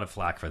caught a lot of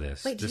flack for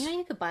this. Wait, do you know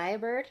you could buy a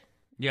bird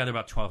Yeah, they're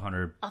about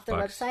 $1,200 off their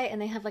website, and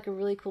they have like a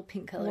really cool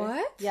pink color.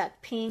 What? Yeah,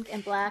 pink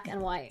and black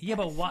and white. Yeah,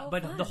 but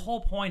but the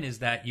whole point is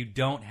that you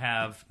don't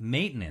have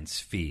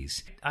maintenance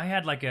fees. I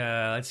had like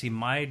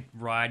my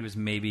ride was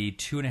maybe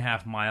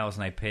 2.5 miles,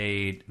 and I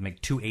paid like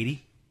 $280.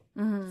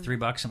 $3,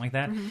 something like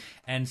that.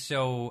 And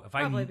so if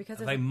I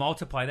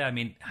multiply that, I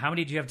mean, how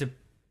many do you have to?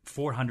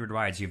 400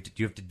 rides you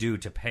have to do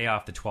to pay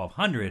off the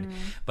 1,200,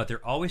 but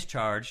they're always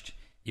charged.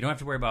 You don't have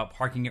to worry about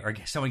parking it or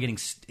someone getting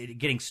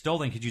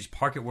stolen because you just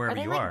park it wherever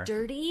you are.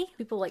 Dirty?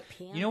 People like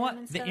pee on You know what? them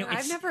and stuff?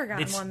 I've never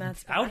gotten one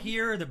that's bad. out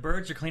here. The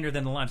birds are cleaner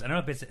than the limes. I don't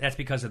know if that's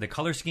because of the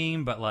color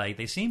scheme, but like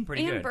they seem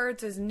pretty And good.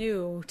 birds is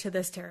new to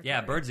this territory.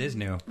 Yeah, birds is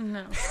new.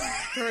 No,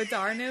 birds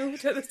are new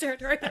to this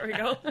territory. There we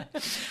go.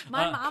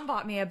 My mom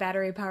bought me a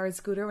battery-powered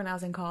scooter when I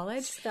was in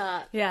college.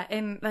 Stop. Yeah,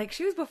 and like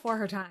she was before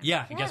her time.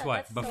 Yeah, and guess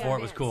what? that's so Before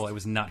it was advanced. cool. It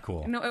was not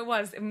cool. No, it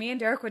was. Me and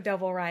Derek would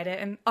double ride it,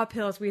 and up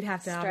hills we'd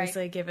have to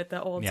obviously give it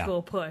the old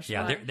school push.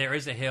 Yeah, but- there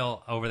is a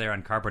hill over there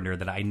on Carpenter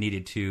that I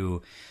needed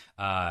to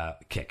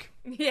kick.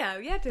 Yeah,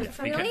 you had to.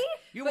 Really?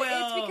 You But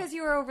will. it's because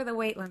you were over the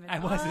weight limit. I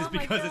wasn't. It's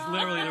because it's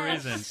literally the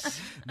reason.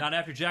 Not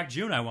after Jack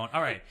June, I won't.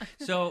 All right.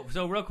 So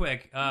real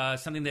quick,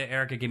 something that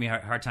Erica gave me a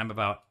hard time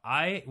about.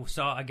 I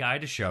saw a guy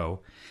at a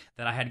show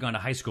that I had gone to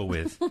high school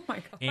with. Oh my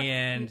God.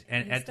 And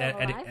at still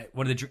alive?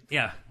 one of the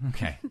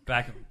okay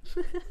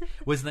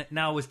was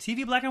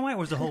TV black and white or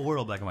was the whole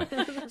world black and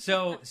white?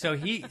 So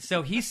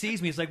he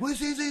sees me. He's like, "What's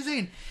this?"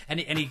 And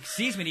he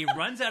sees me and he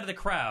runs out of the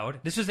crowd.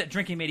 This was that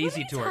Drinking Made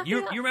Easy tour.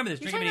 You remember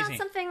this? You're Drinking talking Made about Easy.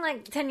 something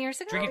like 10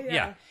 years ago?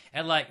 Yeah.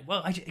 And like,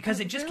 well, because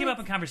it just came up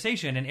in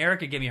conversation, and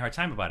Erica gave me a hard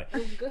time about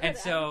it. good.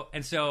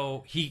 And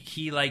so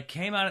he like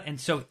came out, and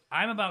so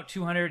I'm about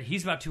 200,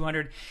 he's about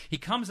 200. He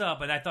comes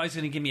up, and I thought he was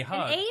going to give me a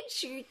hug. An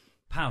age?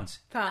 Pounds.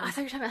 I thought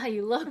you were talking about how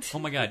you looked. Oh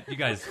my God, you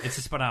guys, it's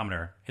a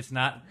speedometer. It's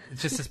not.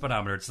 It's just a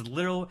speedometer. It's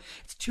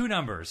two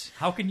numbers.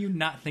 How can you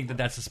not think that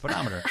that's a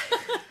speedometer?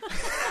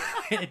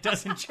 It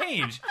doesn't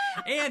change,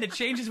 and it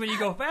changes when you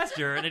go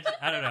faster. And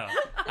I don't know.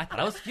 I thought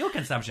it was fuel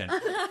consumption. I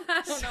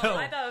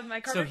thought it was my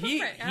carbon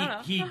footprint. I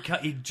don't know.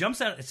 he jumps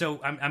out. So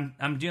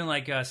I'm doing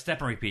like a step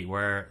and repeat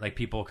where like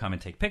people come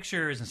and take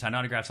pictures and sign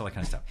autographs, all that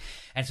kind of stuff.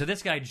 And so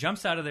this guy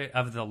jumps out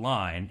of the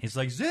line. He's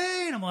like,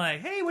 "Zane!" I'm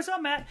like, "Hey, what's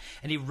up, Matt?"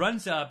 And he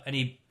runs up and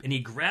he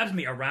grabs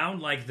me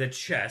around like the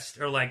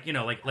chest, or like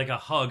like a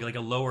hug, like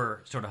a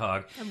lower sort of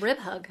hug. A rib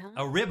hug, huh?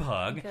 A rib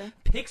hug. Okay.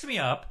 Picks me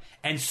up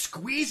and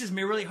squeezes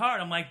me really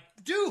hard. I'm like,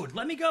 "Dude,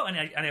 let me go!" And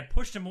I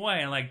pushed him away.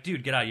 And I'm like,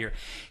 "Dude, get out of here!"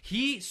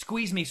 He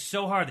squeezed me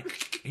so hard that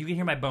you can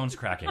hear my bones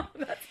cracking.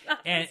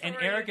 And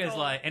Erica's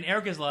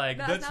like,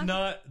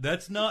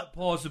 that's not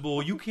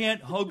possible. You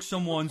can't hug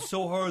someone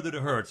so hard that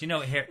it hurts. You know,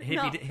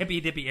 hippy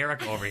dippy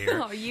Erica over here.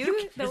 No,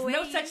 There's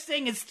no such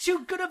thing as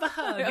too good of a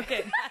hug.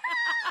 Okay.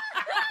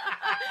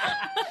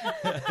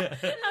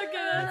 Okay,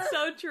 that's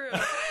so true.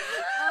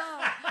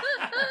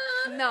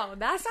 No,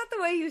 that's not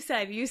the way you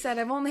said. You said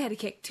I've only had to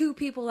kick 2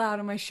 people out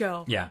of my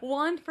show. Yeah.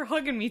 One for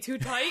hugging me too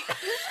tight.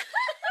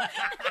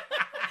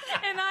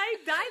 And I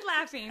died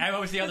laughing. And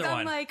what was the other 'Cause one?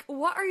 I'm like,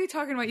 what are you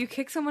talking about? You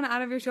kick someone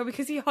out of your show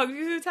because he hugged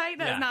you too tight?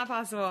 That's Yeah. not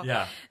possible.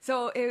 Yeah.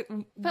 So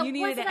But you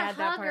needed was to it add a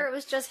that hug, or it part.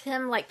 was just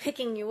him like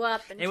picking you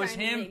up? And It was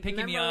trying to him make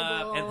picking me up and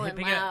memorable and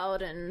picking up-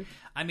 loud and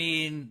I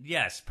mean,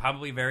 yes,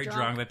 probably very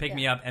drunk, but picked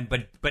me up, and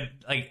but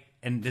like,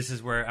 and this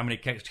is where I'm going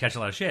to catch a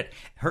lot of shit.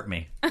 Hurt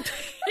me.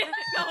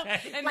 No,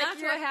 and like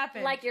that's what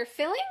happened. Like your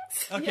feelings?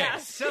 Okay, Yeah,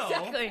 so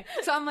exactly.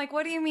 So I'm like,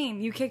 what do you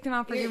mean? You kicked him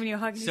out for giving you a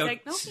hug? And he's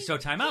like, no, so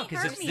time out,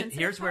 because hurt me and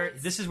here's said where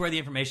hugs. this is where the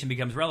information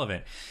becomes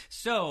relevant.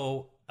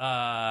 So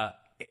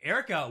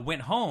Erica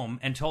went home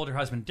and told her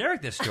husband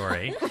Derek this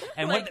story,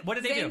 and Like, what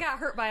did they Zane do? got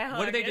hurt by a hug.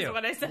 What did they is do?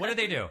 What I said. What did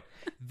they do?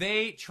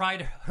 They tried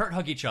to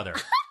hug each other.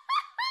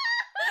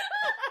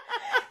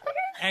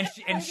 And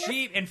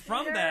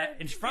from that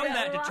So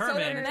the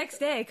determined next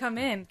day, come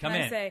in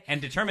in say,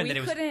 and determined we that it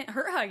was couldn't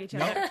hurt hug each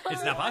other. no,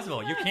 it's not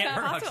possible. You can't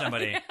hurt hug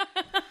somebody.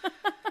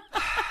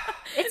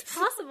 It's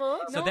possible.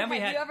 So then we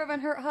have had you ever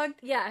been hurt hugged?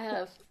 Yeah, I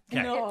have.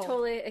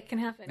 It can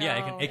happen.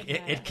 Yeah,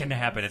 it can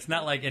happen. It's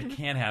not like it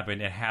can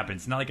happen. It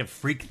happens. It's not like a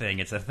freak thing.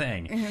 It's a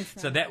thing.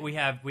 So that we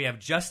have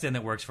Justin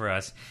that works for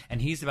us,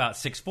 and he's about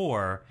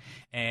 6'4",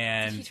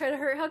 and Did he try to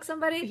hug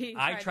somebody?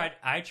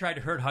 I tried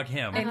to hug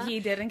him, and he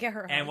didn't get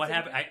hurt. And what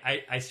happened?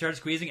 I started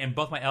squeezing, and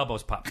both my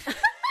elbows popped.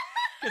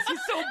 Because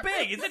he's so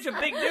big. He's such a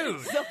big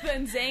dude. So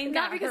then Zane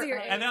Not because of your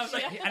age. And I was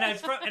like, and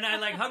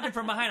I hugged him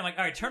from behind. I'm like,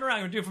 all right, turn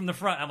around and do it from the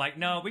front. I'm like,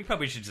 no, we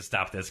probably should just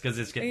stop this because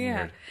it's getting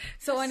weird.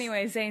 So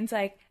anyway, Zane's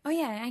like, oh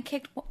yeah, I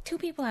kicked 2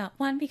 people out.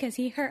 One because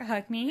he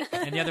hugged me,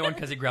 and the other one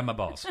because he grabbed my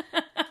balls.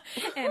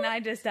 And I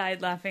just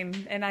died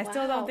laughing, and I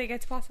still don't think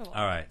it's possible.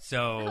 All right,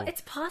 so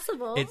it's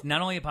possible. It's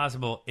not only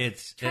possible;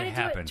 it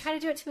happened. Try to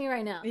do it to me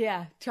right now.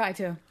 Yeah, try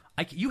to.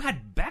 You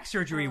had back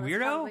surgery,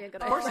 weirdo.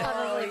 Of course,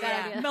 probably a good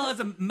idea. Mel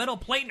has a metal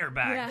plate in her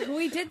back. Yeah,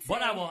 we did. Say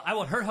But I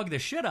will hug the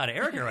shit out of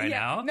Erica right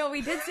now. No,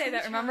 we did say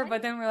that. Remember?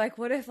 But then we're like,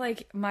 what if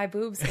my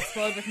boobs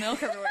explode with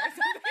milk everywhere? Or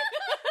something?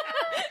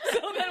 So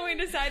then we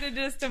decided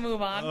just to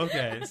move on.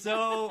 Okay,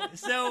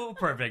 so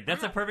perfect.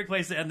 That's a perfect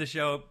place to end the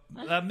show.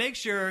 Make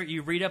sure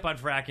you read up on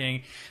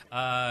fracking.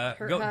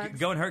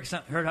 Go and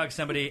hug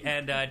somebody,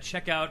 and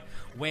check out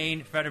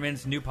Wayne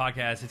Federman's new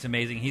podcast. It's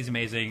amazing. He's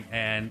amazing,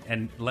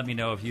 and let me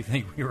know if you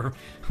think we were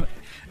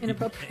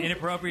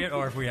inappropriate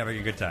or if we're having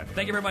a good time.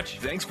 Thank you very much.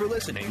 Thanks for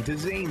listening to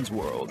Zane's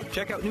World.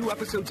 Check out new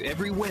episodes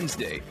every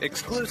Wednesday,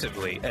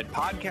 exclusively at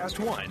Podcast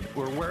One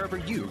or wherever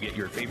you get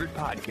your favorite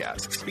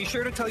podcasts. Be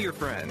sure to tell your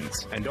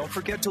friends, and don't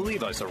forget to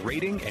leave us a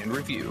rating and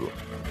review.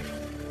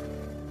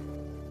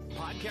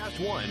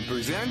 Podcast One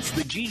presents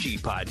the Gigi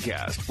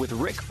Podcast with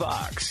Rick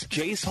Fox,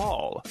 Jace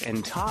Hall,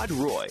 and Todd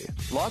Roy.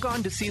 Log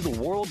on to see the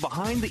world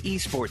behind the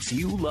esports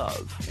you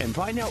love and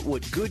find out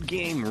what good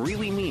game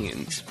really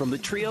means from the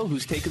trio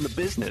who's taken the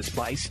business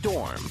by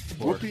storm.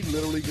 Whoopi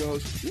literally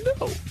goes,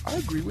 no, I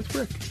agree with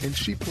Rick. And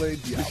she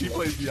played Diablo. She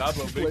plays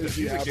Diablo.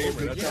 She's a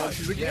gamer. That's how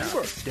she's a gamer.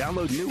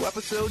 Download new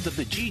episodes of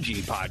the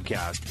Gigi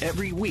Podcast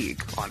every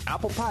week on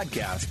Apple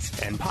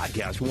Podcasts and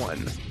Podcast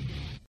One.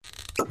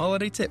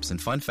 Holiday tips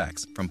and fun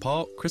facts from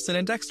Paul, Kristen,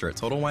 and Dexter at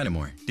Total Wine &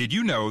 More. Did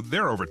you know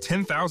there are over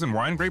 10,000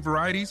 wine grape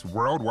varieties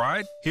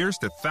worldwide? Here's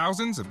to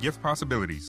thousands of gift possibilities.